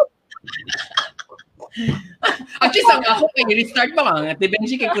ka. At least ang ako kay restart pa nga.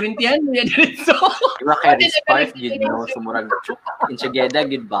 Benji kay Corinthian mo yan. So, Diba kay restart, yun no? Sumurag, insageda,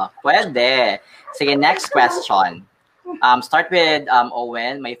 yun ba? Pwede. Sige, next question. Start with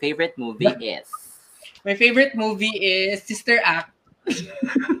Owen. My favorite movie is? My favorite movie is Sister Act.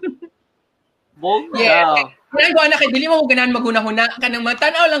 Yeah. Kaya ko anak, dili mo ganahan maghuna-huna ka nang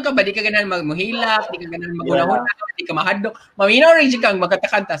matanaw lang ka ba? Di ka ganahan magmuhilak, di ka ganahan maghuna-huna, di ka mahadlok. Maminaw rin kang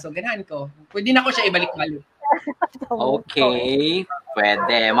magkatakanta. So, ganahan ko. Pwede na ko siya ibalik-balik. Okay.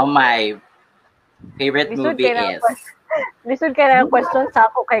 Pwede. Mamay, favorite movie is? Lisod ka na question sa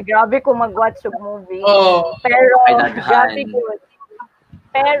ako kay grabe ko mag-watch yung movie. Oh. Pero, grabe good.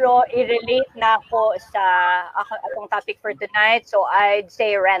 Pero, i-relate na ako sa akong topic for tonight. So, I'd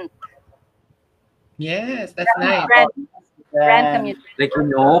say Rent. Yes, that's nice. Rent the music. Like,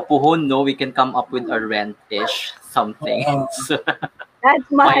 puhon, we can come up with a rent-ish something. So, that's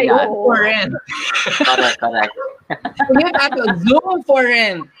my for rent. Correct. Zoom for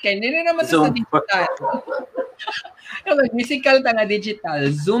rent. Kaya hindi naman sa digital. Musical tanga digital.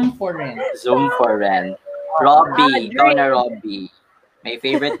 Zoom for rent. Zoom for rent. Robbie. Ikaw na, Robbie. My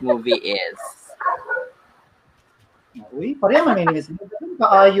favorite movie is? Uy, pareha maninis.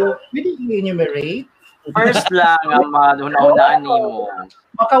 Kaayo, pwede i-enumerate? First lang, una-unaan mo.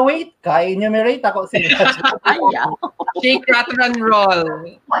 Maka-wait ka, enumerate ako sila. Ayaw. Shake, rattle, and roll.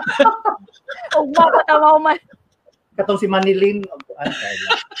 Tama man. Katong si Manilin. Undin.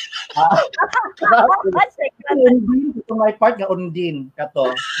 Ito may part nga Undin.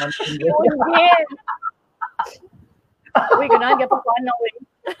 Kato. Undin. Uy, ganahan ka pa paano, uy.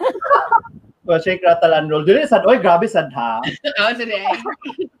 Well, shake, rattle, and roll. Dili sad, oy, grabe sad ha. Sige.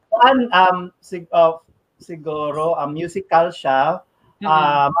 Siguro, musical siya,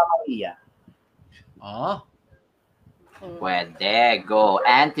 Mamma Mia. Oh. Pwede. Go.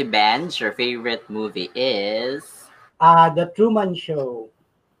 Auntie Benj, your favorite movie is? The Truman Show.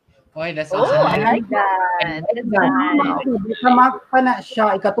 Oy, that's Oh, awesome. I like that. That's nice. Sama pa na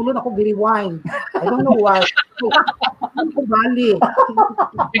siya. Ikatulon ako giriwind. I don't know why. Bali.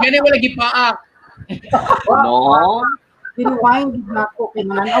 Bigyan mo lagi paa. No? Giriwind na ako.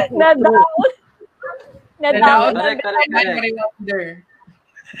 Kinanaw ko. Nadaon. Correct.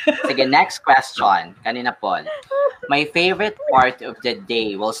 Sige, next question. Kanina Paul. My favorite part of the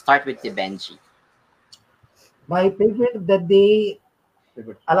day. We'll start with the Benji. My favorite of the day,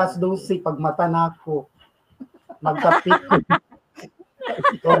 alas 12, pag mata na ako. Magtapik.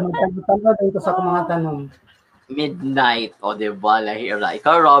 So, magtanong dito sa mga tanong. Midnight. O, diba? Lahira.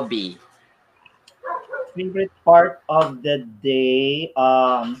 Ikaw, Robbie. Favorite part of the day,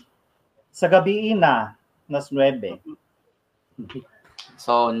 sa gabi na, nas 9.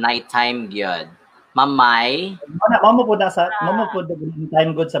 So, nighttime good. Mamay. Mamo po na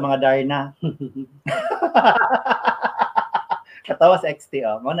time good sa mga Darna. Katawa sa XT,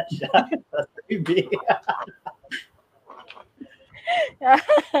 mo na siya.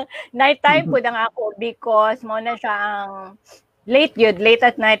 Nighttime po lang ako because mo na siya ang late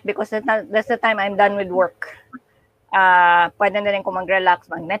at night because that's the time I'm done with work. Pwede na rin ko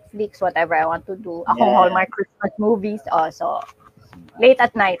mag-relax, mag-Netflix, whatever I want to do. Akong Hallmark Christmas movies. So, late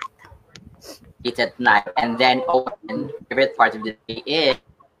at night. Late at night. And then, Owen, favorite part of the day is?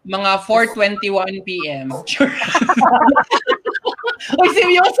 Mga 4:21 p.m. Uy,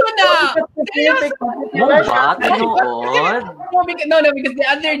 seryoso na! No, ba? Tinood? No, because the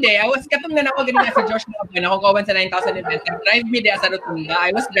other day, I was katong na ako ganun sa Josh na ako kawan sa 9,000 event and drive me there sa Rotunda.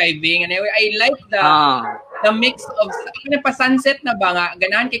 I was driving and I like the mix of pa sunset na ba nga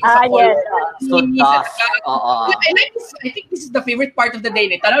ganahan kay ko sa Yes. So dusk. I think this is the favorite part of the day.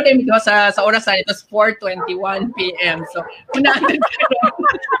 Tanaw din dito sa orasan, it was 4:21 p.m. So,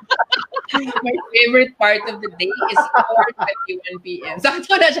 my favorite part of the day is 4:21 p.m.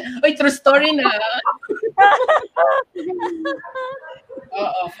 Sakto na siya. Uy, true story na.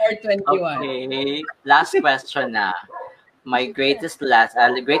 Oo, 4:21. Okay. Last question na. My greatest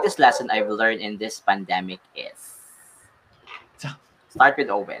lesson I've learned in this pandemic is? Start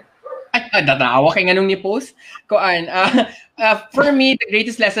with Owen. Ay, natawa kay nganong ni post. For me, the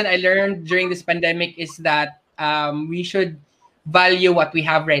greatest lesson I learned during this pandemic is that we should value what we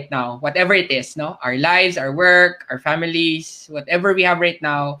have right now, whatever it is, no? Our lives, our work, our families, whatever we have right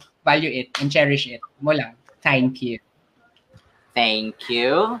now, value it and cherish it. Mula. Thank you. Thank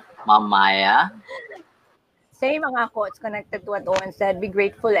you, Maia. Same ang ako. It's connected to what Owen said. Be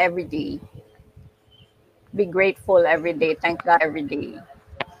grateful every day. Be grateful every day. Thank God every day.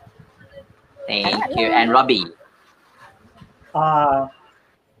 Thank you. And Robbie.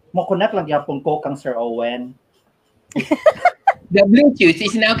 Mo connect lang yapon ko kang Sir Owen. The Bluetooth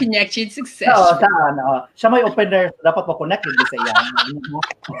is now connected Oo, successfully. saan? Siya may opener, dapat mo connect din sa iya.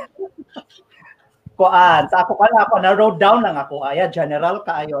 Kuan, sa ako pala ako na road down lang ako. General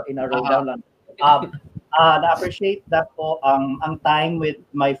kaayo in a road down lang. Na-appreciate that po ang time with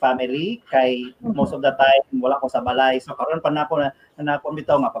my family kay most of the time wala ko sa balay. So karon pa na ako na ako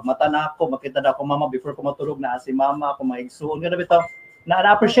bitaw nga pag mata na ako makita na ako mama before ko matulog na si mama ako maigsuon nga bitaw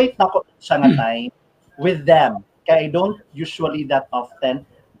na-appreciate na ko siya nga time with them. Kaya I don't usually that often.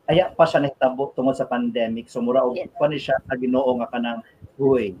 Aya pa siya nahitabo tungod sa pandemic. So mura og kuan siya sa Ginoo nga kanang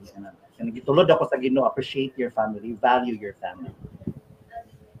huy. Gitulod ako sa Ginoo, appreciate your family, value your family.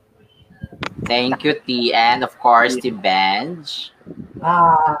 Thank you, T. And of course, the bench.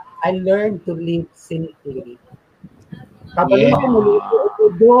 I learned to live simply. Kabalo ko muluto o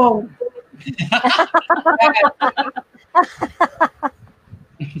tudong.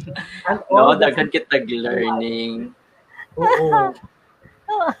 No, daghan kita learning. Oo.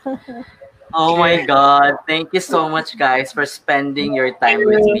 Oh my God. Thank you so much, guys, for spending your time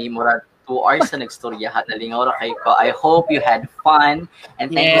with me. Murag 2 hours na nagstoryahan. Nalingaw ra kay ko. I hope you had fun. And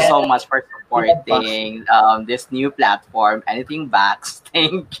thank you so much for supporting this new platform, Anything Backs.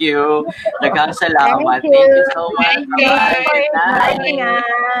 Thank you. Daghang salamat. Thank you so much. Bye-bye. Good night.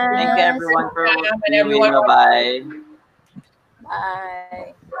 Thank you, everyone, for viewing. Bye-bye.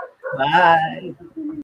 Bye. Bye.